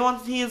 Yeah,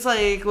 he's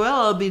like,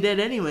 well, I'll be dead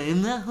anyway.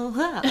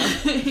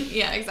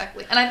 Yeah,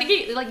 exactly. And I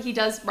think he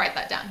does write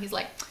that down. He's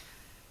like,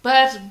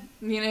 but,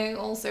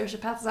 all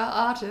sociopaths are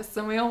artists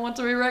and we all want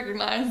to be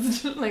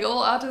recognized. Like,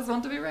 all artists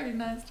want to be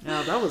recognized.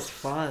 Yeah, that was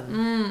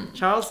fun.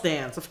 Charles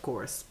Dance, of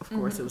course. Of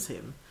course it was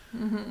him.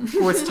 Of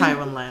course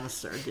Tywin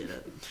Lannister did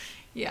it.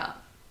 Yeah.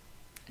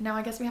 Now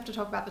I guess we have to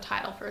talk about the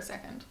title for a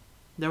second.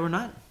 There were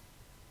none.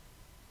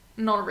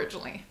 Not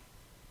originally.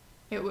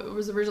 It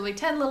was originally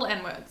 10 Little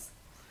N-Words.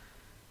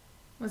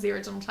 Was the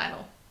original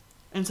title.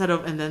 Instead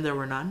of, and then there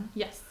were none?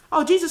 Yes.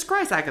 Oh, Jesus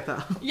Christ,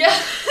 Agatha.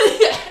 Yeah.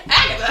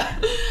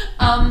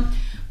 Agatha.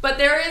 But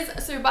there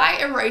is, so by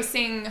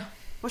erasing...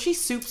 Was she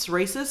Soup's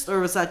racist, or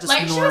was that just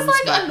like, norms she was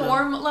like back a then?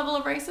 norm level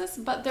of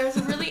racist, but there's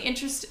a really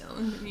interesting,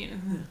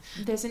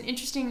 there's an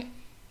interesting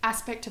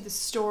aspect to the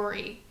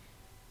story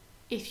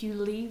if you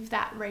leave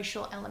that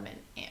racial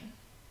element in.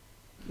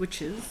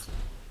 Which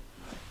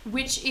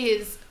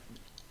is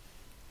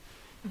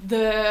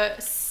the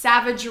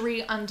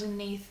savagery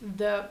underneath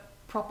the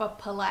proper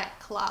polite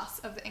class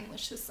of the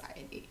English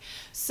society.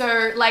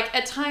 So, like,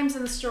 at times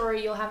in the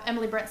story, you'll have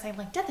Emily Brent saying,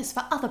 like, death is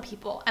for other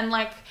people. And,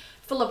 like,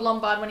 Philip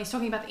Lombard, when he's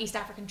talking about the East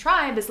African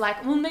tribe, is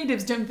like, well,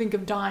 natives don't think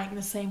of dying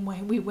the same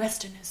way we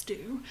Westerners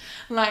do.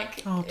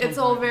 Like, it's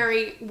all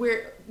very,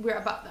 we're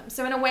above them.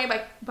 So, in a way,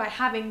 by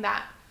having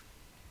that,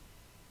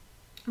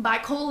 by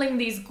calling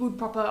these good,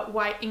 proper,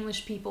 white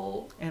English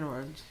people...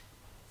 N-words.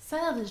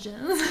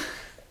 Savages.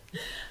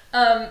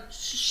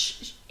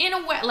 In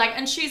a way, like,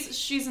 and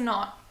she's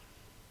not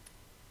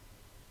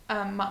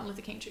Martin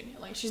Luther King Jr.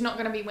 Like, she's not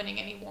going to be winning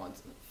any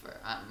awards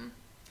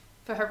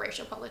for her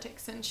racial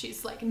politics, and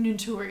she's, like,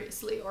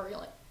 notoriously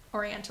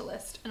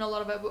Orientalist in a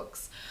lot of her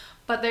books.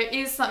 But there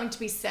is something to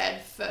be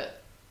said for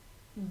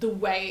the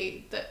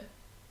way that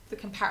the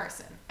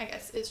comparison, I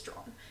guess, is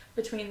drawn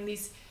between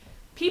these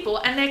people,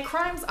 and their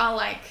crimes are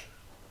like,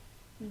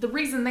 the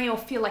reason they all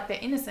feel like they're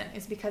innocent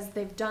is because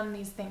they've done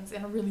these things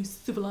in a really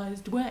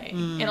civilized way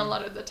in a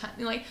lot of the time.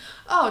 Like,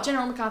 oh,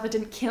 General MacArthur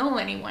didn't kill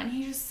anyone,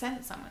 he just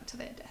sent someone to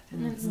their death,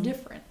 and it's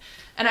different.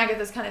 And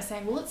Agatha's kind of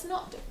saying, well, it's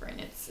not different,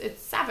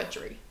 it's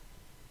savagery,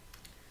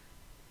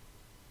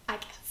 I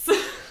guess.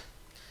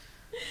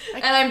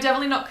 And I'm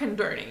definitely not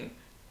condoning.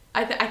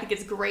 I think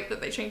it's great that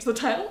they changed the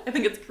title. I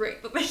think it's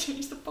great that they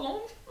changed the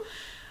poem.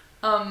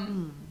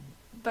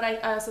 But I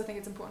also think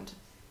it's important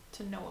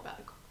to know about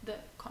the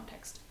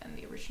context and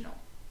the original.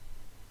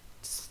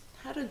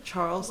 How did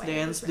Charles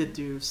Dance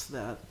deduce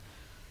that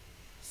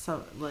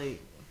some,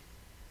 like,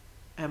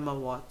 Emma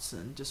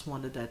Watson just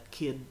wanted that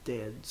kid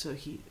dead so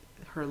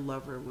her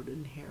lover would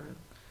inherit?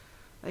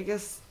 I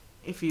guess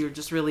if you're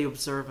just really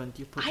observant,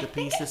 you put the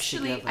pieces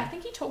together. I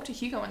think he talked to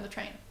Hugo in the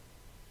train.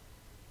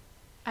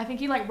 I think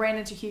he, like, ran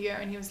into Hugo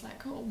and he was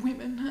like, oh,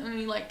 women, and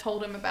he, like,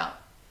 told him about...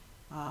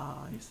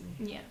 Ah, I see.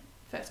 Yeah,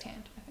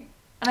 firsthand, I think.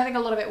 And I think a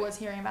lot of it was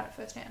hearing about it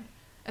firsthand.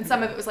 And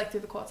some of it was, like, through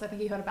the courts. I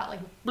think he heard about, like,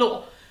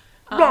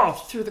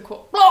 through the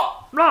court.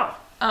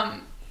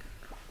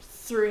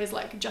 Through his,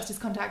 like, justice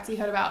contacts, he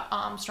heard about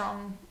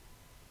Armstrong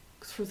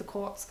through the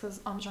courts,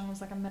 because Armstrong was,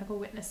 like, a medical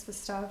witness for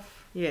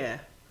stuff. Yeah.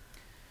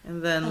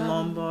 And then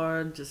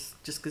Lombard, just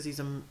because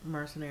he's a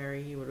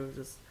mercenary, he would have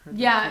just heard that.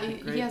 Yeah,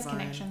 he has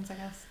connections, I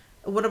guess.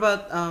 What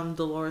about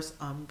Dolores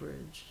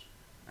Umbridge?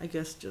 I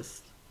guess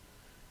just...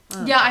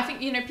 Yeah, I think,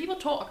 people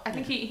talk. I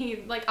think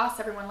he like, asked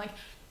everyone, like...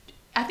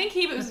 I think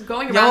he was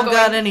going around Y'all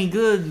got any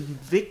good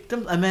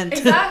victims? I meant...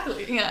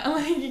 Exactly, yeah.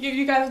 Like,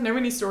 you guys know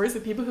any stories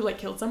of people who, like,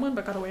 killed someone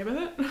but got away with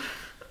it?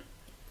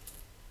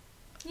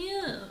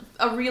 Yeah.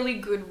 A really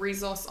good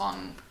resource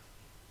on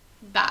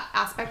that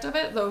aspect of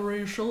it, the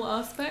racial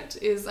aspect,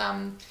 is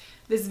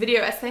this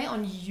video essay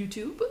on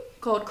YouTube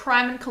called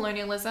Crime and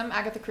Colonialism,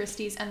 Agatha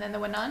Christie's And Then There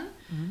Were None,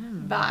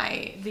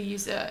 by the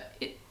user,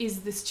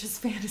 Is This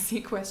Just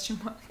Fantasy? ?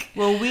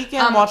 Well, we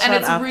can watch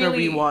that after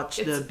we watch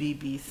the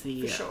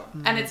BBC. For sure.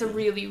 And it's a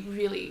really,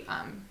 really...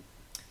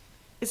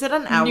 Is it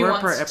an hour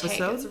per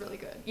episode? It's really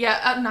good.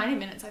 Yeah, 90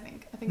 minutes, I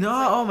think. No,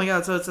 oh my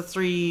god, so it's a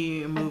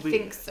 3 movie... I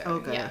think so,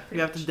 okay. Yeah, you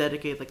have to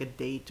dedicate, like, a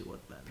day to it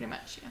then. Pretty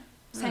much, yeah.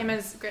 Same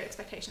as Great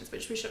Expectations,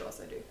 which we should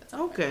also do at some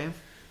point. Okay.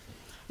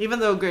 Even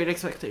though Great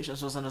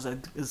Expectations wasn't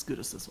as good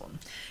as this one.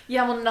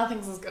 Yeah, well,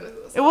 nothing's as good as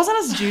this. It wasn't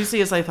as juicy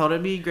as I thought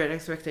it'd be, Great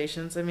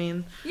Expectations, I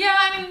mean. Yeah,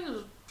 I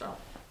mean,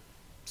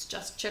 it's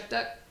just Chuck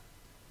Duck.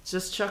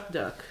 Just Chuck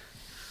Duck.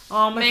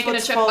 Oh, my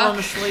foot's fallen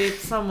asleep.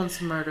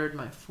 Someone's murdered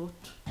my foot.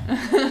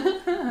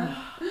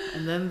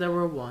 And then there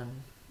were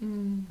one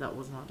that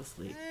was not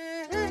asleep.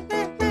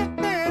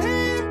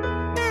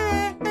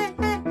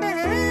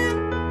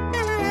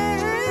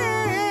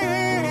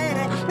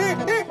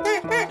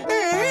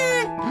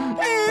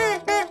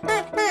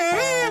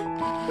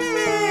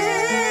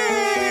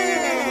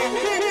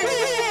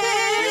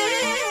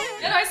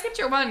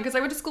 One because I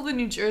went to school in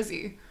New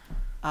Jersey.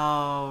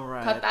 Oh,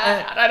 right. Cut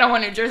that out. I don't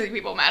want New Jersey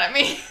people mad at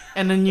me.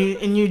 And then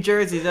in New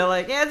Jersey, they're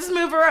like, yeah, just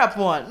move her up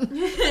one.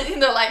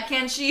 They're like,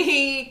 can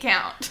she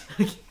count?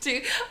 They put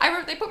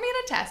me in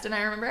a test, and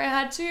I remember I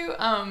had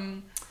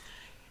to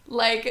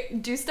like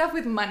do stuff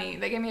with money.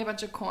 They gave me a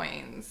bunch of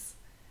coins.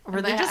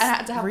 Were they just, I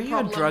had to have were you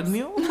problems. a drug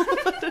mule?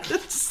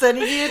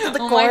 Sending you to the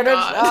Oh my corner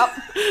God. shop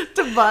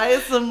to buy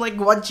some like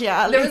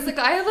guanciale. There was a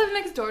guy who lived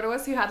next door to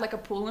us who had like a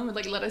pool and would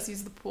like let us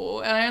use the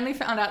pool. And I only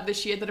found out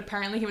this year that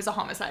apparently he was a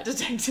homicide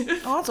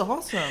detective. Oh, that's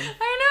awesome.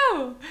 I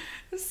know.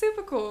 It was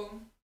super cool.